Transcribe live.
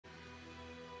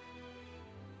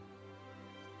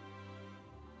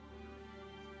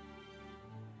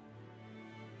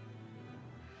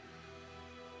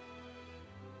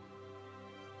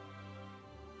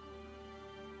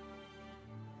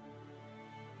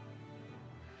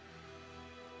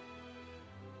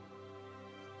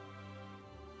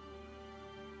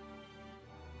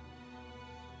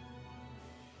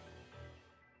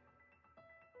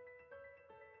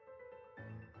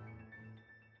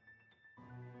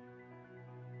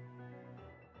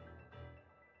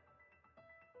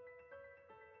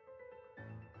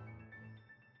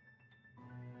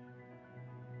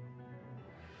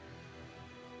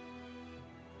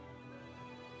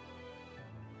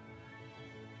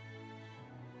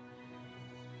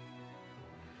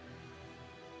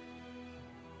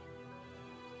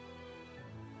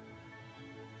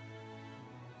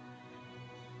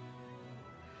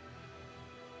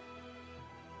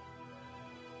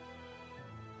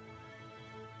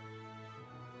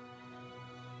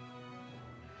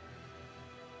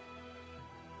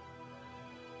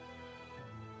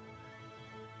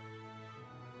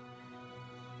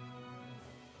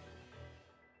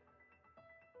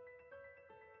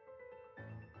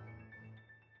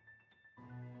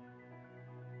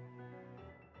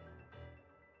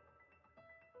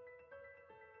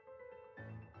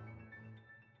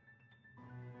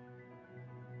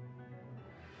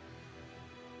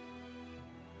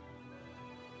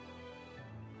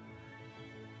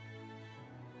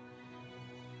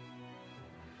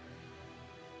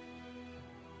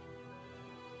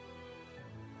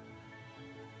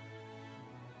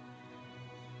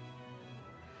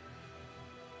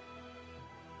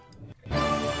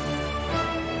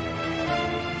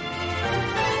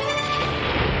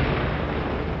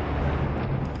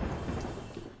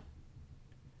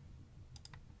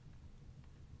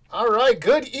right,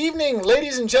 good evening,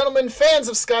 ladies and gentlemen, fans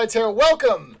of Skytear.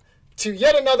 Welcome to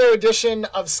yet another edition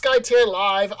of Skytear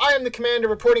Live. I am the Commander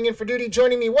reporting in for duty.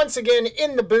 Joining me once again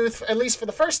in the booth, at least for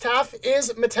the first half,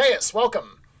 is Mataiz.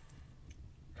 Welcome.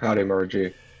 Howdy,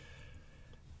 RG.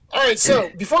 All right,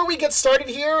 so before we get started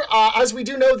here, as we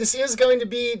do know, this is going to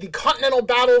be the Continental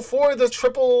battle for the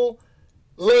triple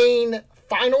lane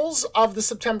finals of the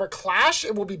September Clash.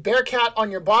 It will be Bearcat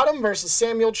on your bottom versus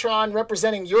Samueletrom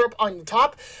representing Europe on the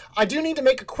top. I do need to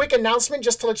make a quick announcement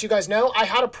just to let you guys know. I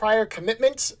had a prior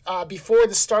commitment before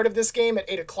the start of this game at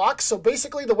 8 o'clock. So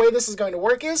basically the way this is going to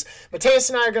work is Mataiz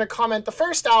and I are going to comment the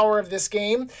first hour of this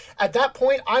game. At that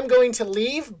point, I'm going to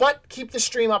leave, but keep the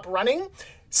stream up running.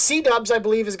 Cdubs, I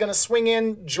believe, is going to swing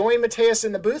in, join Mataiz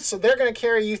in the booth, so they're going to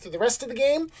carry you through the rest of the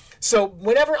game. So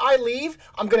whenever I leave,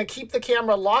 I'm going to keep the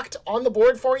camera locked on the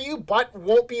board for you, but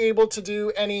won't be able to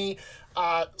do any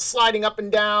sliding up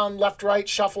and down, left, right,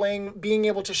 shuffling, being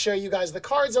able to show you guys the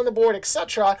cards on the board,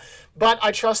 etc. But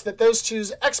I trust that those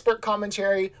two's expert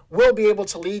commentary will be able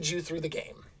to lead you through the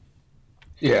game.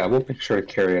 Yeah, we'll make sure to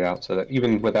carry it out so that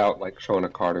even without like showing a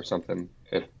card or something,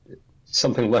 if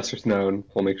something lesser known,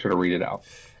 we'll make sure to read it out.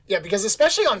 Yeah, because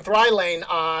especially on Thrilane,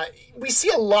 we see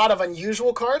a lot of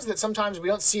unusual cards that sometimes we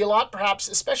don't see a lot. Perhaps,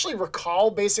 especially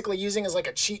Recall, basically using as like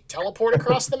a cheat teleport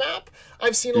across the map,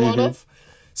 I've seen a lot of.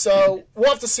 So we'll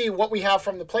have to see what we have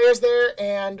from the players there.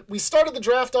 And we started the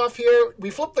draft off here.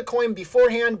 We flipped the coin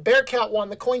beforehand. Bearcat won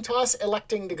the coin toss,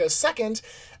 electing to go second.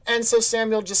 And so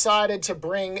Samuel decided to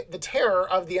bring the terror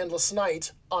of the Endless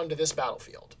Night onto this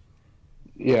battlefield.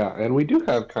 Yeah, and we do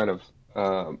have kind of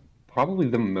probably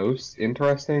the most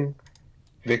interesting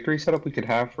victory setup we could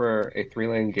have for a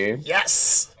three-lane game.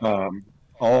 Yes!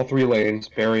 All three lanes,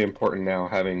 very important now,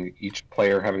 having each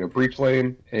player having a breach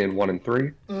lane in 1 and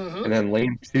 3, and then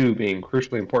lane 2 being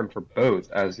crucially important for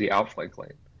both as the outflank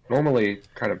lane. Normally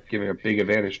kind of giving a big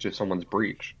advantage to someone's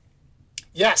breach.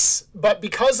 Yes, but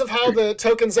because of how the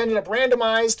tokens ended up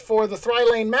randomized for the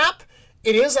Thrilane map,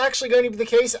 it is actually going to be the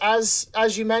case,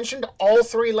 as you mentioned, all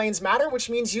three lanes matter, which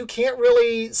means you can't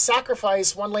really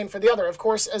sacrifice one lane for the other. Of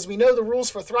course, as we know, the rules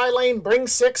for Thrilane, bring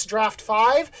 6, draft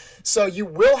 5, so you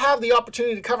will have the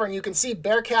opportunity to cover, and you can see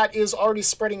Bearcat is already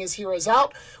spreading his heroes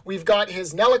out. We've got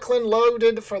his Nelliclin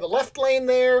loaded for the left lane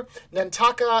there,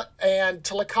 Nantaka and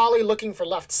Tilakali looking for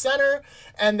left center,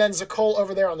 and then Zakol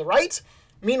over there on the right.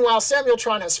 Meanwhile,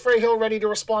 Samueletrom has Freyhill ready to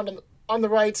respond on the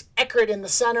right, Ekrit in the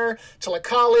center,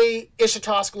 Tilakali,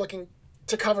 Ishitosk looking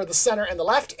to cover the center and the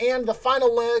left, and the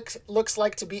final looks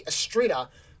like to be Astrida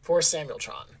for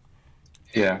Samueletrom.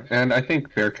 Yeah, and I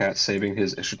think Bearcat saving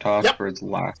his Ishitosk for its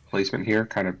last placement here,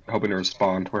 kind of hoping to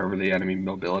respond to wherever the enemy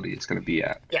mobility is going to be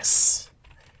at. Yes.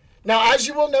 Now, as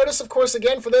you will notice, of course,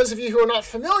 again, for those of you who are not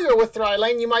familiar with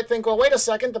Thrilane, you might think, well, wait a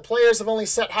second, the players have only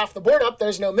set half the board up,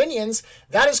 there's no minions.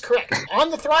 That is correct.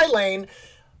 On the Thrilane,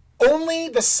 only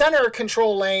the center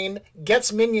control lane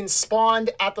gets minions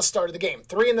spawned at the start of the game.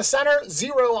 3 in the center,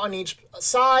 0 on each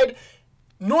side.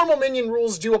 Normal minion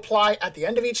rules do apply at the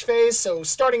end of each phase, so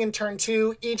starting in turn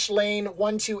 2, each lane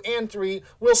 1, 2, and 3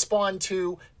 will spawn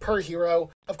 2 per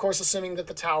hero, of course assuming that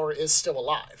the tower is still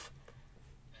alive.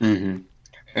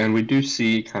 And we do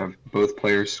see kind of both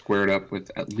players squared up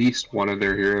with at least one of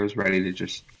their heroes ready to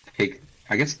just take,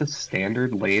 I guess, the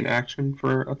standard lane action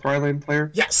for a Thrilane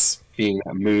player. Yes. Being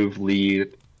a move,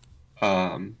 lead,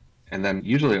 and then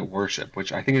usually a worship,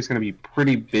 which I think is going to be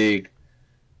pretty big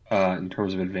in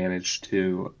terms of advantage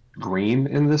to green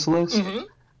in this list.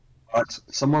 But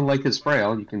someone like his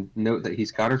Frail, you can note that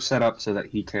he's got her set up so that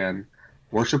he can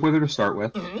worship with her to start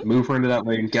with, move her into that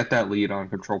lane, get that lead on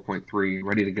control point 3,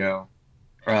 ready to go,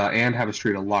 and have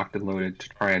Astrida locked and loaded to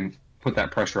try and put that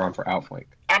pressure on for outflank.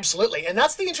 Absolutely, and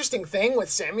that's the interesting thing with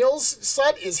Samuel's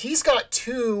set, is he's got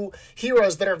 2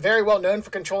 heroes that are very well known for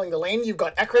controlling the lane. You've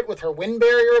got Ekrit with her wind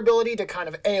barrier ability to kind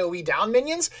of AoE down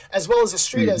minions, as well as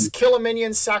Astrida's kill a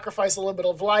minion, sacrifice a little bit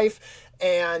of life,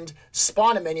 and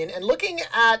spawn a minion. And looking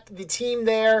at the team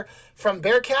there from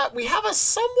Bearcat, we have a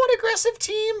somewhat aggressive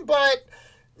team, but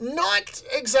not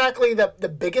exactly the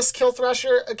biggest kill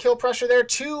pressure there.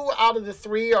 2 out of the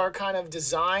 3 are kind of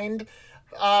designed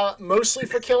mostly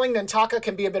for killing. Nantaka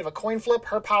can be a bit of a coin flip.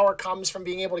 Her power comes from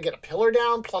being able to get a pillar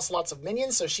down plus lots of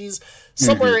minions, so she's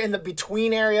somewhere in the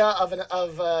between area of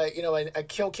a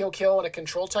kill and a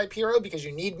control type hero, because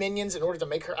you need minions in order to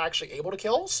make her actually able to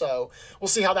kill. So we'll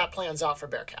see how that plans out for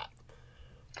Bearcat.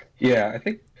 Yeah, I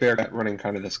think Bearcat running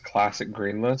kind of this classic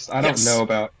green list. I don't know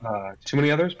about too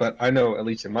many others, but I know, at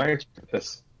least in my experience with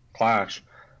this Clash,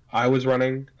 I was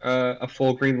running a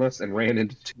full green list and ran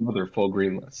into 2 other full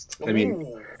green lists. I mean,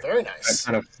 Ooh, very that nice.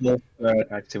 kind of full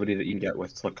activity that you can get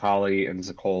with Tlakali and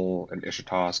Zakol and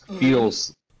Ishitosk Mm-hmm.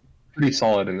 feels pretty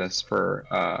solid in this for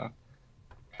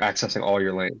accessing all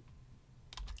your lane.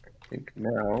 I think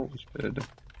now we should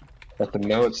let them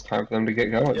know it's time for them to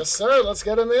get going. Yes, sir. Let's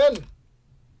get them in.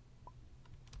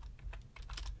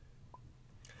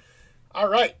 All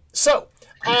right. So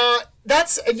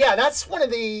that's one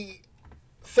of the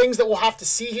things that we'll have to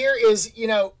see here is, you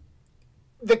know,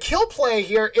 the kill play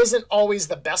here isn't always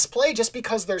the best play just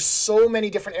because there's so many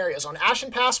different areas. On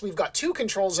Ashen Pass, we've got 2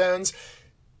 control zones.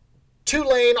 2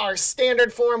 lane, our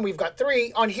standard form, we've got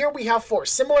 3. On here, we have 4.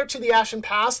 Similar to the Ashen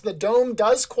Pass, the Dome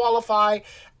does qualify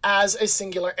as a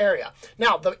singular area.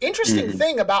 Now, the interesting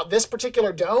thing about this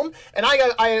particular Dome, and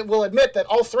I will admit that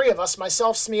all 3 of us,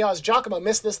 myself, Smiaz, Giacomo,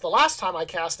 missed this the last time I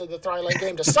casted the Thrilane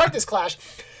game to start this clash.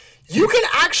 You can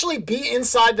actually be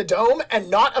inside the Dome and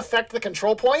not affect the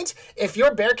control point. If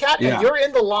you're Bearcat and you're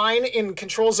in the line in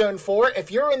control zone 4,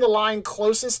 if you're in the line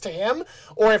closest to him,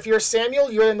 or if you're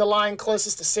Samuel, you're in the line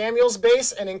closest to Samuel's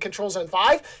base and in control zone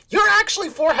 5, you're actually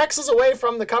 4 hexes away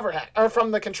from the cover or from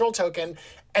the control token,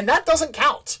 and that doesn't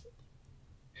count.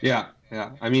 Yeah.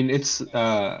 I mean, it's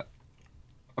a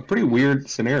pretty weird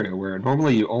scenario where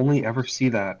normally you only ever see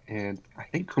that in, I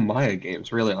think, Kumaya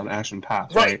games, really, on Ashen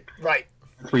Pass, right? Right.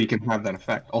 Where you can have that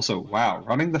effect. Also, wow,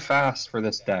 running the fast for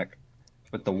this deck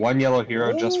with the 1 yellow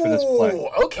hero just for this play.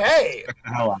 Okay.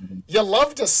 You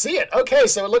love to see it. Okay,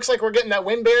 so it looks like we're getting that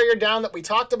wind barrier down that we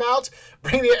talked about.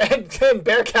 Bring the and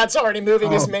Bearcat's already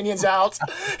moving his minions out.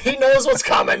 He knows what's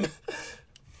coming.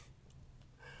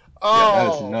 Yeah,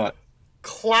 that is nuts.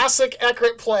 Classic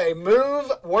Ekrit play.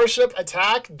 Move, worship,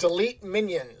 attack, delete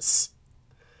minions.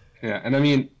 Yeah, and I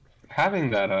mean, having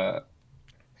that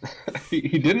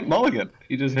he didn't mulligan.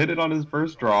 He just hit it on his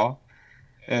first draw.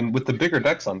 And with the bigger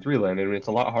decks on Thrilane, I mean, it's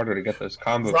a lot harder to get those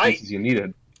combo pieces you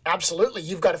needed. Absolutely.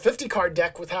 You've got a 50-card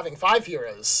deck with having 5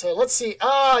 heroes. So let's see.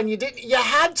 And you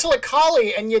had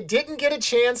Tlakali, and you didn't get a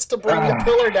chance to bring the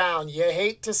pillar down. You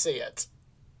hate to see it.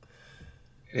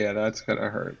 Yeah, that's going to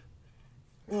hurt.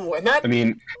 Ooh, and that... I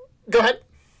mean... Go ahead.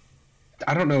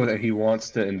 I don't know that he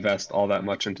wants to invest all that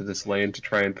much into this lane to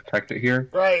try and protect it here.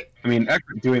 Right. I mean,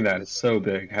 doing that is so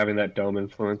big. Having that Dome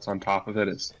influence on top of it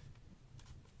is...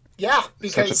 Yeah,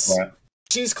 because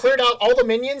she's cleared out all the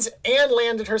minions and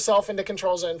landed herself into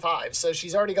Control Zone 5. So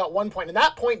she's already got 1 point, and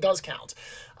that point does count.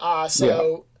 Now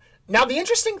the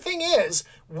interesting thing is,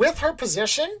 with her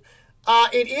position,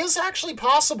 it is actually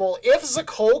possible, if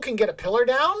Zakol can get a pillar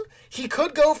down, he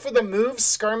could go for the move,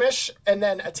 skirmish, and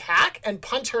then attack, and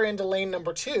punt her into lane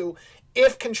number 2,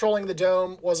 if controlling the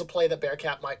Dome was a play that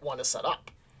Bearcat might want to set up.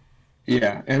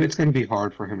 Yeah, and it's going to be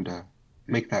hard for him to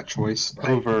make that choice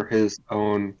over his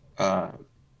own... well,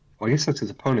 I guess that's his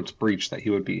opponent's breach that he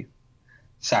would be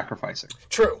sacrificing.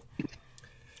 True.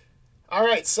 All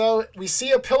right, so we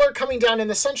see a pillar coming down in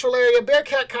the central area.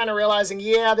 Bearcat kind of realizing,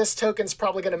 yeah, this token's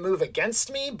probably going to move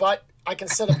against me, but I can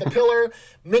set up the pillar.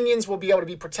 Minions will be able to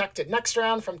be protected next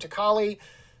round from Tlakali.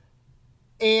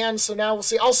 And so now we'll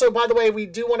see. Also, by the way, we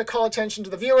do want to call attention to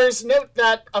the viewers. Note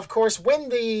that, of course, when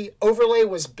the overlay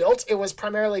was built, it was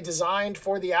primarily designed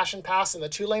for the Ashen Pass and the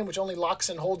 2-lane, which only locks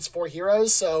and holds 4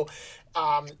 heroes. So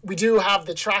we do have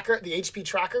the tracker, the HP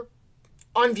tracker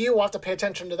on view. We'll have to pay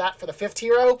attention to that for the 5th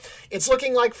hero. It's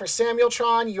looking like for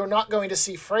Samueletrom, you're not going to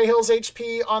see Freyhill's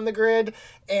HP on the grid.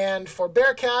 And for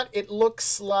Bearcat, it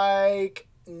looks like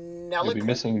Nelliquin. You'll be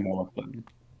missing Nelliquin.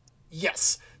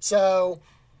 Yes. So...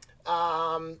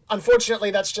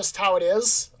 unfortunately, that's just how it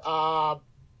is.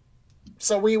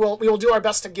 So we will do our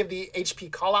best to give the HP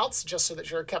callouts just so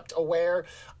that you're kept aware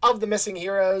of the missing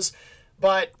heroes.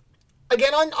 But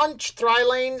again, on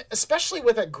Thrilane, especially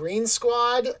with a green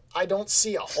squad, I don't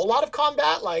see a whole lot of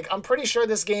combat. Like, I'm pretty sure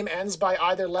this game ends by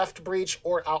either left breach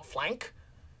or outflank.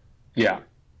 Yeah,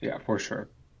 for sure.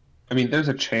 I mean, there's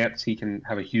a chance he can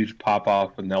have a huge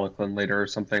pop-off with Nelliquin later or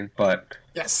something, but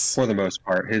yes, for the most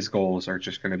part, his goals are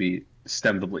just going to be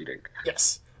stem the bleeding.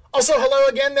 Yes. Also, hello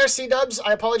again there, Cdubs.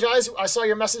 I apologize. I saw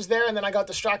your message there, and then I got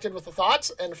distracted with the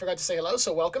thoughts and forgot to say hello,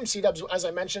 so welcome. Cdubs, as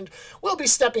I mentioned, will be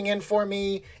stepping in for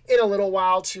me in a little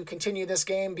while to continue this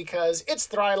game because it's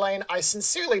Thrilane. I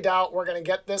sincerely doubt we're going to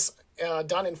get this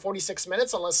done in 46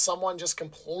 minutes unless someone just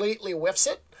completely whiffs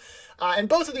it. And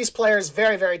both of these players,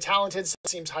 very, very talented, so it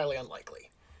seems highly unlikely.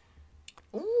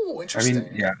 Ooh, interesting. I mean,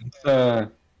 yeah.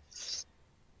 Let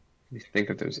me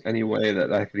think if there's any way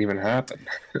that could even happen.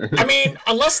 I mean,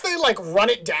 unless they, like,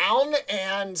 run it down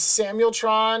and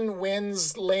Samueletrom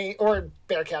wins lane... Or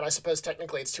Bearcat, I suppose,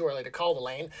 technically. It's too early to call the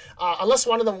lane. Unless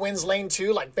one of them wins lane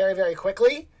 2, like, very, very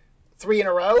quickly, 3 in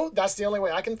a row. That's the only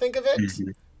way I can think of it.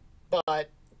 Mhm. But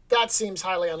that seems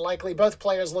highly unlikely. Both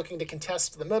players looking to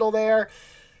contest the middle there.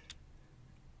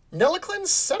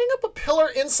 Nelliclin's setting up a pillar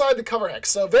inside the cover hex.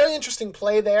 So very interesting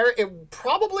play there. It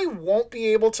probably won't be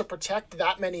able to protect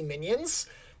that many minions,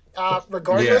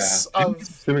 regardless of...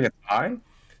 Assuming it's high?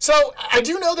 So I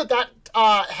do know that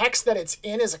hex that it's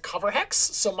in is a cover hex.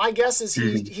 So my guess is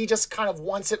he just kind of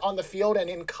wants it on the field and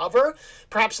in cover,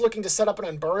 perhaps looking to set up an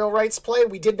Unburial Rites play.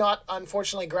 We did not,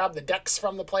 unfortunately, grab the decks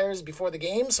from the players before the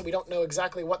game, so we don't know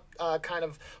exactly what kind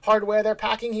of hardware they're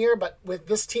packing here. But with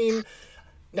this team,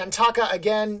 Namtaka,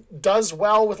 again, does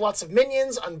well with lots of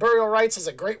minions. Unburial Rites is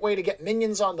a great way to get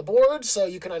minions on the board, so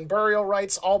you can Unburial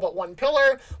Rites all but one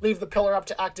pillar, leave the pillar up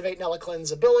to activate Nelliclin's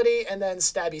ability, and then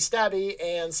stabby,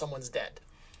 and someone's dead.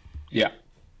 Yeah.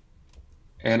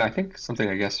 And I think something,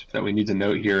 I guess, that we need to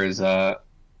note here is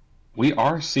we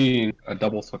are seeing a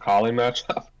double Sakali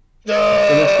matchup.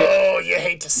 Oh, you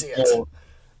hate to see it. So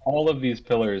all of these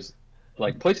pillars,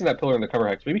 like placing that pillar in the cover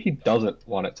hex, maybe he doesn't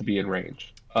want it to be in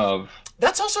range of...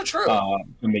 That's also true.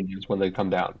 The minions when they come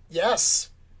down.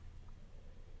 Yes.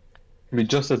 I mean,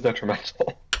 just as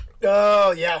detrimental.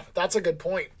 Oh, yeah, that's a good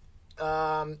point.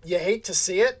 You hate to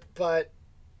see it, but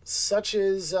such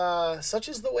is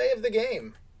the way of the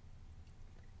game.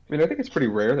 I mean, I think it's pretty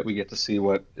rare that we get to see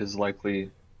what is likely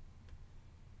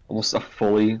almost a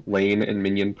fully lane and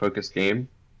minion focused game.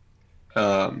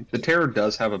 The Terror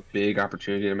does have a big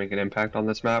opportunity to make an impact on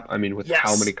this map. I mean, with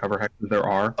how many cover hexes there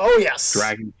are. Oh, yes.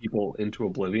 Dragging people into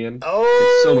oblivion. Oh,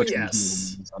 there's so much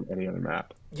yes. on any other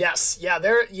map. Yes, yeah.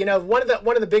 There, one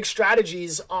of the big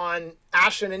strategies on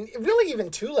Ashen and really even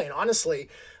Thrilane, honestly,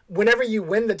 whenever you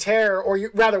win the Terror, or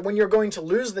rather when you're going to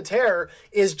lose the Terror,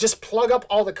 is just plug up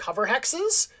all the cover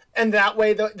hexes, and that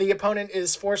way the opponent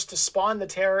is forced to spawn the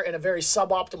Terror in a very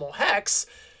suboptimal hex.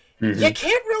 You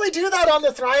can't really do that on the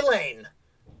Thrilane.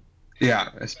 Yeah,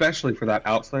 especially for that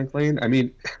outflank lane. I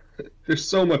mean, there's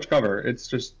so much cover. It's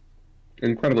just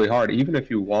incredibly hard. Even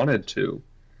if you wanted to,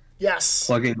 yes,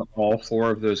 plugging all 4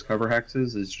 of those cover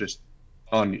hexes is just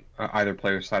on either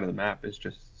player's side of the map is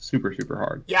just super, super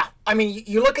hard. Yeah, I mean,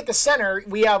 you look at the center.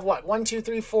 We have what 1, 2,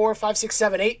 3, 4, 5, 6,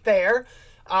 7, 8 there.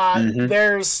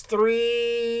 There's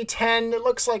 3, 10, it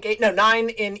looks like 9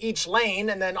 in each lane,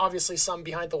 and then obviously some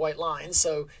behind the white line.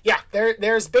 So yeah,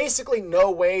 there's basically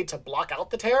no way to block out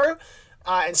the Terror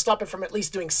and stop it from at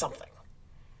least doing something.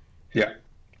 Yeah,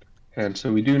 and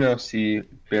so we do now see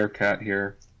Bearcat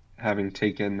here having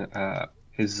taken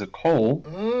his Zakol,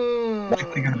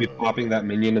 likely going to be popping that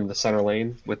minion in the center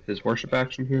lane with his worship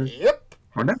action here. Yep.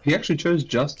 Or no, he actually chose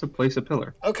just to place a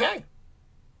pillar. Okay.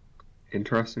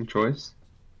 Interesting choice.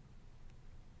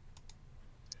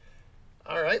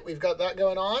 All right, we've got that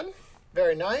going on.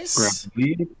 Very nice. Grab the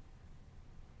lead.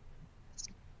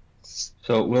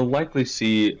 So we'll likely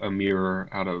see a mirror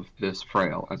out of this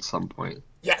Frail at some point.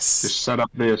 Yes. Just set up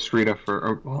the Astrida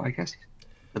for... well, I guess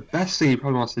the best thing he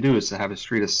probably wants to do is to have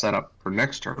Astrida set up for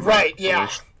next turn. Right, yeah.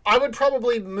 I would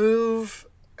probably move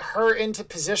her into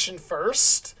position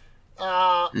first.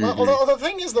 Well, although the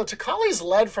thing is, though, Takali's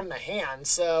led from the hand,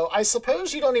 so I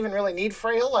suppose you don't even really need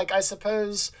Frail. Like, I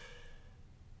suppose...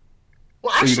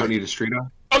 Well, actually, so you don't need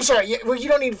Astrida? I'm sorry. You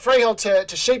don't need Frail to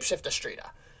shapeshift Astrida.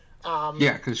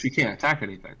 Yeah, because she can't attack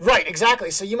anything. Right,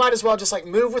 exactly. So you might as well just like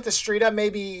move with Astrida,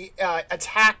 maybe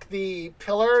attack the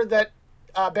pillar that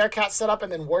Bearcat set up,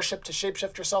 and then worship to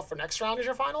shapeshift yourself for next round as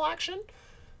your final action.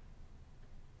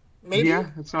 Maybe. Yeah,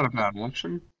 it's not a bad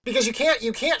option. Because you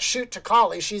can't shoot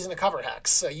Takali. She's in a cover hex,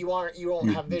 so you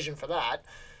won't have vision for that.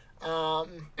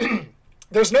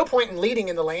 There's no point in leading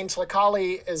in the lane.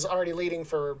 Takali is already leading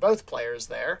for both players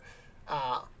there.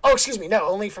 Excuse me, no,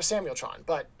 only for Samueletrom.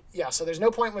 But yeah, so there's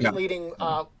no point with leading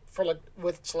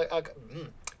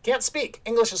can't speak.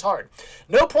 English is hard.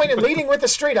 No point in leading with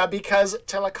Astrida because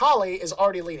Takali is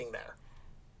already leading there.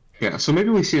 Yeah, so maybe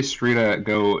we see Astrida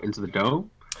go into the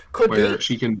dome. Could where be.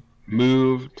 She can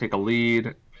move, take a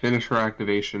lead, finish her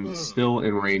activation, still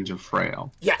in range of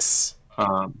Frail. Yes.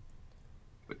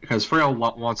 Because Frail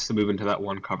wants to move into that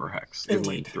one cover hex in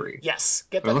lane 3. Yes.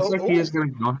 It looks like he is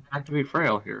going to activate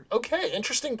Frail here. Okay,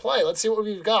 interesting play. Let's see what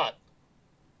we've got.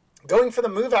 Going for the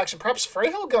move action. Perhaps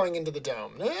Frail going into the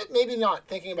dome. Maybe not.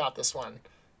 Thinking about this one.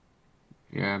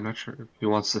 Yeah, I'm not sure if he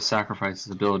wants to sacrifice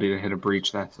his ability to hit a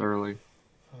breach that early.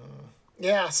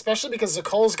 Yeah, especially because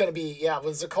Zakol's going to be... Yeah,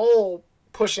 with Zakol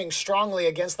pushing strongly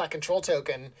against that control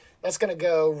token, that's going to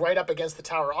go right up against the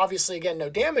tower. Obviously, again, no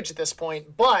damage at this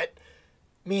point, but...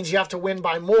 means you have to win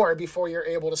by more before you're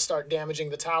able to start damaging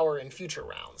the tower in future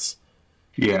rounds.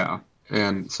 Yeah,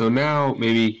 and so now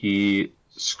maybe he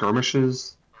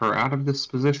skirmishes her out of this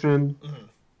position.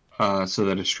 so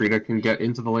that Astrida can get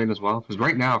into the lane as well. Because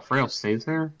right now, if Frail stays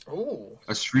there, Ooh.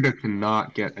 Astrida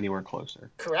cannot get anywhere closer.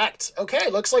 Correct. Okay,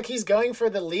 looks like he's going for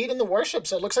the lead in the worship,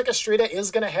 so it looks like Astrida is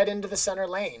going to head into the center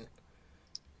lane.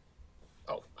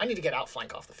 Oh, I need to get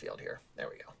outflank off the field here. There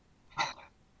we go.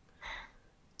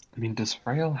 I mean, does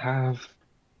Frail have...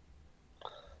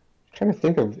 I'm trying to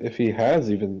think of if he has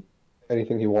even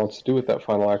anything he wants to do with that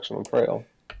final action on Frail.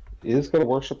 He is going to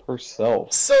worship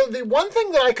herself. So the one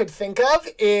thing that I could think of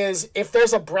is if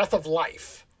there's a Breath of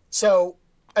Life. So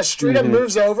Astrida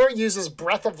moves over, uses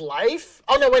Breath of Life.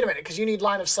 Oh, no, wait a minute, because you need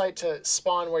line of sight to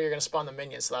spawn where you're going to spawn the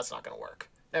minions, so that's not going to work.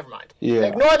 Never mind. Yeah.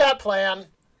 Ignore that plan.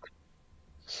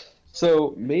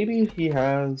 So maybe he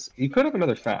could have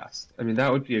another fast. I mean,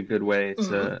 that would be a good way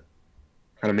to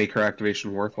kind of make her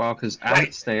activation worthwhile, because as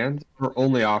it stands, her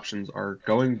only options are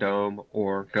going Dome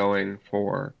or going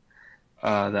for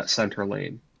that center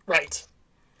lane. Right.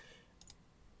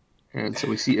 And so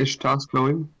we see Ishtosk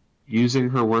going, using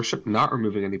her worship, not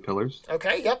removing any pillars.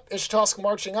 Okay, yep. Ishtosk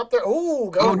marching up there.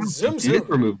 Ooh, going zoom.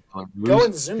 Remove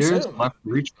going zoom. Left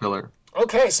reach pillar.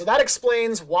 Okay, so that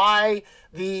explains why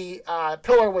the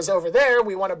pillar was over there.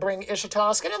 We want to bring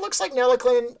Ishtosk, and it looks like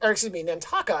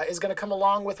Nantaka is going to come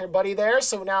along with her buddy there.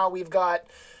 So now we've got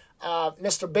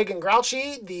Mr. Big and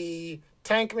Grouchy, the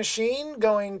tank machine,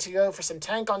 going to go for some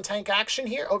tank-on-tank action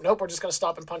here. Oh, nope, we're just going to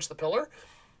stop and punch the pillar.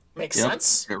 Makes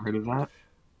sense. Get rid of that.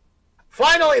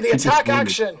 Finally, the attack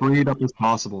action. Freed up as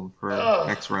possible for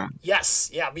next round. Yes,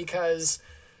 yeah, because,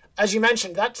 as you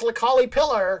mentioned, that Tlakali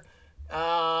pillar,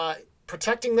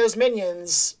 protecting those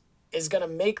minions is going to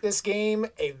make this game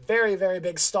a very, very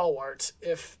big stalwart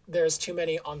if there's too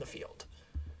many on the field.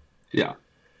 Yeah.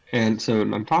 And so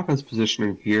Nantaka's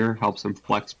positioning here helps him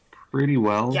flex pretty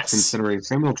well, considering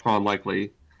Samueletrom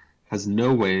likely has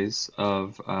no ways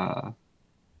of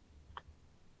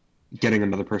getting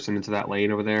another person into that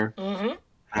lane over there.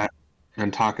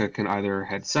 Nantaka can either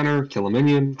head center, kill a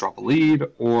minion, drop a lead,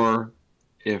 or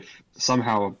if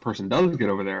somehow a person does get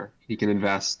over there, he can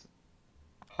invest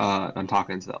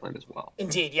Nantaka into that lane as well.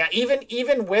 Indeed, yeah.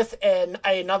 Even with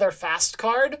another fast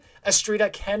card, Astrida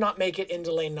cannot make it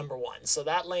into lane number 1. So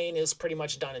that lane is pretty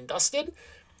much done and dusted.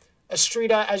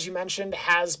 Astrida, as you mentioned,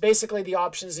 has basically the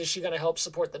options. Is she going to help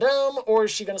support the dome, or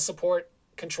is she going to support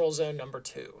control zone number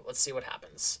 2? Let's see what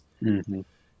happens.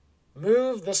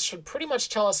 Move. This should pretty much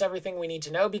tell us everything we need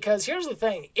to know, because here's the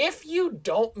thing. If you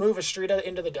don't move Astrida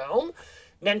into the dome,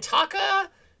 Nantaka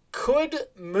could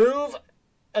move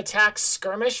attack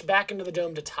skirmish back into the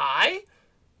dome to tie,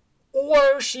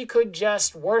 or she could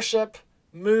just worship,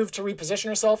 move to reposition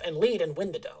herself, and lead and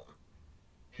win the dome.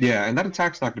 Yeah, and that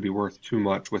attack's not going to be worth too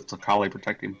much with Tlakali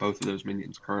protecting both of those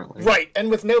minions currently. Right,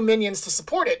 and with no minions to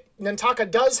support it,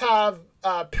 Nantaka does have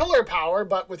pillar power,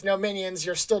 but with no minions,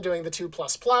 you're still doing the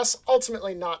 2++.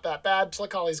 Ultimately, not that bad.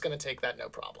 Tlakali's going to take that no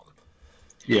problem.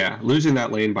 Yeah, losing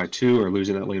that lane by 2 or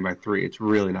losing that lane by 3, it's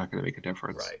really not going to make a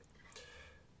difference. Right.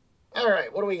 All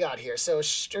right, what do we got here? So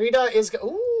Astrida is...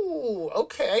 Ooh,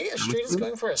 okay. Astrida's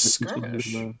going for a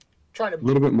skirmish. Trying to... A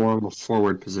little bit more of a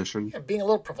forward position. Yeah, being a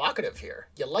little provocative here.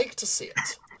 You like to see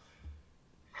it.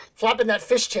 Flapping that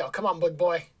fishtail. Come on, big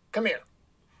boy. Come here.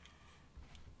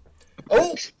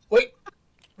 Oh, wait.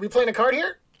 We playing a card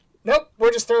here? Nope,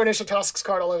 we're just throwing Ishtosk's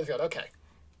card all over the field. Okay.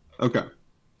 Okay.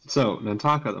 So,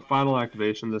 Nantaka, the final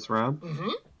activation this round.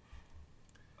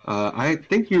 I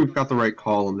think you've got the right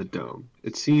call on the dome.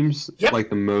 It seems like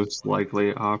the most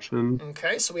likely option.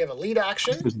 Okay, so we have a lead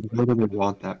action. Because they really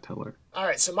want that pillar. All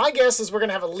right, so my guess is we're going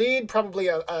to have a lead, probably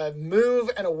a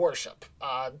move, and a worship.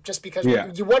 Just because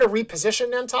you want to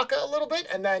reposition Nantaka a little bit,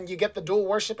 and then you get the dual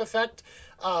worship effect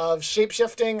of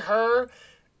shapeshifting her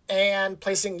and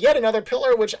placing yet another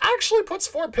pillar, which actually puts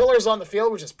 4 pillars on the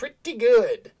field, which is pretty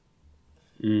good.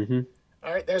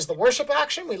 All right, there's the worship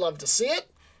action. We love to see it.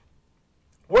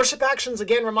 Worship actions,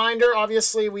 again, reminder,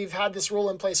 obviously we've had this rule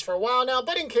in place for a while now,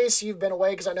 but in case you've been away,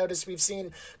 because I noticed we've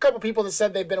seen a couple people that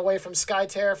said they've been away from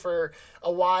Skytear for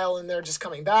a while and they're just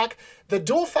coming back. The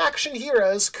dual faction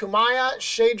heroes, Kumaya,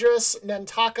 Shadris,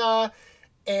 Nantaka,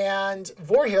 and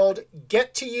Vorhild,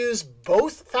 get to use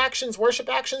both factions' worship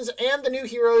actions, and the new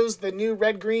heroes, the new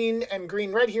red-green and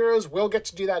green-red heroes, will get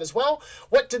to do that as well.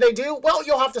 What do they do? Well,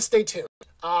 you'll have to stay tuned.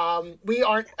 We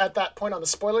aren't at that point on the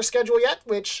spoiler schedule yet,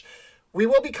 which we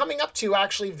will be coming up to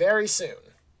actually very soon.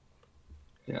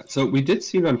 Yeah, so we did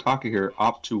see Nantaka here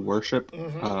opt to worship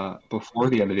before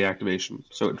the end of the activation.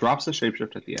 So it drops the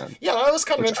shapeshift at the end. Yeah, that was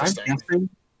kind of interesting. I'm guessing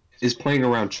is playing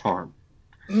around charm.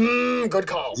 Good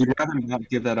call. You'd rather not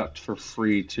give that up for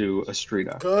free to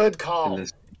Astrida. Good call.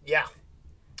 Yeah.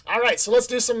 All right, so let's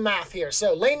do some math here.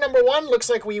 So lane number 1 looks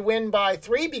like we win by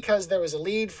 3 because there was a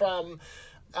lead from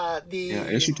Yeah,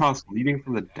 Ishito's leading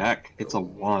from the deck. It's a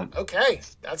 1. Okay,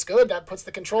 that's good. That puts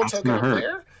the control That's token gonna on hurt.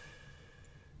 player.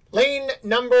 Lane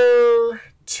number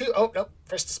 2. Oh, nope.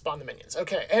 First to spawn the minions.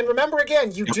 Okay, and remember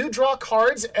again, you do draw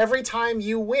cards every time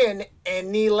you win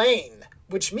any lane,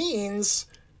 which means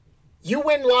you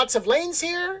win lots of lanes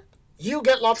here, you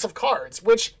get lots of cards,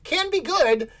 which can be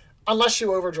good unless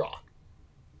you overdraw.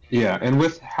 Yeah, and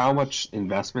with how much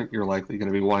investment you're likely going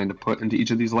to be wanting to put into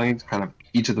each of these lanes, kind of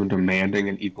each of them demanding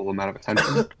an equal amount of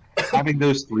attention, having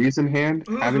those 3s in hand,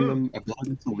 having them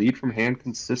ability to lead from hand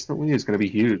consistently is going to be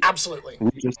huge. Absolutely.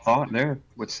 We just saw it there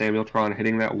with Samueletrom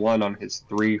hitting that 1 on his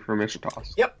 3 from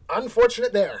Ishito's. Yep,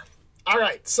 unfortunate there. All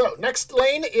right, so next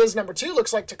lane is number 2.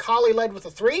 Looks like Takali led with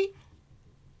a 3,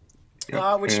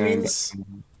 which means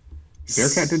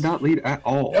Bearcat did not lead at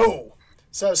all. No.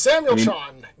 So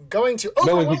Samueletrom going to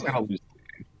overwhelm. No, he's got to lose.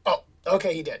 Oh,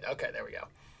 okay, he did. Okay, there we go.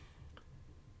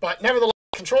 But nevertheless,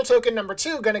 control token number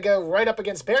 2 going to go right up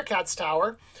against Bearcat's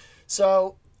tower.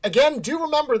 So again, do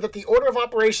remember that the order of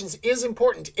operations is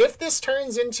important. If this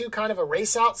turns into kind of a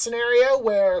race out scenario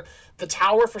where the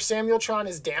tower for Samueletrom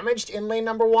is damaged in lane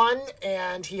number 1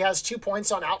 and he has 2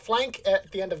 points on outflank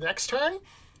at the end of next turn,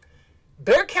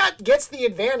 Bearcat gets the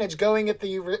advantage going at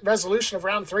the resolution of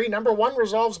round 3. Number 1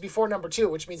 resolves before number 2,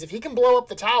 which means if he can blow up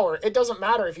the tower, it doesn't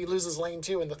matter if he loses lane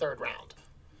 2 in the 3rd round.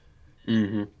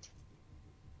 Mm-hmm.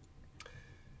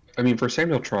 I mean, for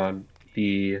Samueletrom,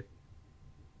 the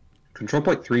control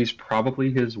point 3 is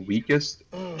probably his weakest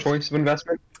choice of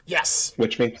investment. Yes.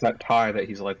 Which makes that tie that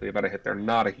he's likely about to hit there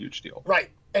not a huge deal.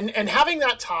 Right. And having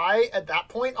that tie at that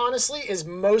point, honestly, is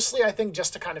mostly, I think,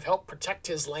 just to kind of help protect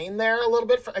his lane there a little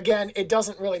bit. Again, it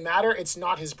doesn't really matter. It's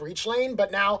not his breach lane.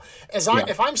 But now, if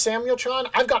I'm Samueletrom,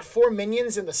 I've got 4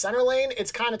 minions in the center lane.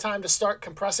 It's kind of time to start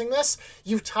compressing this.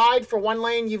 You've tied for 1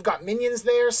 lane. You've got minions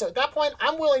there. So at that point,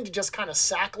 I'm willing to just kind of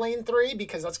sack lane 3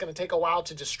 because that's going to take a while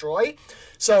to destroy.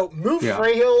 So move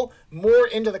Freyhill more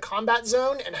into the combat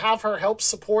zone and have her help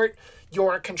support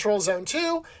your control zone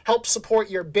 2, help support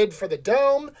your bid for the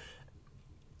dome.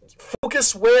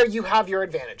 Focus where you have your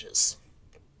advantages.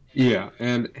 Yeah,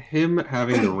 and him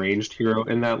having the ranged hero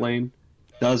in that lane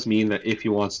does mean that if he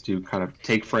wants to kind of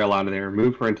take Frail out of there,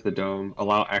 move her into the dome,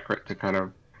 allow Ekrit to kind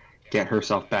of get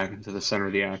herself back into the center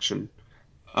of the action,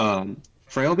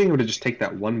 Frail being able to just take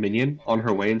that 1 minion on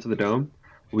her way into the dome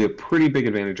will be a pretty big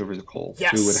advantage over Zakol,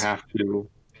 who would have to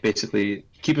basically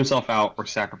keep himself out or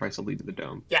sacrifice a lead to the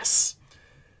dome. Yes.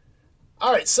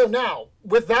 All right, so now,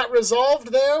 with that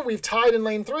resolved there, we've tied in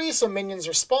lane 3, so minions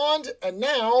are spawned, and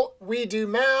now we do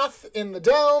math in the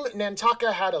dome.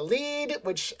 Nantaka had a lead,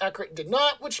 which Ekrit did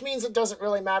not, which means it doesn't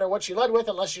really matter what you led with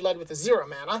unless you led with a 0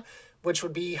 mana, which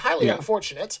would be highly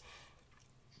unfortunate.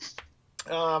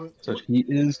 So he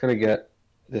is going to get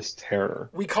this terror.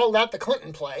 We call that the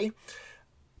Clinton play.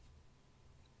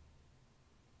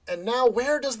 And now,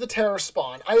 where does the terror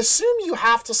spawn? I assume you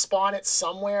have to spawn it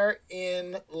somewhere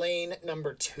in lane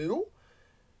number 2.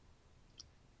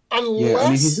 Unless... Yeah, I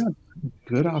mean, he's got a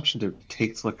good option to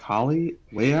take Tlakali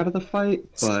way out of the fight,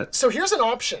 but... So here's an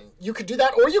option. You could do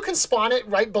that, or you can spawn it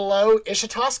right below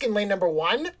Ishitosk in lane number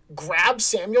 1, grab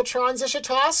Samueltrom's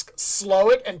Ishitosk, slow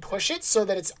it, and push it so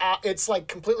that it's like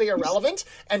completely irrelevant,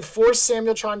 and force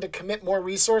Samueltrom to commit more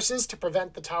resources to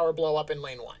prevent the tower blow up in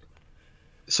lane 1.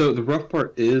 So the rough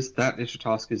part is that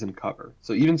Ishitosk is in cover.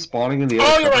 So even spawning in the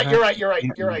other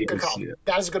you're right. Good call.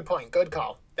 That is a good point. Good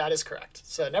call. That is correct.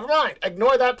 So never mind.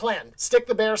 Ignore that plan. Stick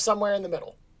the bear somewhere in the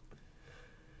middle.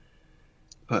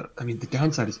 But, I mean, the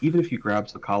downside is even if you grab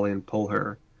Sakali and pull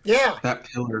her, that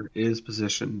pillar is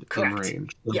positioned in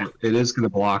range. So it is going to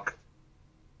block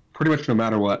pretty much no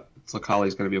matter what. Sakali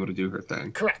is going to be able to do her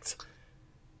thing. Correct.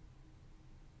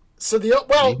 So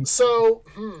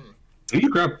Maybe you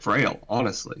grab Frail,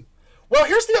 honestly. Well,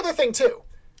 here's the other thing, too.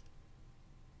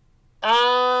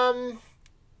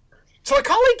 So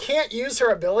Akali can't use her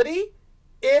ability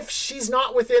if she's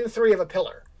not within 3 of a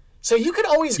pillar. So you could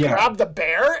always grab the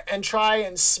bear and try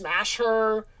and smash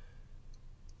her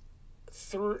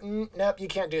through... Nope, you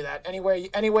can't do that. Any way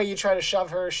you try to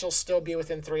shove her, she'll still be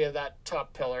within 3 of that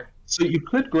top pillar. So you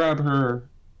could grab her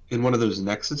in one of those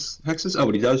Nexus hexes. Oh,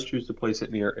 but he does choose to place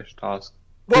it near Ishitosk.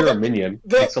 Well, you're a minion.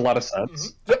 Makes a lot of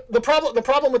sense. The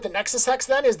problem with the Nexus Hex,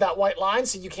 then, is that white line,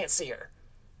 so you can't see her.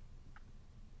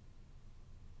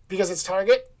 Because it's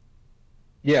target?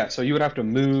 Yeah, so you would have to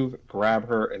move, grab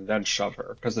her, and then shove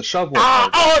her. Because the shove will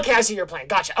okay, I see your plan.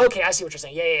 Gotcha. Okay, I see what you're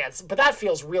saying. Yeah. But that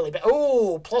feels really bad.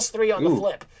 Ooh, +3 on the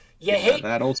flip.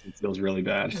 That also feels really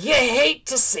bad. You hate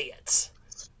to see it.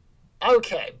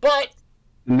 Okay, but...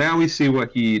 Now we see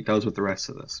what he does with the rest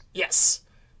of this. Yes.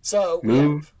 So...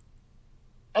 Move.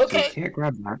 So you Okay. can't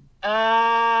grab that.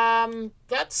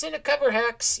 That's in a cover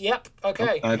hex. Yep.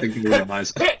 Okay. I think you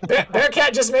realize.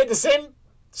 Bearcat just made the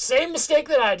same mistake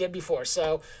that I did before.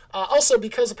 So, also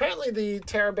because apparently the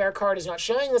Terror Bear card is not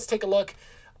showing, let's take a look.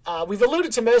 We've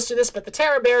alluded to most of this, but the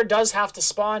Terror Bear does have to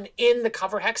spawn in the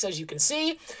cover hex, as you can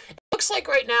see. It looks like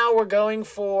right now we're going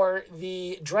for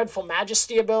the Dreadful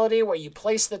Majesty ability, where you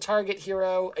place the target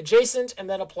hero adjacent and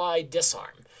then apply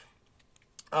Disarm.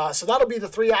 So that'll be the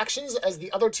 3 actions, as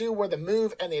the other 2 were the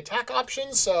move and the attack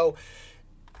options. So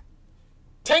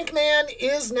Tankman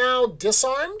is now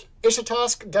disarmed.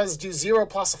 Ishatosk does do 0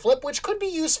 plus a flip, which could be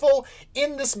useful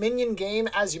in this minion game,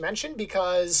 as you mentioned,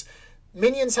 because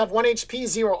minions have 1 HP,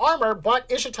 0 armor, but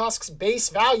Ishatosk's base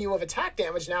value of attack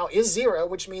damage now is 0,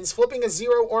 which means flipping a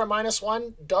 0 or a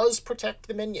 -1 does protect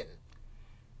the minion.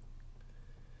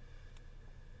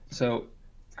 So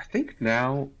I think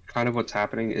now kind of what's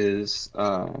happening is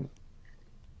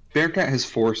Bearcat has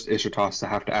forced Ishatosk to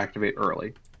have to activate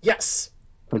early. Yes.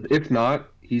 Because if not,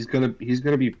 he's gonna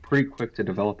be pretty quick to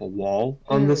develop a wall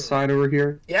on this side over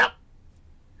here. Yep.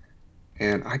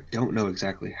 And I don't know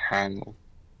exactly how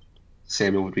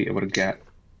Samuel would be able to get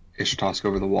Ishatosk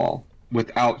over the wall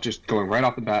without just going right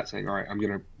off the bat saying, all right, I'm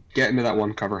going to get into that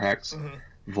 1 cover hex,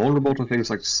 vulnerable to things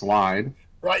like slide.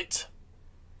 Right.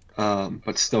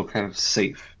 But still kind of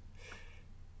safe.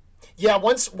 Yeah,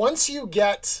 once you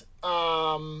get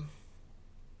that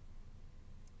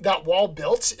wall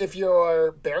built, if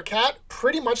you're Bearcat,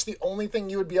 pretty much the only thing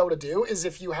you would be able to do is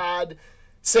if you had,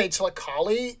 say,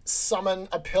 Tlacaali summon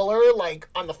a pillar like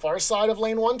on the far side of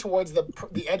lane 1 towards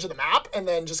the edge of the map, and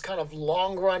then just kind of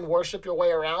long run worship your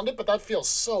way around it. But that feels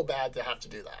so bad to have to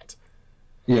do that.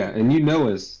 Yeah, and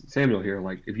as Samuel here,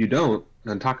 like if you don't,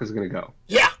 then Taka's going to go.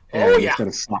 Yeah. And yeah. He's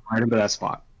going to slide right into that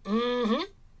spot. Mm-hmm.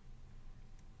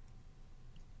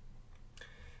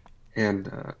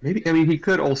 And he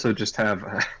could also just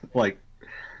have like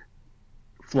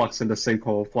flux into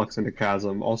sinkhole, flux into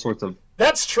chasm, all sorts of.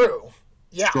 That's true.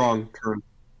 Yeah. Strong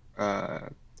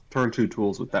turn 2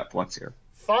 tools with that flux here.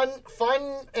 Fun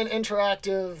and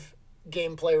interactive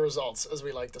gameplay results, as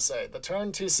we like to say. The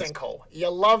turn 2 sinkhole. You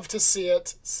love to see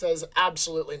it, says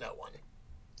absolutely no one.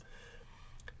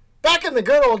 Back in the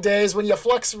good old days when you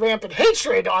flux Rampant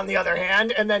Hatred, on the other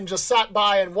hand, and then just sat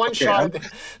by and one-shot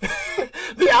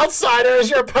the outsider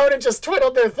as your opponent just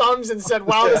twiddled their thumbs and said,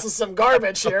 wow, this is some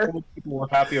garbage here. People were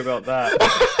happy about that.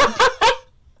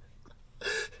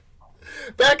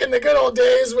 Back in the good old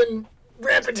days when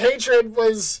Rampant Hatred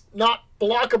was not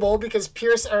blockable because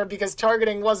because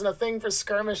targeting wasn't a thing for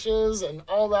skirmishes and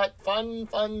all that fun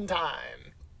time.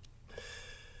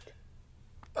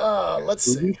 Let's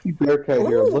see. Bearcat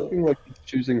here looking like he's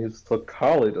choosing his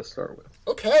Tlacaali to start with.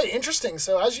 Okay, interesting.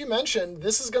 So as you mentioned,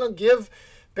 this is going to give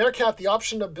Bearcat the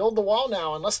option to build the wall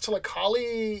now, unless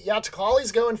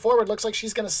Tlacaali's going forward. Looks like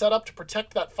she's going to set up to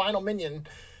protect that final minion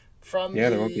from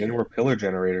there won't be any more pillar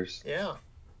generators. Yeah.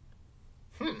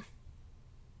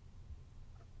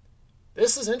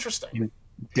 This is interesting.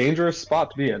 Dangerous spot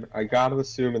to be in. I got to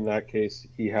assume in that case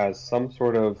he has some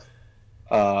sort of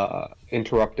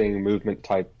interrupting movement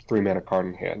type 3-mana card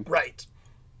in hand. Right.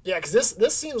 Yeah, because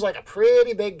this seems like a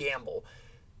pretty big gamble.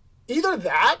 Either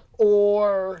that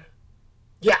or...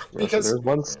 Yeah, because... So there's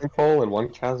 1 sinkhole and 1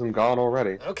 chasm gone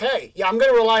already. Okay. Yeah, I'm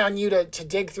going to rely on you to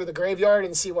dig through the graveyard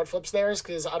and see what flips there is,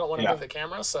 because I don't want to move the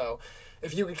camera. So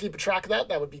if you could keep a track of that,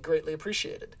 that would be greatly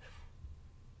appreciated.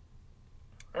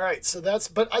 All right, so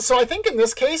I think in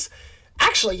this case...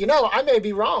 Actually, I may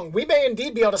be wrong. We may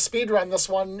indeed be able to speedrun this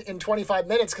one in 25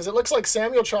 minutes, because it looks like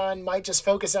Samueletrom might just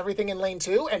focus everything in lane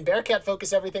 2 and Bearcat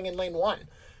focus everything in lane 1.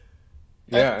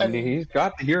 Yeah, he's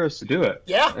got the heroes to do it.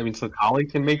 Yeah. So Kali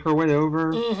can make her way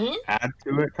over, add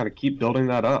to it, kind of keep building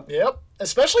that up. Yep.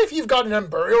 Especially if you've got an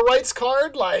Burial Rites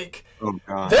card, like,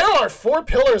 God. There are 4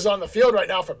 pillars on the field right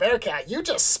now for Bearcat. You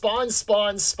just spawn,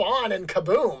 and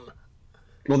kaboom.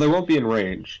 Well, they won't be in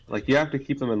range. Like, you have to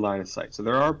keep them in line of sight. So they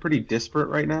are pretty disparate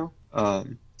right now. I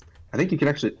think you can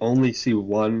actually only see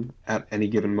 1 at any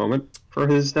given moment for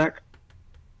his deck.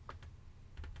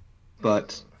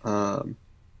 But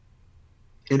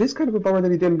it is kind of a bummer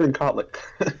that he didn't bring Kotlik.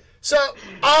 So,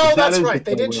 that's right.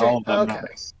 They did change. Okay.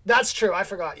 That's true. I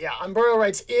forgot. Yeah, Burial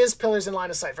Rites is pillars in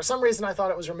line of sight. For some reason, I thought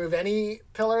it was remove any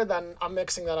pillar. Then I'm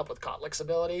mixing that up with Kotlik's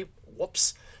ability.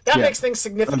 Whoops. That makes things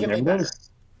significantly better.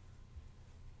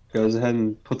 Goes ahead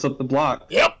and puts up the block.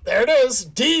 Yep, there it is.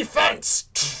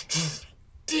 Defense.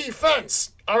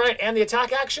 Defense. All right, and the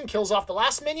attack action kills off the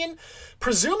last minion.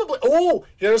 Presumably... Oh,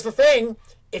 here's the thing.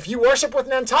 If you worship with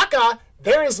Nantaka,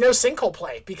 there is no sinkhole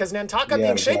play, because Nantaka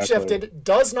being shapeshifted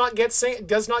does not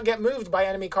get moved by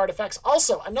enemy card effects.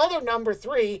 Also, another number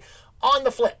 3 on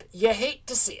the flip. You hate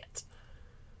to see it.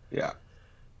 Yeah.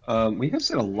 We have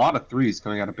seen a lot of threes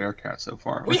coming out of Bearcat so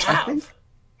far, We which I have. think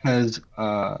has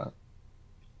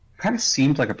kind of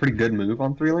seemed like a pretty good move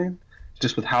on Thrilane,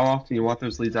 just with how often you want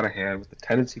those leads out of hand, with the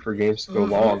tendency for games to go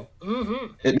long.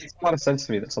 It makes a lot of sense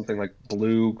to me that something like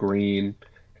blue, green,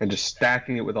 and just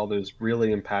stacking it with all those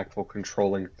really impactful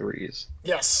controlling threes.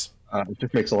 Yes. It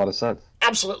just makes a lot of sense.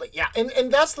 Absolutely, yeah.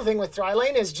 And that's the thing with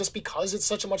Thrilane is just because it's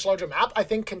such a much larger map, I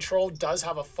think control does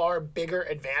have a far bigger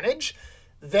advantage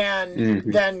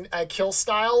than a kill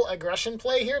style aggression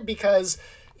play here, because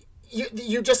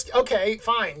you just, okay,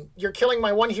 fine, you're killing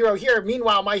my one hero here,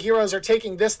 meanwhile my heroes are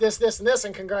taking this, this, this, and this,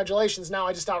 and congratulations, now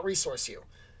I just out-resource you.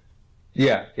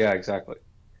 Yeah, exactly.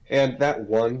 And that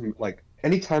one, like,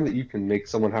 anytime that you can make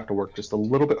someone have to work just a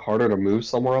little bit harder to move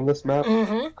somewhere on this map,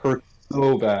 hurts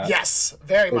so bad. Yes,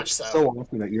 very much so. So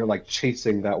often that you're, like,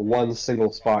 chasing that one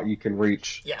single spot you can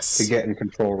reach to get in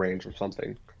control range or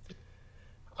something.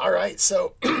 All right,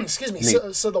 so, excuse me,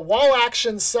 so the wall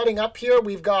action setting up here,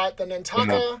 we've got the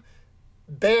Nantaka,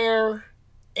 Bear,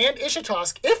 and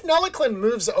Ishitosk. If Neliclin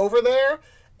moves over there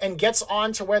and gets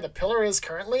on to where the pillar is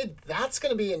currently, that's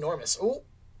going to be enormous. Ooh,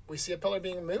 we see a pillar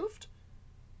being moved?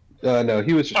 No,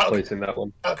 he was just placing that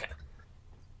one. Okay.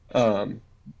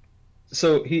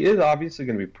 So he is obviously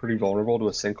going to be pretty vulnerable to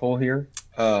a sinkhole here.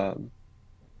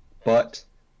 But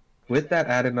with that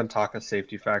added Nantaka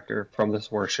safety factor from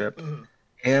this warship,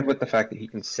 and with the fact that he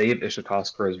can save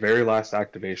Ishitosk for his very last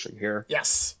activation here,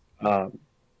 yes,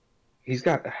 he's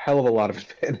got a hell of a lot of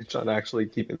advantage on actually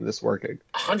keeping this working.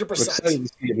 100%. We're excited to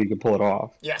see if he can pull it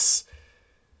off. Yes.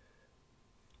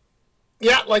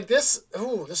 Yeah, like this.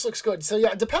 Ooh, this looks good. So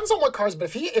yeah, it depends on what cards,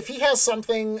 but if he has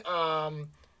something,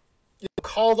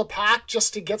 call the pack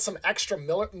just to get some extra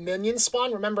minion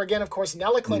spawn. Remember again, of course,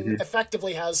 Neliclin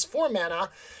effectively has 4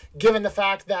 mana, given the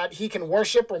fact that he can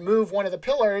worship, remove one of the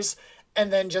pillars,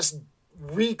 and then just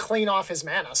re-clean off his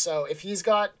mana. So if he's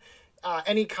got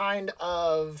any kind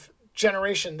of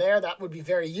generation there, that would be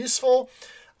very useful.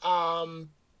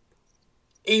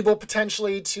 Able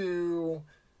potentially to,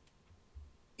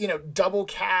 double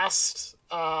cast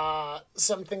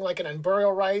something like an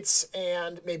Unburial Rites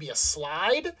and maybe a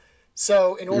Slide.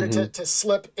 So in order to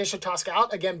slip Ishitosk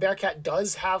out, again, Bearcat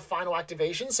does have final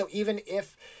activation. So even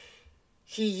if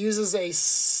he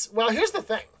uses well, here's the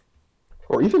thing.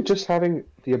 Or even just having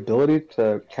the ability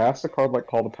to cast a card like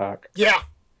Call the Pack. Yeah.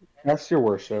 Cast your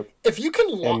worship. If you can,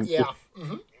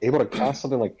 able to cast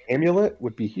something like Amulet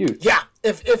would be huge. Yeah.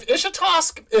 If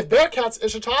Bearcat's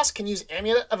Ishitosk can use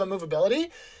Amulet of Immovability,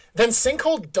 then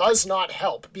Sinkhole does not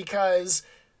help because,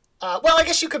 well, I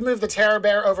guess you could move the Terror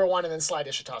Bear over one and then slide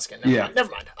Ishitosk in. Never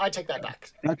mind. I take that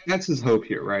back. That's his hope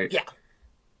here, right? Yeah.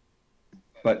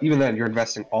 But even then, you're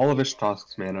investing all of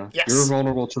Ishitosk's mana. Yes. You're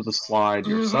vulnerable to the slide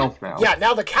yourself now. Yeah,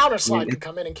 now the counter slide could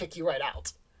come in and kick you right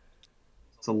out.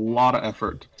 It's a lot of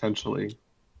effort to potentially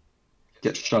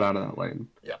get shut out of that lane.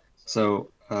 Yeah. So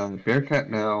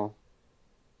Bearcat now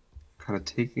kind of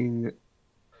taking,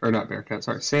 or not Bearcat,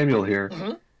 sorry, Samuel here,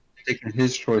 taking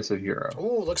his choice of hero.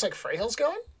 Ooh, looks like Freyhill's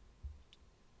going?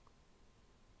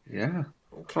 Yeah.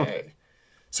 Okay. Huh.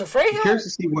 So Freyhill... Curious to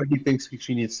see what he thinks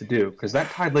she needs to do, because that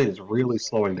Tide lane is really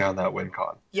slowing down that win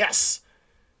con. Yes.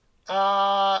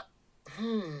 Like,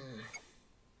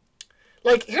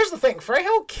 here's the thing.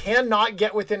 Freyhill cannot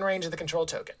get within range of the control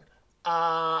token.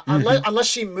 Unless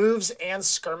she moves and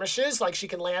skirmishes, like she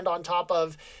can land on top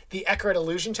of the Ekarit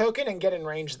Illusion token and get in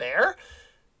range there.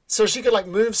 So she could, like,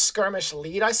 move skirmish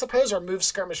lead, I suppose, or move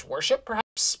skirmish worship,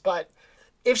 perhaps. But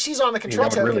if she's on the control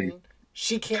token, really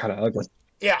she can't... Kind of ugly.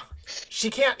 Yeah. She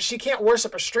can't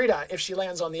worship Astrida if she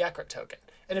lands on the Ekarit token.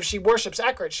 And if she worships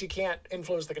Ekarit, she can't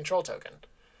influence the control token.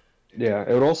 Yeah,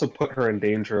 it would also put her in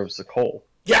danger of Zakol.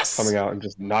 Yes. Coming out and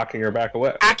just knocking her back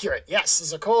away. Accurate, yes.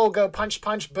 Zakol will go punch,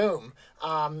 punch, boom.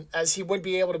 As he would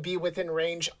be able to be within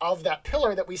range of that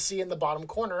pillar that we see in the bottom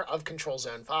corner of Control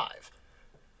Zone 5.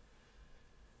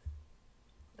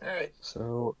 All right.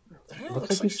 So, looks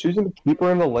like he's choosing to keep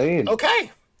her in the lane. Okay.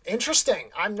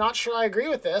 Interesting. I'm not sure I agree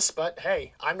with this, but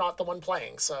hey, I'm not the one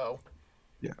playing, so...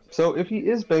 Yeah. So if he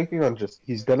is banking on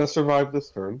he's going to survive this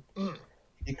turn,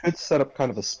 he could set up kind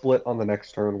of a split on the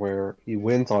next turn where he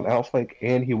wins on Outflank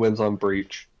and he wins on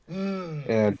Breach.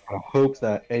 And I hope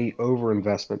that any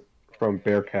overinvestment from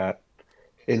Bearcat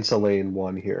into lane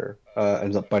 1 here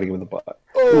ends up biting him in the butt.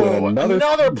 Oh, another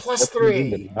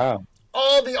 +3. Wow.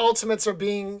 All the ultimates are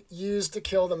being used to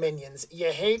kill the minions.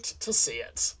 You hate to see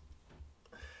it.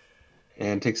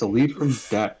 And takes a lead from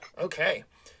deck. Okay.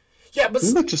 Yeah, but...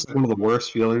 Isn't that just one of the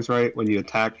worst feelings, right? When you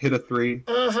attack, hit a 3,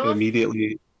 and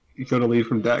immediately you go to lead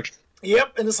from deck.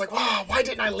 Yep, and it's like, wow, why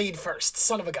didn't I lead first?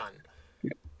 Son of a gun.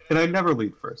 And I never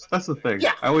lead first. That's the thing.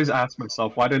 Yeah. I always ask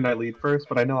myself, why didn't I lead first?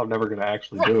 But I know I'm never going to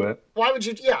actually do it. Why would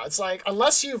you? Yeah, it's like,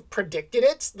 unless you've predicted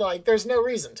it, like, there's no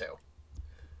reason to.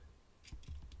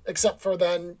 Except for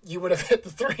then you would have hit the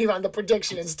 3 on the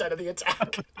prediction instead of the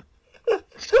attack.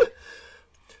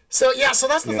 So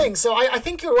that's the thing. So I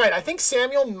think you're right. I think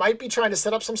Samuel might be trying to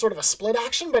set up some sort of a split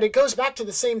action, but it goes back to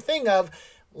the same thing of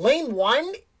lane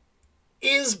 1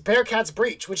 is Bearcat's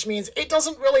breach, which means it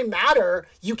doesn't really matter.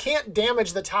 You can't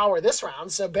damage the tower this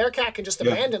round, so Bearcat can just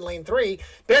abandon lane 3.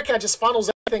 Bearcat just funnels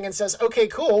everything and says, okay,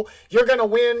 cool, you're going to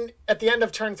win at the end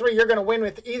of turn 3. You're going to win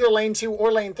with either lane 2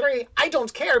 or lane 3. I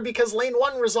don't care because lane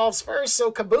 1 resolves first,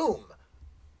 so kaboom.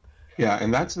 Yeah,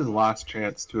 and that's his last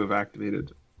chance to have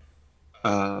activated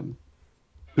his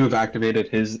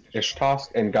Ishtosk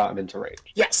and gotten into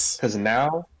range. Yes. Because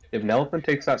now, if Nelithan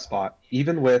takes that spot,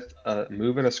 even with a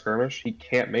move and a skirmish, he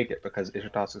can't make it because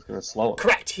Ishtosk is going to slow him.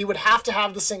 Correct. He would have to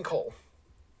have the sinkhole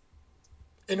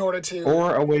in order to...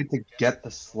 Or a way to get the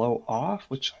slow off,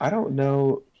 which I don't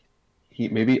know. I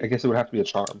guess it would have to be a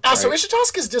charm. Oh, right? So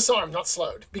Ishtosk is disarmed, not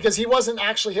slowed, because he wasn't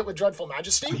actually hit with Dreadful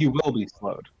Majesty. He will be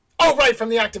slowed. Oh, right, from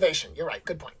the activation. You're right.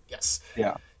 Good point. Yes.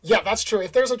 Yeah. Yeah, that's true.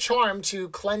 If there's a charm to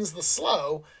cleanse the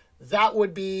slow, that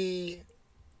would be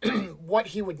what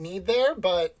he would need there,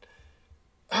 but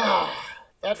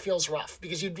that feels rough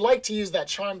because you'd like to use that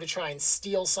charm to try and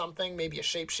steal something, maybe a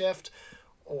shapeshift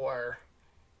or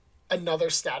another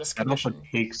status condition. That also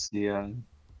takes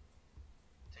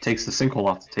the sinkhole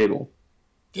off the table.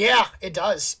 Yeah, it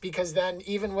does, because then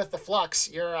even with the flux,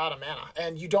 you're out of mana,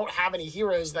 and you don't have any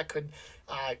heroes that could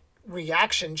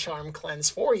reaction charm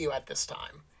cleanse for you at this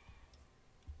time.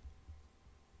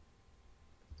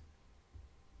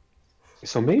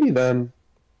 So maybe then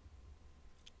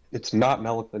it's not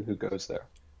Nelithan who goes there.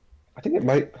 I think it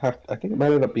might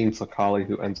end up being Sakali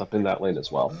who ends up in that lane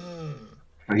as well.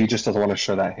 But he just doesn't want to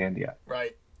show that hand yet.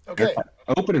 Right. Okay.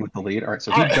 Opening with the lead. All right,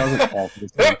 so he doesn't fall for the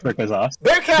same trick as us.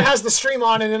 Bearcat has the stream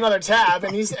on in another tab,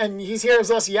 and he hears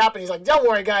us yap, and he's like, "Don't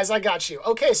worry, guys, I got you."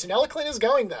 Okay, so Nelithan is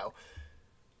going though.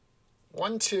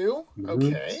 1, 2.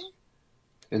 Okay.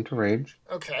 Into range.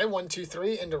 Okay, 1, 2,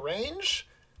 3 into range.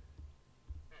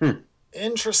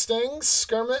 Interesting.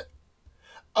 Skirmish.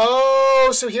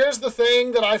 Oh, so here's the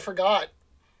thing that I forgot.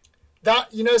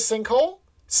 That, sinkhole?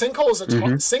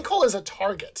 Sinkhole is a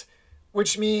target,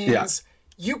 which means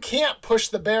you can't push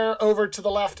the bear over to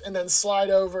the left and then slide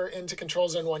over into control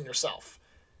zone 1 yourself.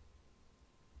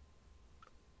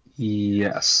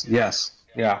 Yes. Yeah.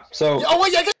 So. Oh, well,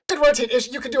 yeah, I guess you could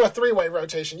rotate. You could do a 3-way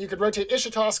rotation. You could rotate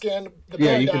Ishtosk in, the bear down.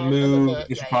 Yeah, you could move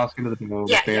Ishtosk into the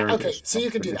bear. Yeah, okay, so you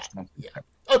could do that. Yeah.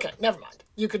 Okay, never mind.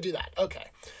 You could do that. Okay.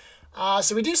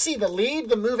 So we do see the lead,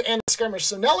 the move, and the skirmish.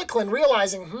 So Nelithan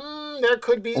realizing, there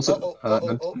could be... Also,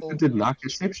 did not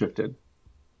get shapeshifted.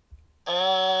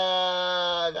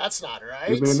 That's not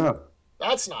right. Enough.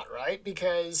 That's not right,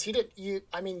 because you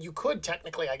could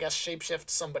technically, I guess, shapeshift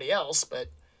somebody else,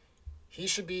 but he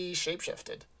should be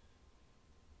shapeshifted.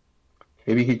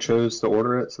 Maybe he chose to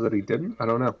order it so that he didn't? I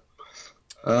don't know.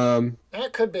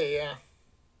 That could be, yeah.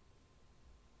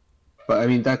 But, I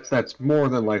mean, that's more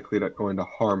than likely going to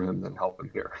harm him than help him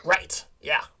here. Right,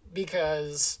 yeah,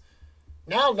 because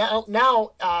now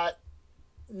Nelithan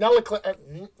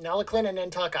and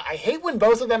Nantucket, I hate when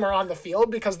both of them are on the field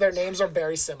because their names are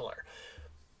very similar.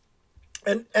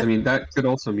 And I mean, that could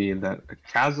also mean that a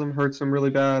chasm hurts him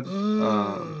really bad,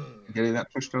 getting that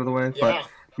pushed out of the way. Yeah. But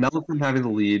Nelithan having the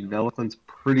lead, Nelithan's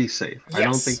pretty safe. Yes. I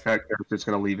don't think that character's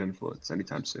going to leave influence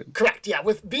anytime soon. Correct, yeah.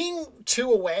 With being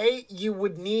 2 away, you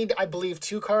would need, I believe,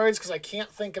 2 cards, because I can't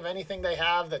think of anything they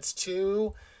have that's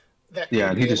 2.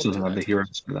 And he just doesn't have the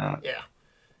heroes for that. Yeah.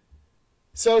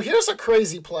 So here's a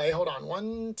crazy play. Hold on.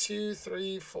 1, 2,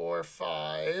 3, 4,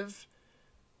 5.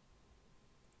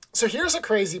 So here's a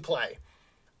crazy play.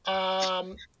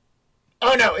 Oh,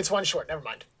 no, it's 1 short. Never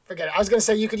mind. Forget it. I was going to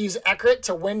say you could use Ekrit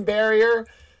to win barrier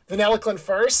the Nelithan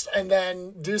first and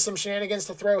then do some shenanigans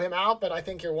to throw him out, but I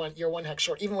think you're one hex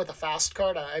short. Even with a fast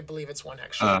card, I believe it's 1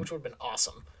 hex short, which would have been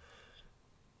awesome.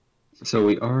 So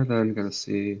we are then going to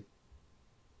see...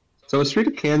 So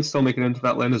Estrita can still make it into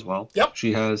that lane as well. Yep.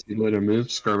 She has the ability to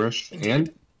move, skirmish,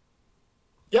 and...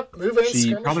 Yep, move and she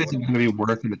skirmish. Probably isn't going to be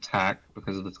worth an attack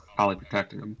because of the Kali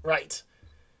protecting him. Right.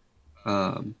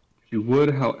 She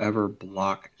would, however,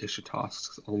 block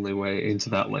Ishtosk's only way into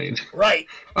that lane. Right.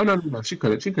 Oh no, she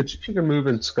couldn't. She could move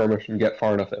and skirmish and get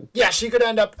far enough in. Yeah, she could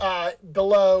end up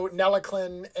below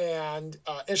Nelithan and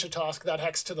Ishtosk, that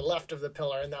hex to the left of the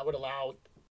pillar, and that would allow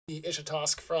the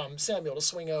Ishtosk from Samuel to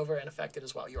swing over and affect it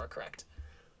as well. You are correct.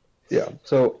 Yeah.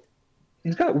 So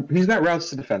he's got routes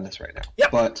to defend this right now.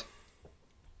 Yep. But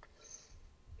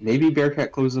maybe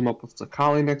Bearcat closes him up with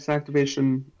Sakali next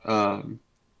activation,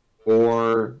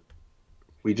 or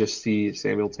we just see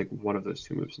Samuel take one of those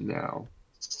two moves now.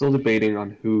 Still debating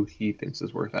on who he thinks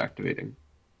is worth activating.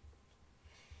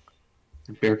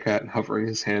 Bearcat hovering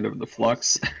his hand over the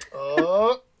flux.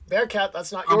 Oh, Bearcat,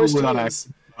 that's not yours to use.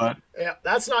 But... Yeah,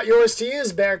 that's not yours to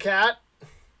use, Bearcat.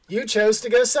 You chose to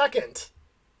go second,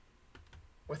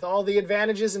 with all the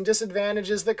advantages and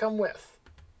disadvantages that come with.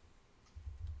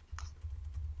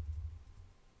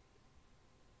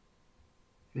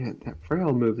 Man, that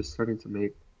frail move is starting to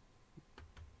make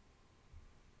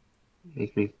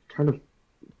me kind of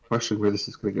question where this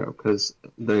is going to go, because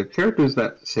the characters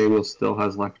that Samuel still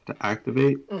has left to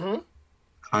activate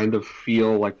kind of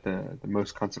feel like the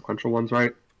most consequential ones,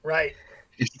 right? Right.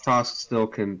 Ishitosk still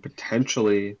can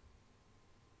potentially...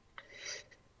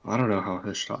 I don't know how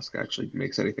Ishitosk actually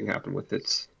makes anything happen with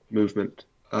its movement.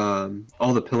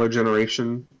 All the pillar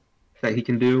generation that he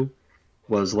can do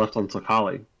was left on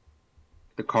Sakali.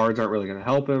 The cards aren't really going to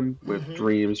help him with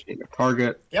Dreams being a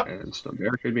target and Stone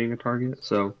Barricade being a target,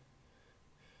 so...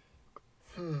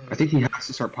 I think he has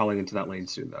to start piling into that lane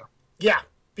soon, though. Yeah,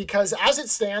 because as it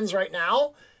stands right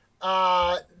now,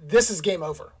 this is game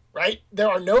over, right? There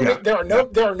are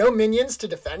no minions to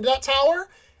defend that tower,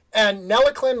 and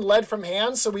Nelliclin led from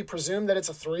hand, so we presume that it's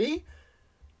a 3.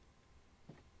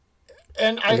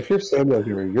 And if you're Samuel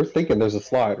here, you're thinking there's a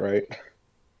slide, right?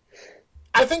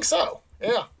 I think so.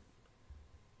 Yeah.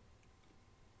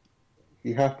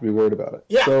 You have to be worried about it.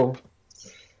 Yeah. So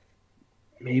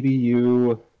maybe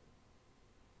you.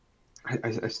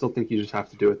 I still think you just have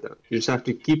to do it, though. You just have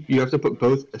to you have to put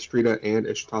both Astrida and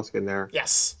Ishitosk in there.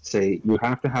 Yes. Say, you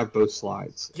have to have both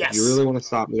slides. Yes. If you really want to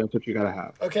stop me, that's what you got to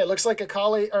have. Okay, looks like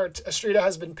Astrida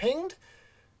has been pinged.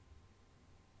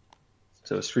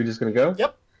 So Astrida's going to go?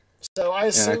 Yep. So I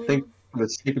assume... And I think for the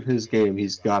sake of his game,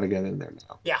 he's got to get in there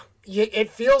now. Yeah. It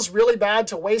feels really bad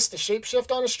to waste a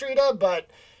shapeshift on Astrida, but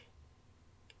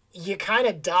you kind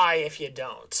of die if you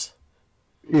don't.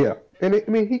 Yeah. And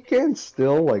he can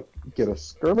still, get a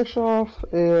skirmish off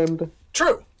and...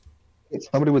 True. It's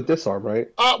somebody with disarm, right?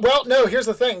 Well, no, here's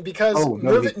the thing, because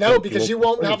because you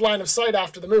won't have line of sight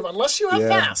after the move, unless you have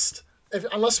fast.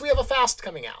 Unless we have a fast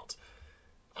coming out.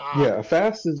 A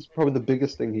fast is probably the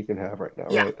biggest thing he can have right now,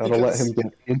 right? That'll let him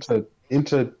get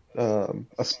into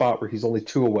a spot where he's only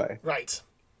 2 away. Right.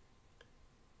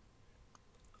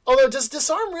 Although, does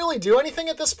disarm really do anything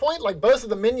at this point? Both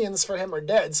of the minions for him are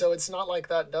dead, so it's not like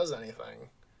that does anything.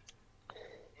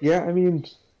 Yeah,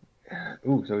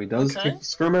 so he does take the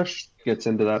skirmish, gets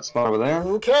into that spot over there.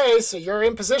 Okay, so you're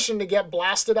in position to get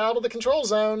blasted out of the control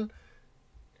zone.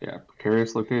 Yeah,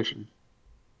 precarious location.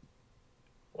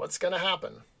 What's going to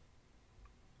happen?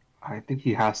 I think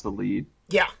he has to lead.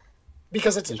 Yeah,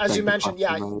 because it's, as you mentioned,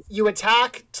 you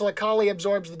attack till Akali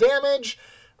absorbs the damage.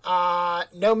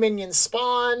 No minions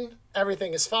spawn.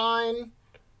 Everything is fine.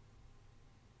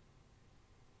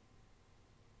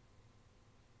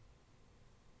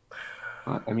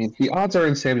 The odds are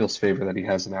in Samuel's favor that he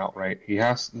has an out, right? He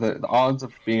has the odds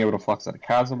of being able to flux out a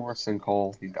chasm or a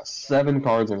sinkhole. He's got 7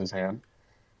 cards in his hand.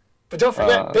 But don't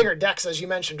forget, bigger decks, as you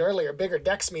mentioned earlier. Bigger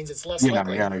decks means it's less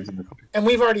likely. Yeah, exactly. And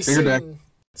we've already seen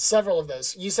several of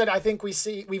those. You said, I think we've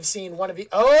seen one of you.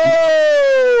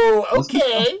 Oh,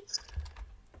 okay.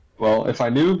 Well, if I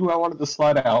knew who I wanted to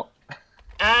slide out.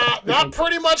 That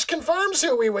pretty much confirms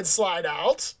who we would slide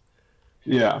out.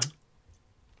 Yeah.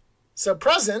 So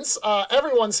Presence,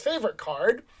 everyone's favorite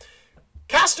card.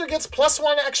 Caster gets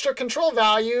 +1 extra control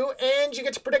value, and you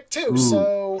get to predict 2.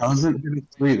 So doesn't give it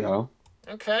 3 though.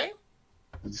 Okay.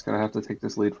 I'm just gonna have to take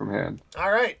this lead from hand.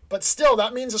 All right, but still,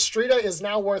 that means Astrida is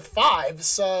now worth 5.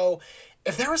 So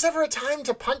if there was ever a time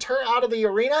to punt her out of the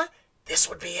arena, this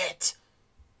would be it.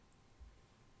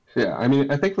 Yeah,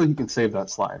 I think you can save that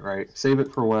slide, right? Save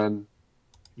it for when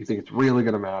you think it's really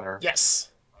gonna matter. Yes.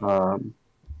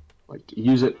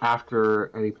 Use it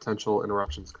after any potential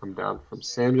interruptions come down from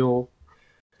Samuel,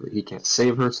 so that he can't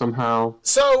save her somehow.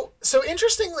 So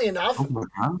interestingly enough, oh my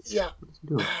God. Yeah,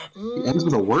 he ends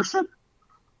with a worship.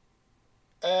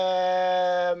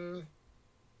 Does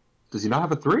he not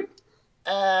have a 3?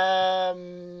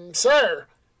 Sir.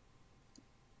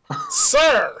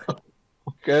 Sir.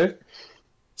 Okay.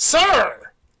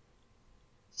 Sir.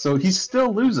 So he's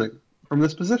still losing from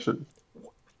this position.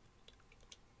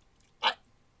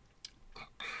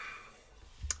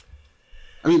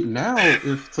 Now,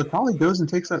 if Sakali goes and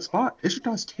takes that spot,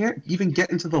 Ishitosk can't even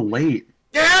get into the lane.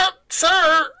 Yeah,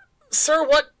 sir! Sir,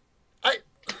 what?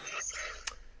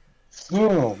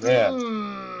 Oh, man.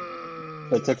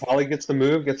 But Sakali gets the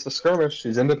move, gets the skirmish.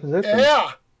 She's into position.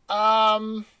 Yeah.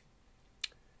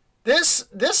 This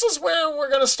is where we're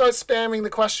going to start spamming the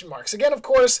question marks. Again, of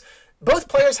course, both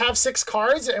players have 6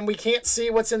 cards, and we can't see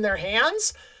what's in their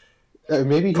hands.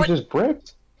 Maybe he just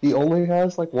bricked. He only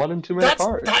has like 1 and 2 many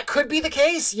cards. That could be the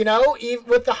case, you know, even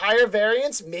with the higher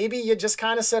variance. Maybe you just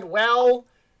kind of said, well,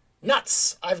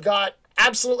 nuts. I've got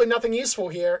absolutely nothing useful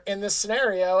here in this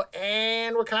scenario,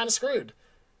 and we're kind of screwed.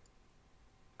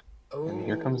 Ooh. And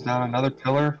here comes down another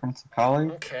pillar from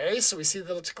Sakali. Okay, so we see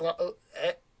the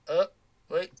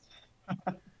wait.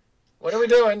 What are we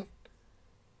doing?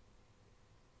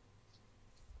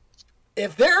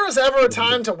 If there is ever a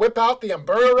time to whip out the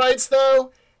Umberto rights,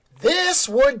 though, this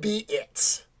would be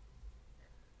it.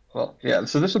 Well, yeah,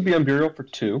 so this would be Imperial for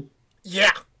 2.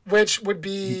 Yeah, which would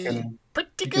be pretty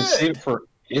good. You can save it for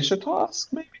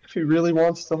Ishitosk, maybe, if he really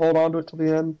wants to hold on to it till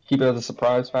the end. Keep it as a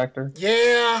surprise factor.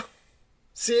 Yeah.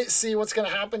 See what's going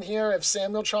to happen here if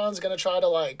Samueltron's going to try to,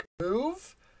 like,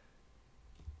 move?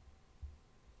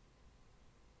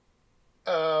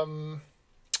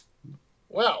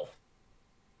 Well.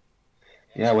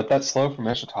 Yeah, with that slow from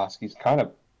Ishitosk, he's kind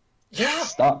of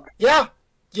stuck. Yeah.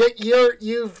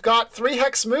 You've got 3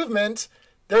 hex movement.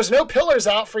 There's no pillars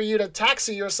out for you to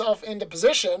taxi yourself into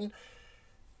position.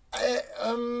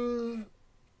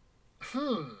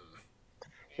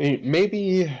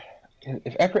 Maybe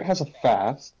if Ekrit has a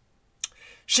fast,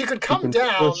 she could come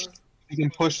down. She can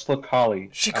push Slakali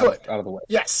out of the way.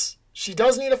 Yes. She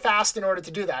does need a fast in order to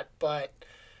do that, but...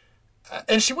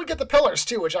 and she would get the pillars,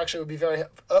 too, which actually would be very...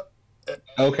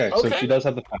 Okay, so she does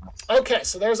have the fast. Okay,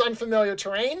 so there's unfamiliar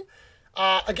terrain.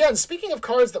 Again, speaking of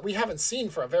cards that we haven't seen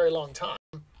for a very long time.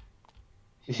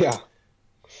 Yeah.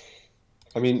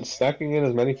 I mean, stacking in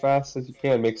as many fasts as you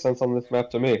can makes sense on this map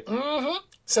to me. Mm-hmm.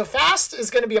 So fast is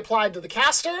going to be applied to the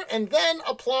caster, and then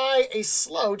apply a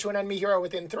slow to an enemy hero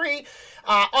within 3.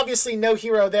 Obviously, no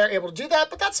hero there able to do that,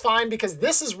 but that's fine because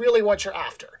this is really what you're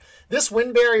after. This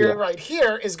wind barrier right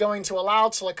here is going to allow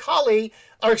to allow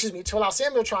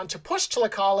Samueltron to push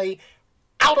Tilakali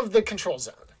out of the control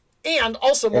zone. And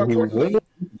also, more importantly...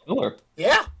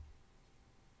 Yeah.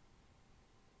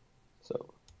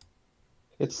 So,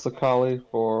 it's Tilakali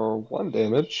for 1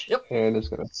 damage. Yep. And is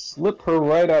going to slip her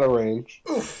right out of range.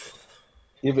 Oof.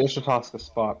 Give Ishitosk a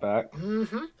spot back.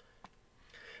 Mm-hmm.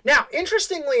 Now,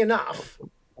 interestingly enough...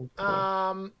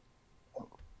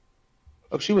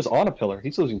 Oh, she was on a pillar.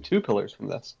 He's losing 2 pillars from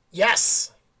this.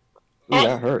 Yes. Ooh,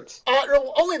 that hurts.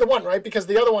 No, only the one, right? Because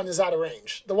the other one is out of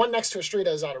range. The one next to Estrida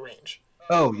is out of range.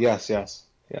 Oh, yes.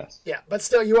 Yeah, but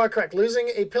still, you are correct. Losing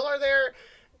a pillar there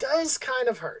does kind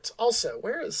of hurt. Also,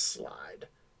 where is Slide?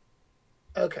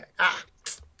 Okay.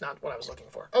 Not what I was looking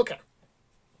for. Okay.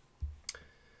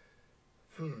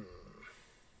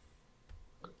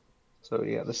 So,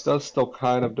 yeah, this does still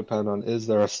kind of depend on, is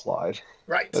there a slide?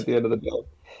 Right. At the end of the day.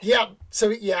 Yeah, so,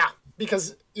 yeah,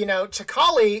 because, you know,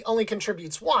 Chakali only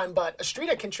contributes 1, but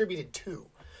Estrida contributed 2.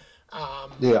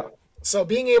 Yeah. So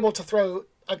being able to throw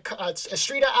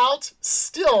Estrida out,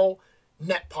 still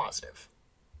net positive.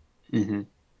 Mm-hmm.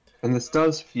 And this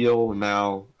does feel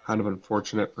now kind of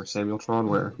unfortunate for Samueltron,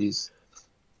 where he's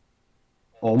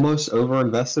almost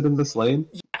over-invested in this lane.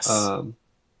 Yes.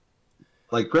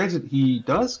 Like, granted, he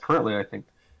does currently, I think,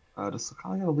 does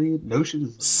Sakali have a lead? No, she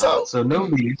does not. So no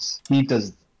leads. He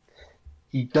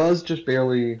does just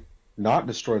barely not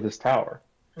destroy this tower.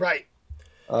 Right.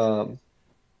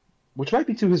 Which might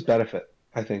be to his benefit,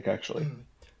 I think, actually.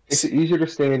 Makes it easier to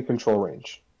stay in control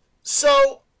range.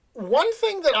 So, one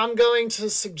thing that I'm going to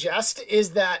suggest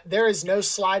is that there is no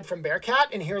slide from Bearcat,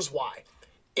 and here's why.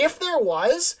 If there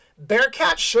was,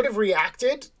 Bearcat should have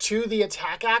reacted to the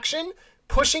attack action,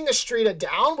 pushing Estrida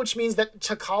down, which means that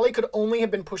Chakali could only have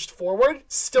been pushed forward,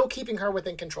 still keeping her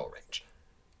within control range.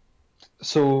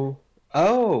 So,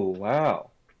 oh,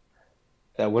 wow.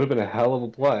 That would have been a hell of a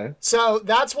play. So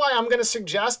that's why I'm going to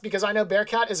suggest, because I know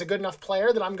Bearcat is a good enough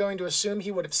player, that I'm going to assume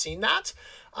he would have seen that.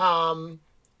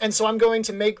 And so I'm going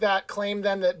to make that claim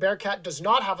then that Bearcat does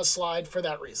not have a slide for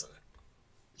that reason.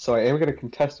 So I am going to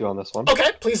contest you on this one.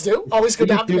 Okay, please do. Always good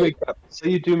to have debate. So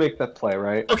you do make that play,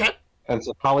 right? Okay. And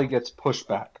so Polly gets pushed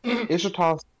back.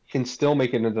 Ishitosk can still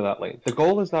make it into that lane. The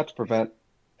goal is not to prevent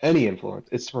any influence.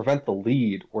 It's to prevent the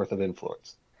lead worth of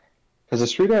influence. Because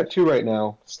Estrida at 2 right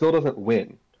now still doesn't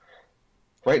win.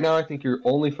 Right now, I think your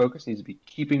only focus needs to be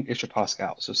keeping Ishitosk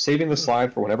out. So saving the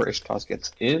slide for whenever Ishitosk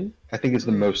gets in, I think is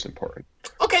the most important.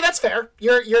 Okay, that's fair.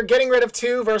 You're getting rid of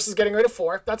 2 versus getting rid of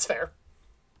 4. That's fair.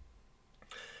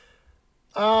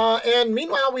 And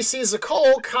meanwhile, we see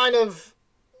Zakol kind of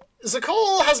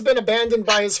Zakol has been abandoned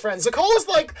by his friends. Zakol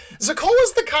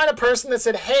is the kind of person that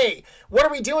said, hey, what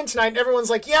are we doing tonight? And everyone's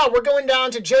like, yeah, we're going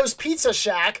down to Joe's Pizza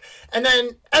Shack. And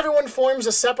then everyone forms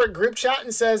a separate group chat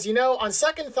and says, you know, on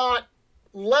second thought,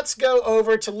 let's go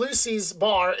over to Lucy's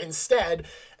bar instead.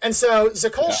 And so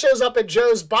Zakol shows up at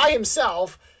Joe's by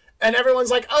himself, and everyone's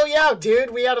like, oh yeah,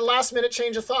 dude, we had a last minute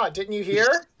change of thought. Didn't you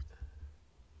hear?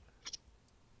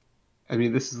 I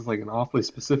mean, this is like an awfully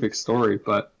specific story,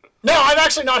 but... No, I've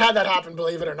actually not had that happen,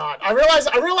 believe it or not. I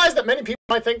realize that many people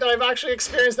might think that I've actually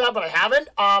experienced that, but I haven't.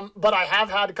 But I have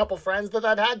had a couple friends that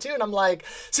had to, and I'm like,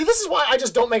 see, this is why I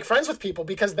just don't make friends with people,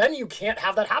 because then you can't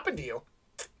have that happen to you.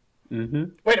 Mm-hmm.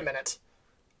 Wait a minute.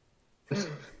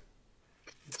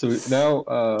 So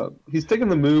now he's taken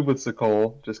the move with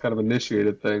Zakol, just kind of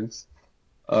initiated things.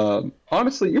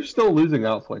 Honestly, you're still losing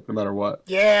Outflank no matter what.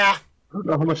 Yeah. I don't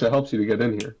know how much it helps you to get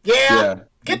in here. Yeah.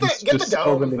 Get the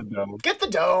dome. Get the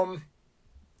dome.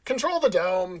 Control the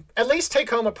dome. At least take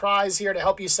home a prize here to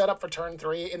help you set up for turn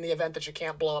 3 in the event that you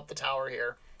can't blow up the tower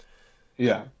here.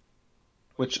 Yeah.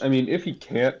 Which, I mean, if he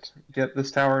can't get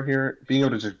this tower here, being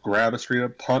able to just grab a straight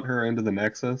up, punt her into the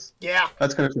Nexus. Yeah.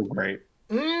 That's going to feel great.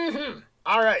 Mm-hmm.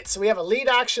 All right, so we have a lead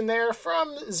action there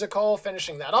from Zakol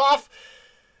finishing that off.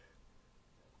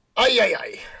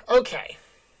 Ay. Okay.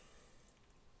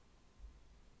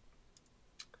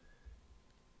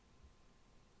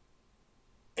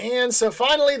 And so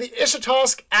finally, the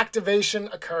Ishitosk activation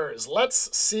occurs.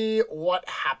 Let's see what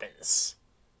happens.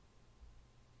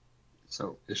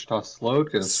 So Ishitosk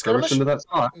slowed, gonna skirmish into that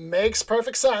spot. Makes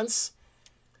perfect sense.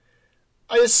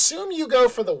 I assume you go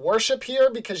for the worship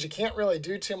here because you can't really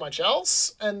do too much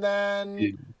else, and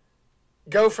then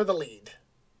go for the lead.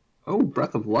 Oh,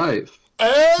 Breath of Life.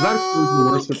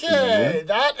 Okay,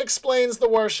 that explains the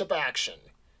worship action.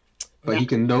 But he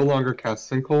can no longer cast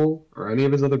Sinkhole or any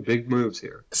of his other big moves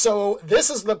here. So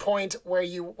this is the point where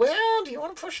you... Well, do you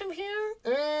want to push him here?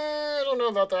 I don't know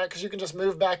about that, because you can just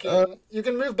move back in. You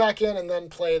can move back in and then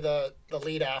play the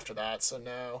lead after that, so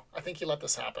no. I think you let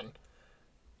this happen.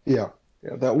 Yeah.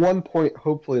 Yeah, that 1 point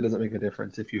hopefully doesn't make a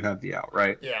difference if you have the out,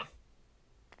 right? Yeah.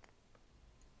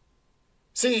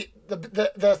 See,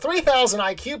 the 3000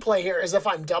 IQ play here is if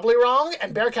I'm doubly wrong,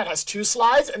 and Bearcat has 2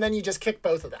 slides, and then you just kick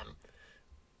both of them.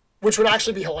 Which would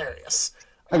actually be hilarious.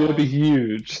 It would be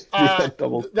huge.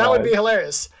 That would be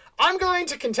hilarious. I'm going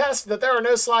to contest that there are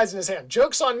no slides in his hand.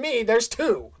 Joke's on me, there's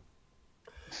 2.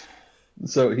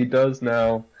 So he does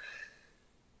now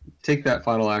take that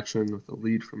final action with the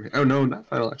lead from hand. Oh, no, not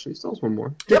final action. He still has one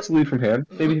more. Takes the lead from hand.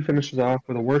 Maybe he finishes off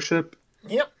with a worship.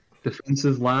 Yep. Defends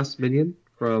his last minion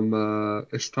from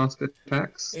Ishitosk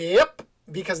attacks. Yep,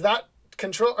 because that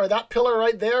control or that pillar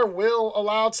right there will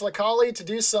allow Tlakali to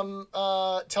do some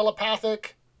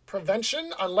telepathic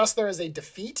prevention, unless there is a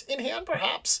defeat in hand,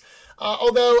 perhaps.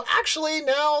 Although, actually,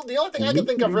 now the only thing I can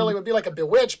think of really would be like a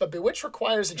Bewitch, but Bewitch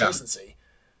requires adjacency.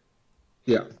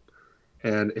 Yeah.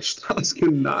 And Ishitosk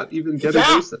cannot even get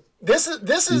adjacent. This is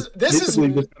just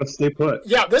gotta stay put.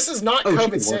 Yeah, this is not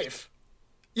COVID safe.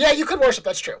 Yeah, you could worship.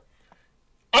 That's true.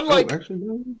 Unlike, actually,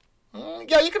 no.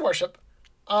 Yeah, you could worship.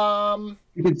 You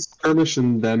could skirmish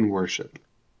and then worship,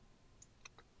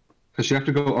 because you have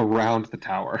to go around the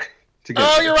tower to get.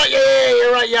 Oh, you're right. Yeah,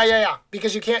 you're right. Yeah.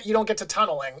 Because you don't get to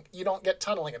tunneling. You don't get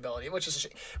tunneling ability, which is a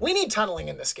shame. We need tunneling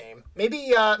in this game. Maybe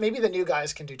the new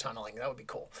guys can do tunneling. That would be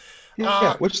cool.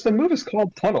 Yeah, which the move is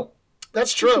called Tunnel.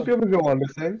 That's true. You should be able to go under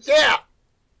things. Yeah.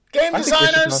 Game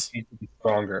designers. I think to be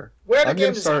stronger. Where are the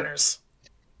game designers?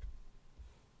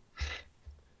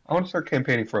 I want to start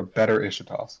campaigning for a better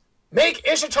Ishitosk. Make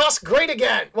Ishitosk great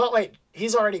again. Well, wait.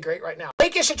 He's already great right now.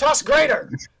 Make Ishitosk greater.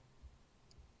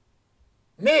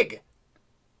 Mig.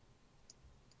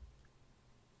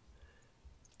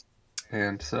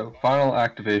 And so, final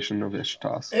activation of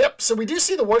Ishitosk. Yep, so we do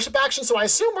see the worship action, so I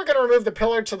assume we're going to remove the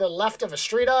pillar to the left of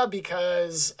Astrida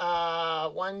because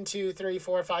 1, 2, 3,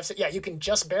 4, 5, 6... Yeah, you can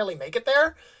just barely make it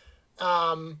there.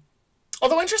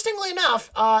 Although, interestingly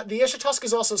enough, the Ishitosk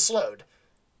is also slowed.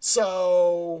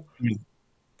 So,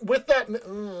 with that...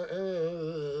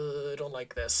 I don't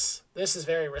like this. This is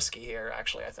very risky here,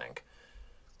 actually, I think.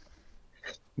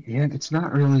 Yeah, it's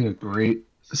not really a great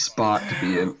spot to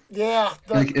be in. Yeah,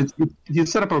 you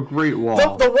set up a great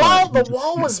wall. The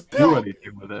wall was built.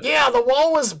 With it. Yeah, the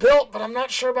wall was built, but I'm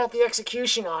not sure about the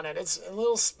execution on it. It's a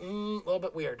little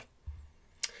bit weird.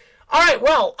 All right,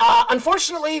 well,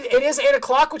 unfortunately, it is 8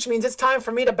 o'clock, which means it's time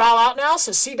for me to bow out now.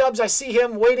 So, Cdubs, I see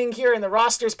him waiting here in the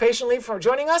rosters patiently for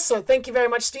joining us. So, thank you very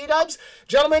much, Cdubs.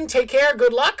 Gentlemen, take care.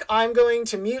 Good luck. I'm going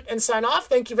to mute and sign off.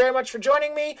 Thank you very much for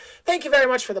joining me. Thank you very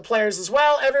much for the players as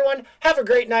well. Everyone, have a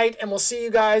great night, and we'll see you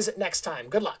guys next time.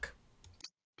 Good luck.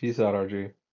 Peace out,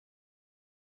 RG.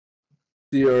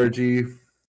 DRG.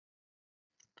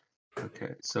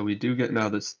 Okay, so we do get now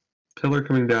this pillar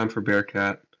coming down for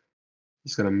Bearcat.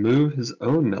 He's going to move his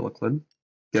own Milliclin,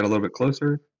 get a little bit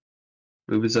closer,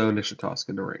 move his own Nishitosk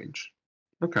into range.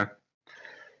 Okay.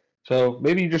 So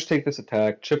maybe you just take this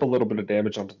attack, chip a little bit of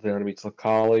damage onto the enemy's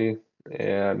Lakali,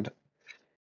 and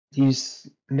he's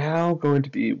now going to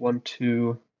be 1,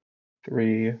 2,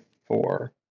 3,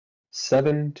 4,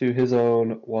 7 to his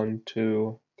own 1,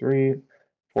 2, 3,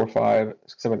 4, 5,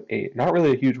 6, 7, 8. Not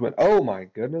really a huge win. Oh my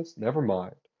goodness, never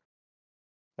mind.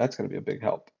 That's going to be a big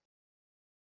help.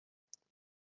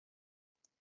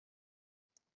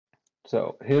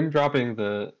 So him dropping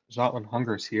the Zotland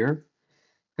Hungers here,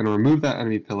 going to remove that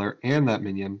enemy pillar and that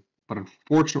minion, but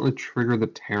unfortunately trigger the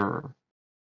Terror,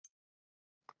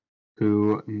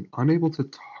 who, unable to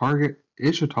target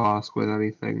Ishitosk with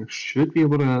anything, should be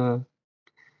able to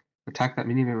attack that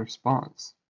minion in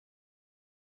response.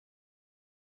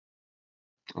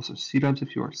 Also, Cdubs,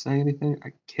 if you are saying anything,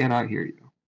 I cannot hear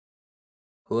you.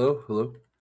 Hello? Hello?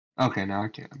 Okay, now I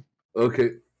can. Okay.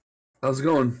 How's it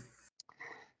going?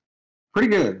 Pretty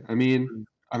good. I mean,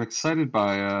 I'm excited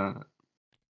by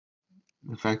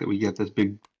the fact that we get this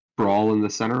big brawl in the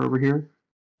center over here.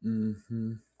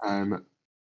 Mm-hmm. I'm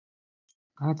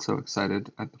not so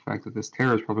excited at the fact that this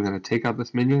Terror is probably going to take out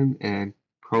this minion and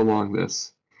prolong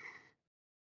this.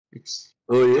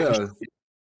 Oh, yeah.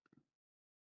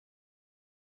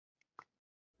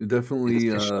 It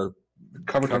definitely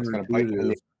cover text kind of bite in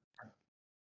the...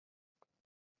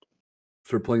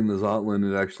 For playing the Zotland,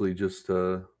 it actually just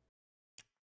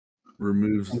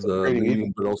removes the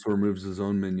minion, but also removes his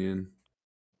own minion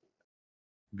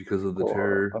because of the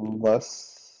Terror.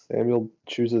 Unless Samuel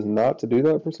chooses not to do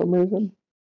that for some reason.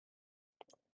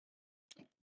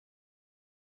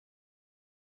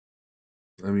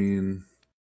 I mean...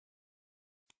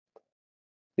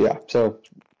 Yeah, so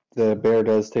the bear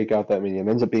does take out that minion.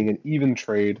 It ends up being an even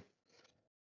trade.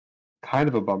 Kind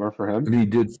of a bummer for him. And he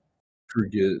did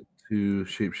forget to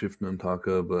shapeshift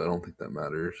Nuntaka, but I don't think that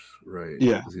matters, right?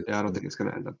 Yeah, I don't think it's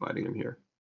going to end up biting him here.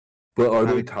 But are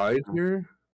they tied here?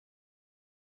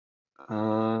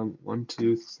 1,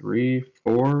 2, 3,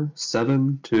 4,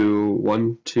 7 to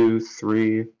 1, 2,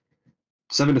 3,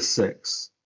 7 to 6.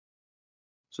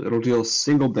 So it'll deal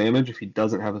single damage if he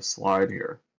doesn't have a slide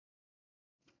here.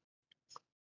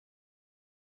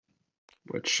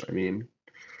 Which, I mean,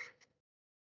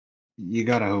 you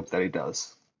gotta hope that he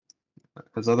does.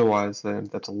 Because otherwise, then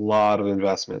that's a lot of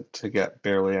investment to get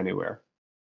barely anywhere.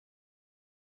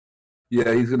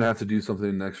 Yeah, he's going to have to do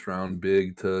something next round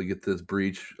big to get this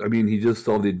breach. I mean, he just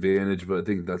saw the advantage, but I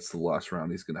think that's the last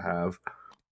round he's going to have.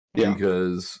 Yeah.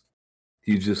 Because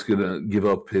he's just going to give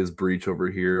up his breach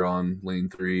over here on lane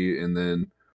 3, and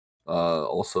then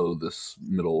also this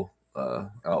middle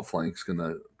outflank's going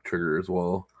to trigger as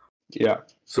well. Yeah.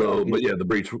 So, but yeah, the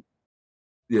breach,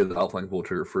 yeah, the outflank will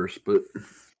trigger first, but...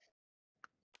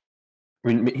 I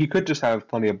mean, he could just have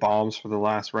plenty of bombs for the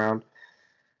last round,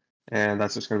 and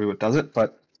that's just going to be what does it,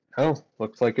 but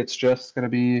looks like it's just going to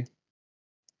be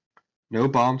no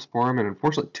bombs for him, and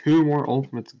unfortunately 2 more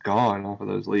ultimates gone off of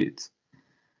those leads.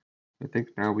 I think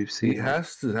now we've seen... He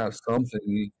has to have something.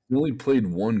 He only played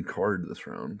 1 card this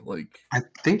round. I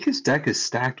think his deck is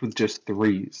stacked with just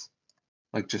 3s.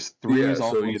 Just 3s. Yeah,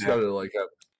 so he's got to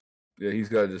he's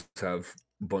got to just have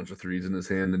a bunch of 3s in his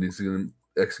hand, and he's going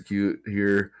to execute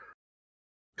here.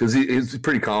 Because he's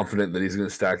pretty confident that he's going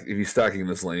to stack. If he's stacking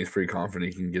this lane, he's pretty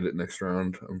confident he can get it next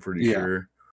round. I'm pretty sure.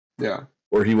 Yeah.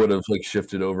 Or he would have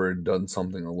shifted over and done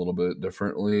something a little bit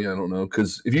differently. I don't know.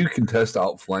 Because if you contest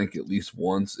outflank at least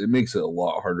once, it makes it a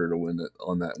lot harder to win it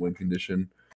on that win condition.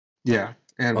 Yeah,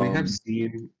 and we have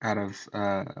seen out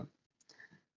of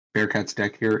Bearcat's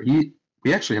deck here,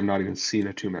 we actually have not even seen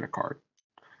a 2-mana card.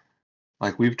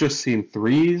 We've just seen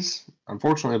 3s.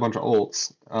 Unfortunately, a bunch of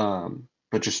ults.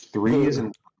 But just 3s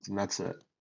and that's it.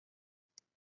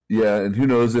 Yeah, and who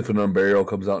knows if an Unburial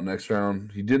comes out next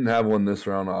round. He didn't have one this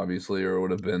round, obviously, or it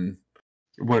would have been...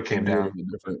 It would have came down.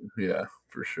 Yeah,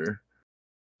 for sure.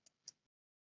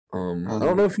 I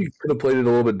don't know if he could have played it a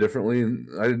little bit differently.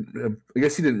 I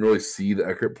guess he didn't really see the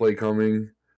Ekrit play coming.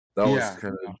 That was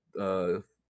kind of...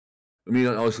 I mean,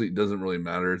 honestly, it doesn't really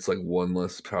matter. It's 1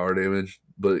 less power damage,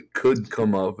 but it could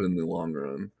come up in the long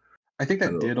run. I think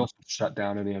that did also shut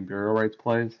down any Unburial Rights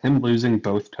plays. Him losing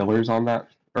both pillars on that,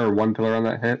 or 1 pillar on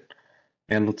that hit,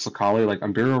 and Lutzakali,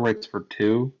 Unburial Rights for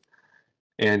 2,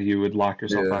 and you would lock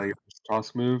yourself out of your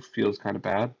toss move, feels kind of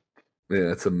bad.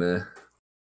 Yeah, it's a meh.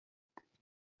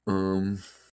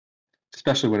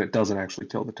 Especially when it doesn't actually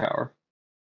kill the tower.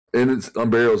 And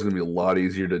Unburial is going to be a lot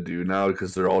easier to do now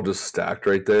because they're all just stacked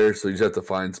right there. So you just have to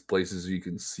find places you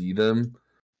can see them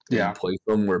and place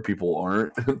them where people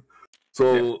aren't.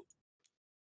 So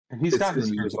and he's got his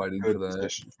heroes in a good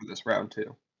position for this round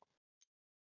too.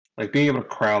 Like being able to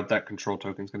crowd that control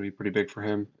token is going to be pretty big for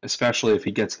him, especially if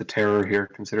he gets the terror here,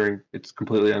 considering it's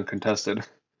completely uncontested.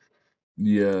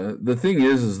 Yeah, the thing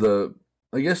is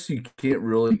I guess you can't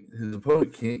really. His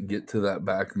opponent can't get to that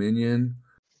back minion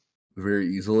very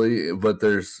easily, but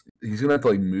he's gonna have to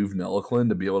like move Nelliclin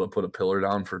to be able to put a pillar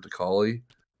down for Takali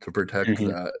to protect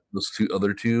those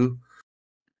other two.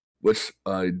 Which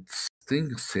I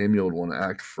think Samuel would want to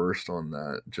act first on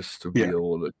that, just to be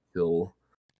able to kill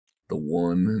the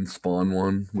one and spawn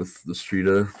one with the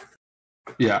Strida.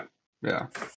 Yeah.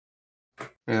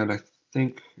 And I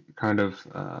think kind of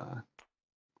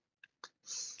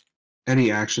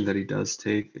any action that he does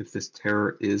take, if this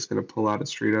terror is going to pull out a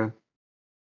Strida,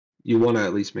 you want to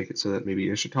at least make it so that maybe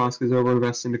Ishitosk is over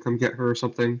investing to come get her or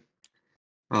something.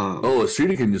 A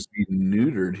Strida can just be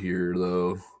neutered here,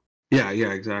 though. Yeah,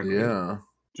 exactly. Yeah.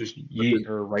 Just yeet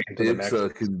her right into the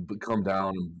next. Can come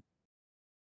down.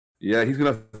 Yeah, he's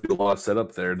going to have to do a lot of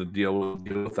setup there to deal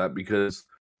with that because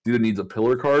he either needs a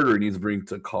pillar card or he needs to bring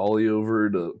Takali over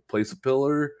to place a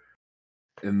pillar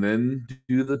and then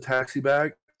do the taxi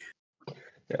back.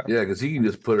 Yeah, because he can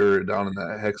just put her down in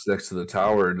that hex next to the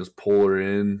tower and just pull her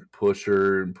in, push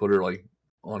her, and put her like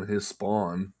on his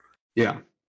spawn. Yeah.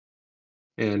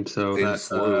 And so that's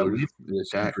pretty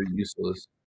useless.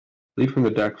 Lead from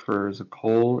the deck for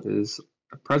Zakol is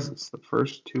a presence, the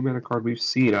first 2-mana card we've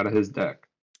seen out of his deck.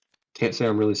 Can't say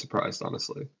I'm really surprised,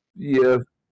 honestly. Yeah.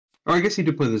 Or I guess he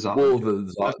did play the Zotlin. Well,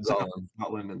 the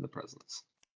Zotlin and the presence.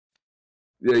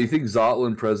 Yeah, you think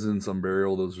Zotlin, Presence,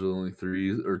 Unburial, those are the only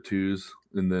 3s or 2s,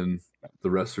 and then the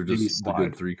rest are just the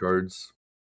good 3 cards.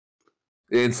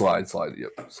 And slide,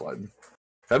 yep, slide.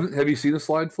 Have you seen a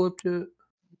slide flipped yet?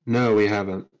 No, we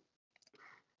haven't.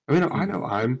 I mean, I know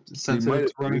I'm sensitive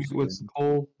to running with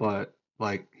Cole, but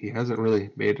like he hasn't really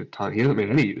made a ton. He hasn't made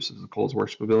any use of the Cole's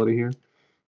worship ability here.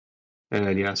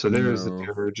 And yeah, so there's the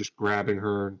terror just grabbing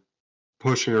her,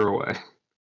 pushing her away.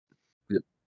 Yep.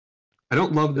 I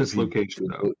don't love this location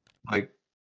though. Like,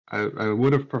 I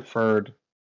would have preferred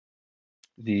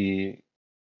the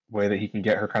way that he can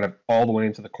get her kind of all the way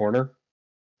into the corner.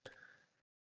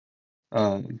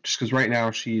 Just because right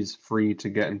now she's free to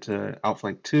get into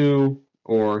outflank 2,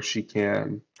 or she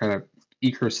can kind of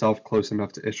eke herself close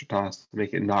enough to Ishitosk to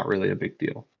make it not really a big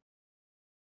deal.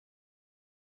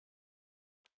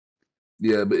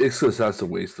 Yeah, but Ixos has to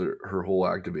waste her whole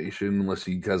activation unless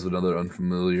he has another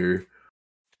unfamiliar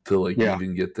to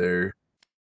even get there.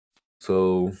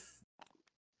 So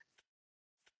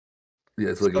yeah,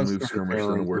 it's like a move skirmish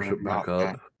and a worship back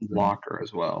up. Blocker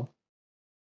as well.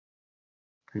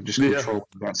 You just control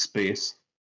that space.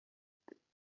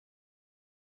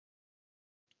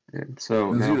 And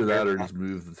so it's either that or just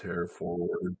move the terror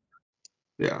forward.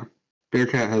 Yeah.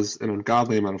 Bearcat has an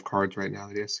ungodly amount of cards right now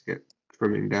that he has to get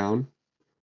trimming down.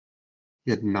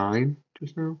 He had 9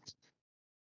 just now.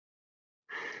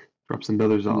 Drops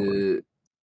another Zotlin. Yeah.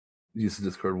 He used to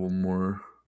discard one more.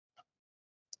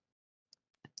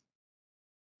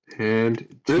 And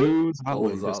 2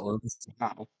 Zotlins.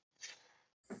 Wow.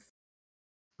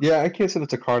 Yeah, I can't say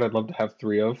that's a card I'd love to have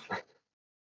 3 of.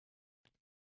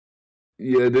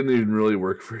 Yeah, it didn't even really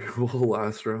work for you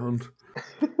last round.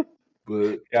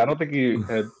 But yeah, I don't think you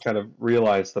had kind of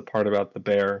realized the part about the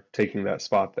bear taking that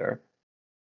spot there.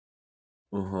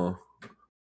 Yeah,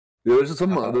 there's just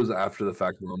some of those after the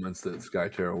fact moments that Sky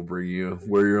Terror will bring you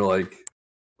where you're like,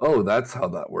 oh, that's how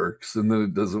that works, and then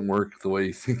it doesn't work the way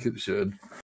you think it should.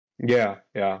 Yeah.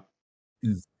 That's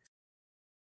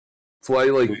why, I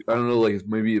don't know, it's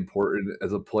maybe important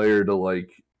as a player to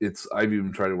I've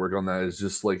even tried to work on that, is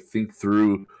just think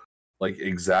through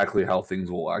exactly how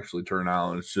things will actually turn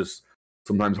out. And it's just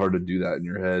sometimes hard to do that in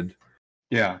your head.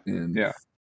 Yeah.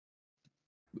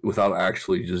 Without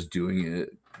actually just doing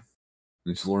it.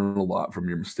 You just learn a lot from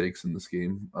your mistakes in this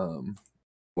game.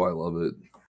 Why I love it.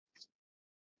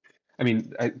 I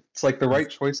mean, it's the right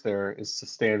choice there is to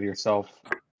stand yourself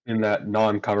in that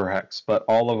non-cover hex, but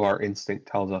all of our instinct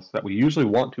tells us that we usually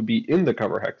want to be in the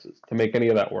cover hexes to make any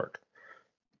of that work.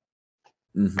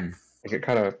 Mm-hmm. It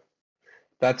kind of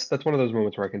that's one of those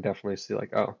moments where I can definitely see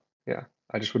oh yeah,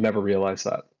 I just would never realize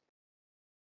that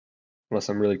unless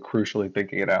I'm really crucially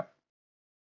thinking it out.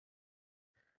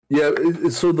 Yeah,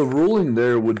 so the ruling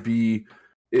there would be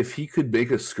if he could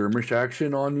make a skirmish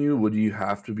action on you, would you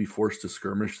have to be forced to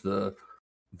skirmish the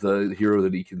hero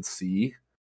that he can see?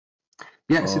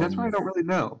 Yeah, see, that's what I don't really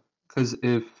know. Because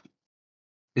if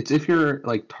you're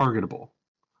targetable,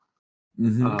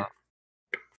 Mm-hmm.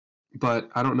 But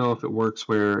I don't know if it works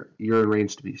where you're in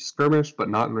range to be skirmished, but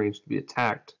not in range to be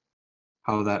attacked.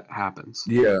 How that happens.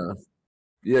 Yeah.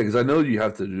 Yeah, because I know you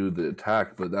have to do the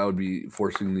attack, but that would be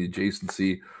forcing the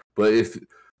adjacency. But if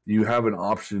you have an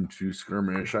option to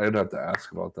skirmish, I'd have to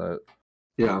ask about that.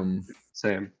 Yeah,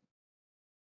 same.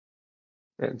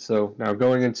 And so now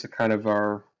going into kind of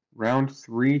our round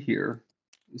 3 here,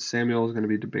 Samuel is going to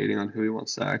be debating on who he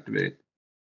wants to activate.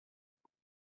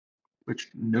 Which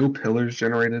no pillars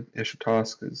generated.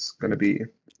 Ishitosk is going to be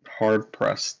hard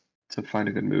pressed to find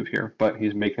a good move here, but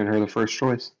he's making her the first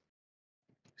choice.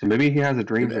 So maybe he has a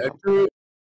dream or something.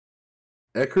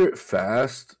 Accurate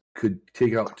fast could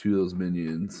take out 2 of those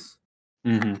minions.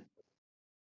 Mm-hmm.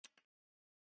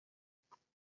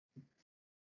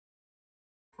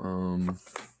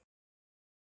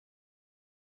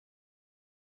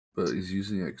 But he's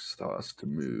using Exhaust to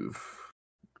move.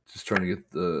 Just trying to get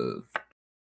the. I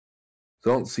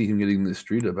don't see him getting the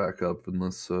Strida back up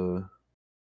unless. Stone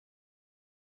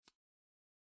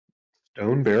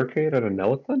Barricade at a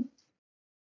Nelliclin?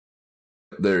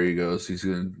 There he goes. He's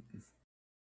gonna.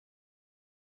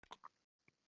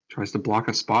 Tries to block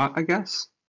a spot, I guess.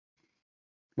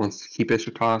 Wants to keep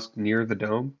Ishitosk near the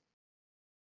dome.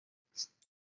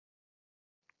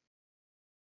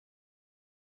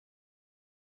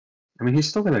 I mean, he's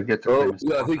still going to get to Oh,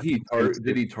 yeah, I think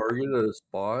did he target a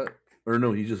spot? Or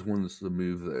no, he just wanted to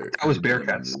move there. That was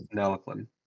Bearcat's Nelliclin.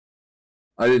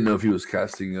 I didn't know if he was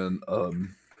casting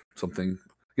on something.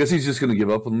 I guess he's just going to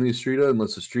give up on the Strida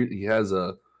unless he has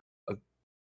a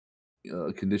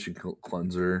condition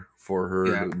cleanser for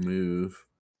her to move.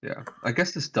 Yeah, I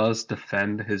guess this does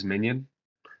defend his minion.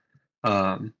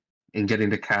 And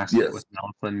getting to cast it with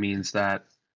Nelliclin means that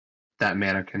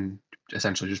mana can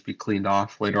essentially just be cleaned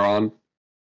off later on,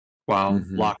 while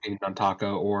blocking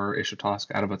Nantaka or Ishitosk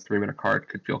out of a 3-minute card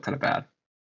could feel kind of bad.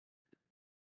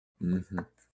 Mm-hmm.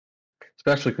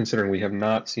 Especially considering we have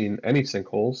not seen any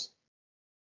sinkholes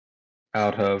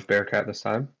out of Bearcat this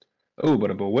time. Oh, but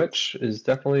a Bewitch is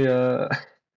definitely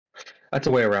that's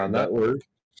a way around that. Works.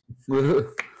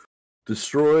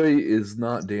 Destroy is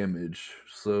not damage,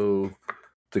 so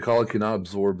Takala cannot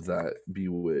absorb that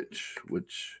Bewitch,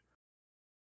 which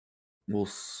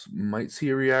might see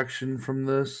a reaction from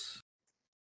this.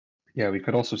 Yeah, we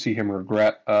could also see him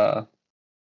regret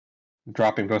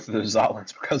dropping both of those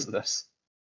Zotlins because of this.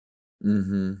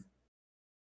 Mm-hmm.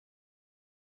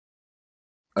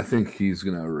 I think he's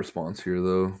gonna have a response here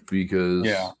though, because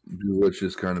Bewitch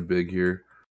is kind of big here.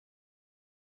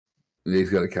 He's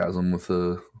got a chasm with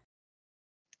a.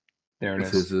 There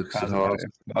it is.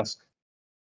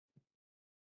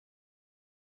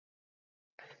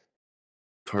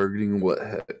 Targeting what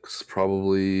hex?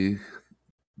 Probably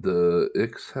the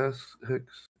Ix has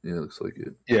hex. Yeah, looks like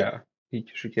it. Yeah, he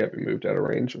can't be moved out of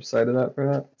range of sight of that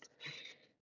for that.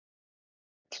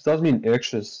 Which does mean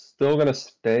Ix is still going to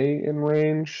stay in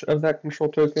range of that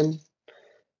control token,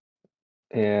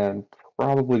 and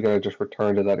probably going to just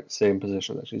return to that same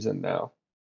position that she's in now.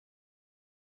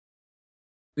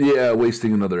 Yeah,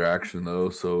 wasting another action though.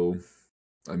 So,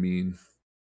 I mean,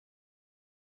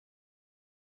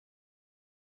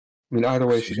 either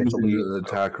way, she's using an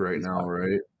attack right now,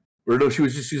 right? Or no, she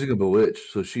was just using a Bewitch,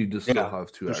 so she just still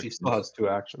has 2 actions. She still has 2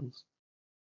 actions.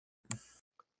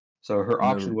 So her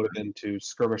option would have been to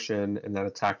skirmish in and then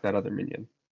attack that other minion.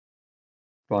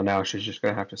 Well, now she's just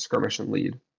going to have to skirmish and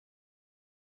lead.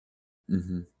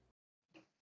 Mm-hmm.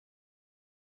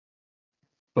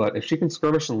 But if she can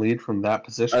skirmish and lead from that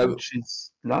position,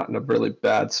 she's not in a really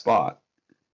bad spot.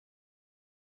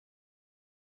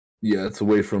 Yeah, it's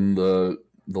away from the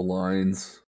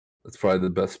lines. That's probably the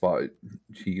best spot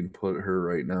he can put her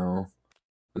right now.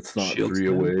 It's not Shield 3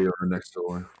 away or next to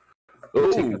her.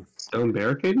 Oh! Stone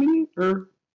Barricade mini? Or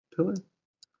pillar?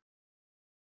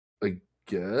 I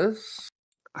guess?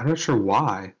 I'm not sure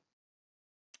why.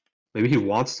 Maybe he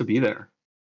wants to be there.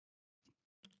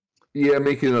 Yeah,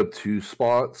 making up 2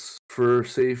 spots for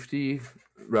safety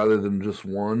rather than just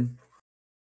 1.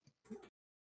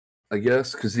 I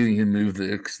guess, because he can move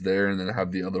the Ix there and then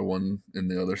have the other one in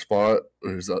the other spot.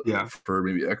 Or is that for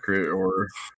maybe Ekrit or...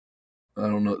 I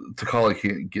don't know. Takala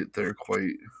can't get there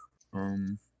quite.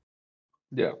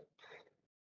 Yeah.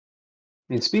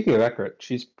 Speaking of Ekrit,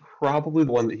 she's probably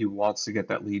the one that he wants to get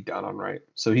that lead down on, right?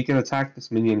 So he can attack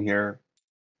this minion here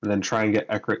and then try and get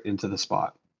Ekrit into the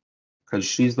spot. Because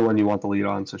she's the one you want the lead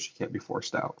on, so she can't be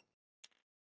forced out.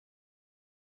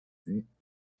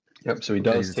 Yep, so he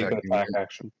does take an attack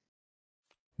action.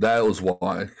 That was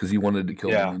why, because he wanted to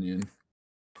kill the minion.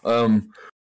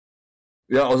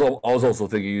 Yeah, I was also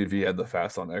thinking if he had the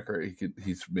fast on Eckert,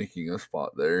 he's making a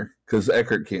spot there because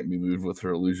Eckert can't be moved with her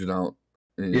illusion out,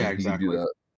 and Yeah, he can do exactly.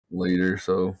 that later.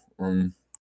 So,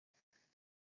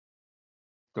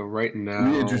 So right now,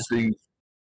 it'd be interesting.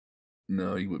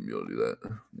 No, he wouldn't be able to do that.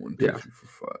 1, 2, 3,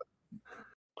 4, 5.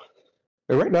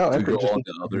 And right now, To Eckert go just on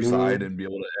the other side and be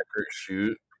able to Eckert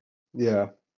shoot. Yeah.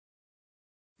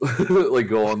 Like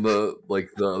go on the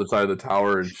other side of the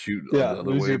tower and shoot on the other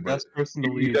lose way. your But best person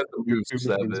to you lead. got to move 2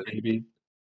 7. minions, baby.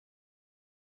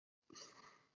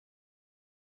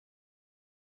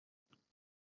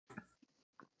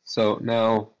 So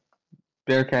now,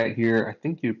 Bearcat here, I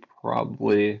think you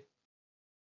probably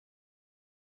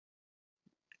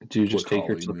do just take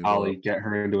your Tlakali, move Tlakali, up. get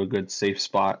her into a good safe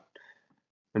spot,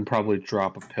 and probably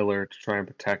drop a pillar to try and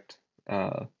protect.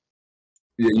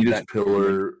 Yeah, you just that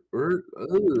pillar, or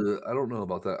I don't know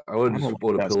about that. I would I don't just like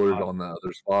put a that pillar spot. on that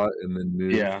other spot and then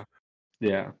move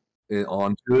Yeah.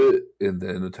 onto it and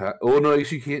then attack. Oh no,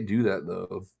 you can't do that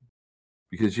though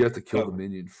because you have to kill the Oh.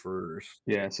 minion first.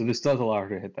 Yeah, so this does allow her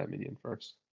to hit that minion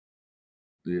first.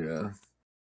 Yeah,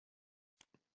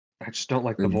 I just don't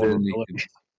like the and then vulnerability.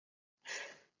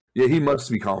 yeah, he must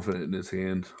be confident in his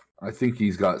hand. I think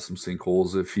he's got some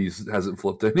sinkholes if he hasn't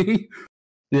flipped any.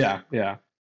 Yeah.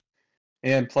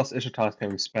 And plus Ishita's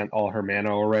having spent all her mana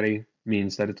already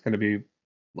means that it's going to be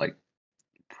like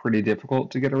pretty difficult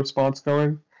to get a response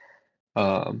going.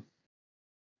 The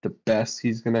best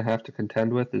he's going to have to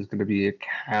contend with is going to be a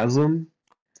Chasm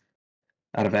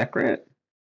out of Ekrat.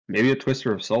 Maybe a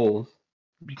Twister of Souls.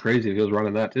 It'd be crazy if he was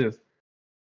running that too.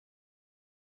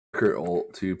 Ekrat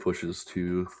ult 2 pushes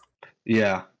 2.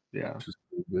 Yeah. Just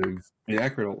big. Yeah,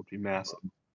 Ekrat ult would be massive.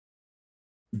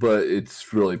 But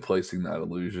it's really placing that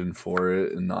illusion for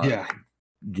it and not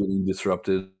getting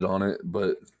disrupted on it,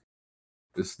 but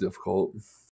it's difficult.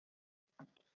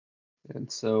 And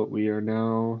so we are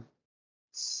now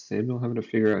Samuel having to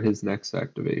figure out his next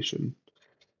activation.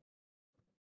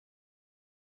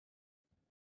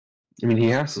 I mean, he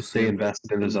has to stay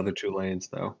invested in his other 2 lanes,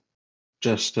 though,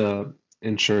 just to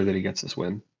ensure that he gets this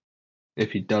win.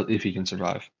 If he can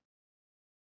survive.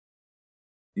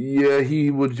 Yeah,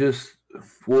 he would just.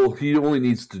 Well, he only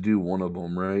needs to do one of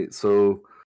them, right? So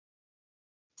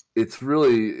it's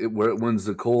really when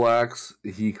Zakol acts,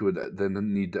 he could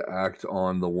then need to act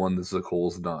on the one that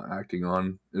Zakol's not acting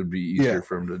on. It would be easier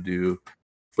for him to do.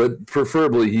 But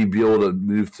preferably, he'd be able to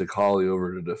move Tlakali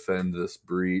over to defend this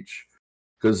breach.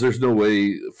 Because there's no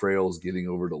way Frail's getting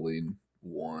over to lane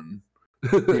 1.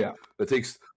 Yeah. It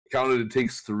takes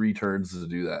 3 turns to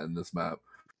do that in this map.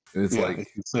 And it's like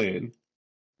it's insane.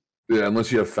 Yeah,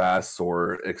 unless you have Fast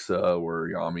or Ixa or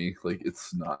Yami, like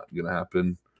it's not gonna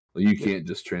happen. Like, you can't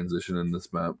just transition in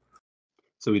this map.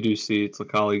 So we do see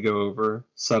Tlakali go over,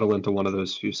 settle into one of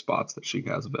those few spots that she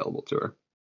has available to her.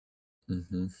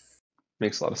 Mm-hmm.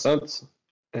 Makes a lot of sense.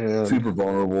 And super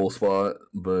vulnerable spot,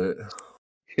 but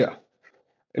yeah.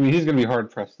 I mean, he's going to be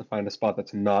hard-pressed to find a spot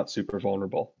that's not super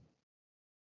vulnerable.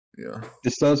 Yeah.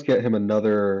 This does get him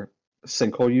another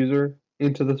sinkhole user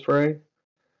into the fray,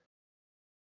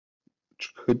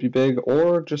 which could be big,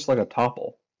 or just like a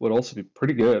topple would also be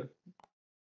pretty good.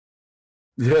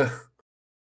 Yeah.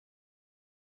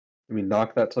 I mean,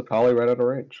 knock that Tlakali right out of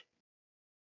range.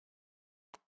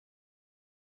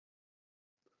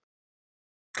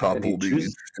 Topple being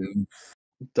interesting.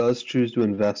 Does choose to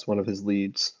invest one of his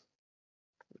leads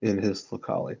in his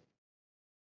Tlakali.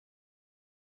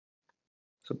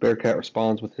 So Bearcat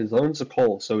responds with his own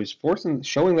Zakol, so he's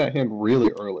showing that hand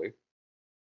really early.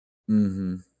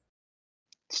 Mm-hmm.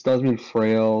 This does mean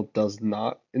Frail does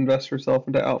not invest herself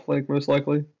into Outflank, most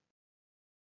likely.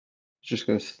 She's just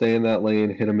going to stay in that lane,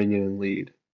 hit a minion, and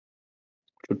lead.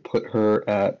 Which would put her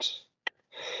at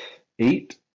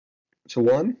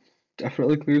 8-1.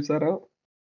 Definitely clears that out.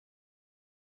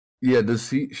 Yeah, does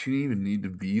she even need to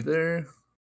be there?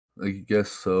 I guess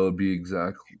so. It'd be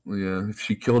exactly, yeah. If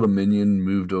she killed a minion,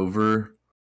 moved over.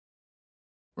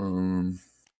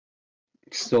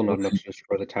 Still not enough to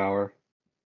destroy the tower.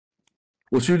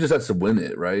 Well, she just has to win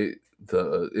it, right?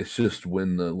 It's just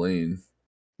win the lane.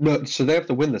 No, so they have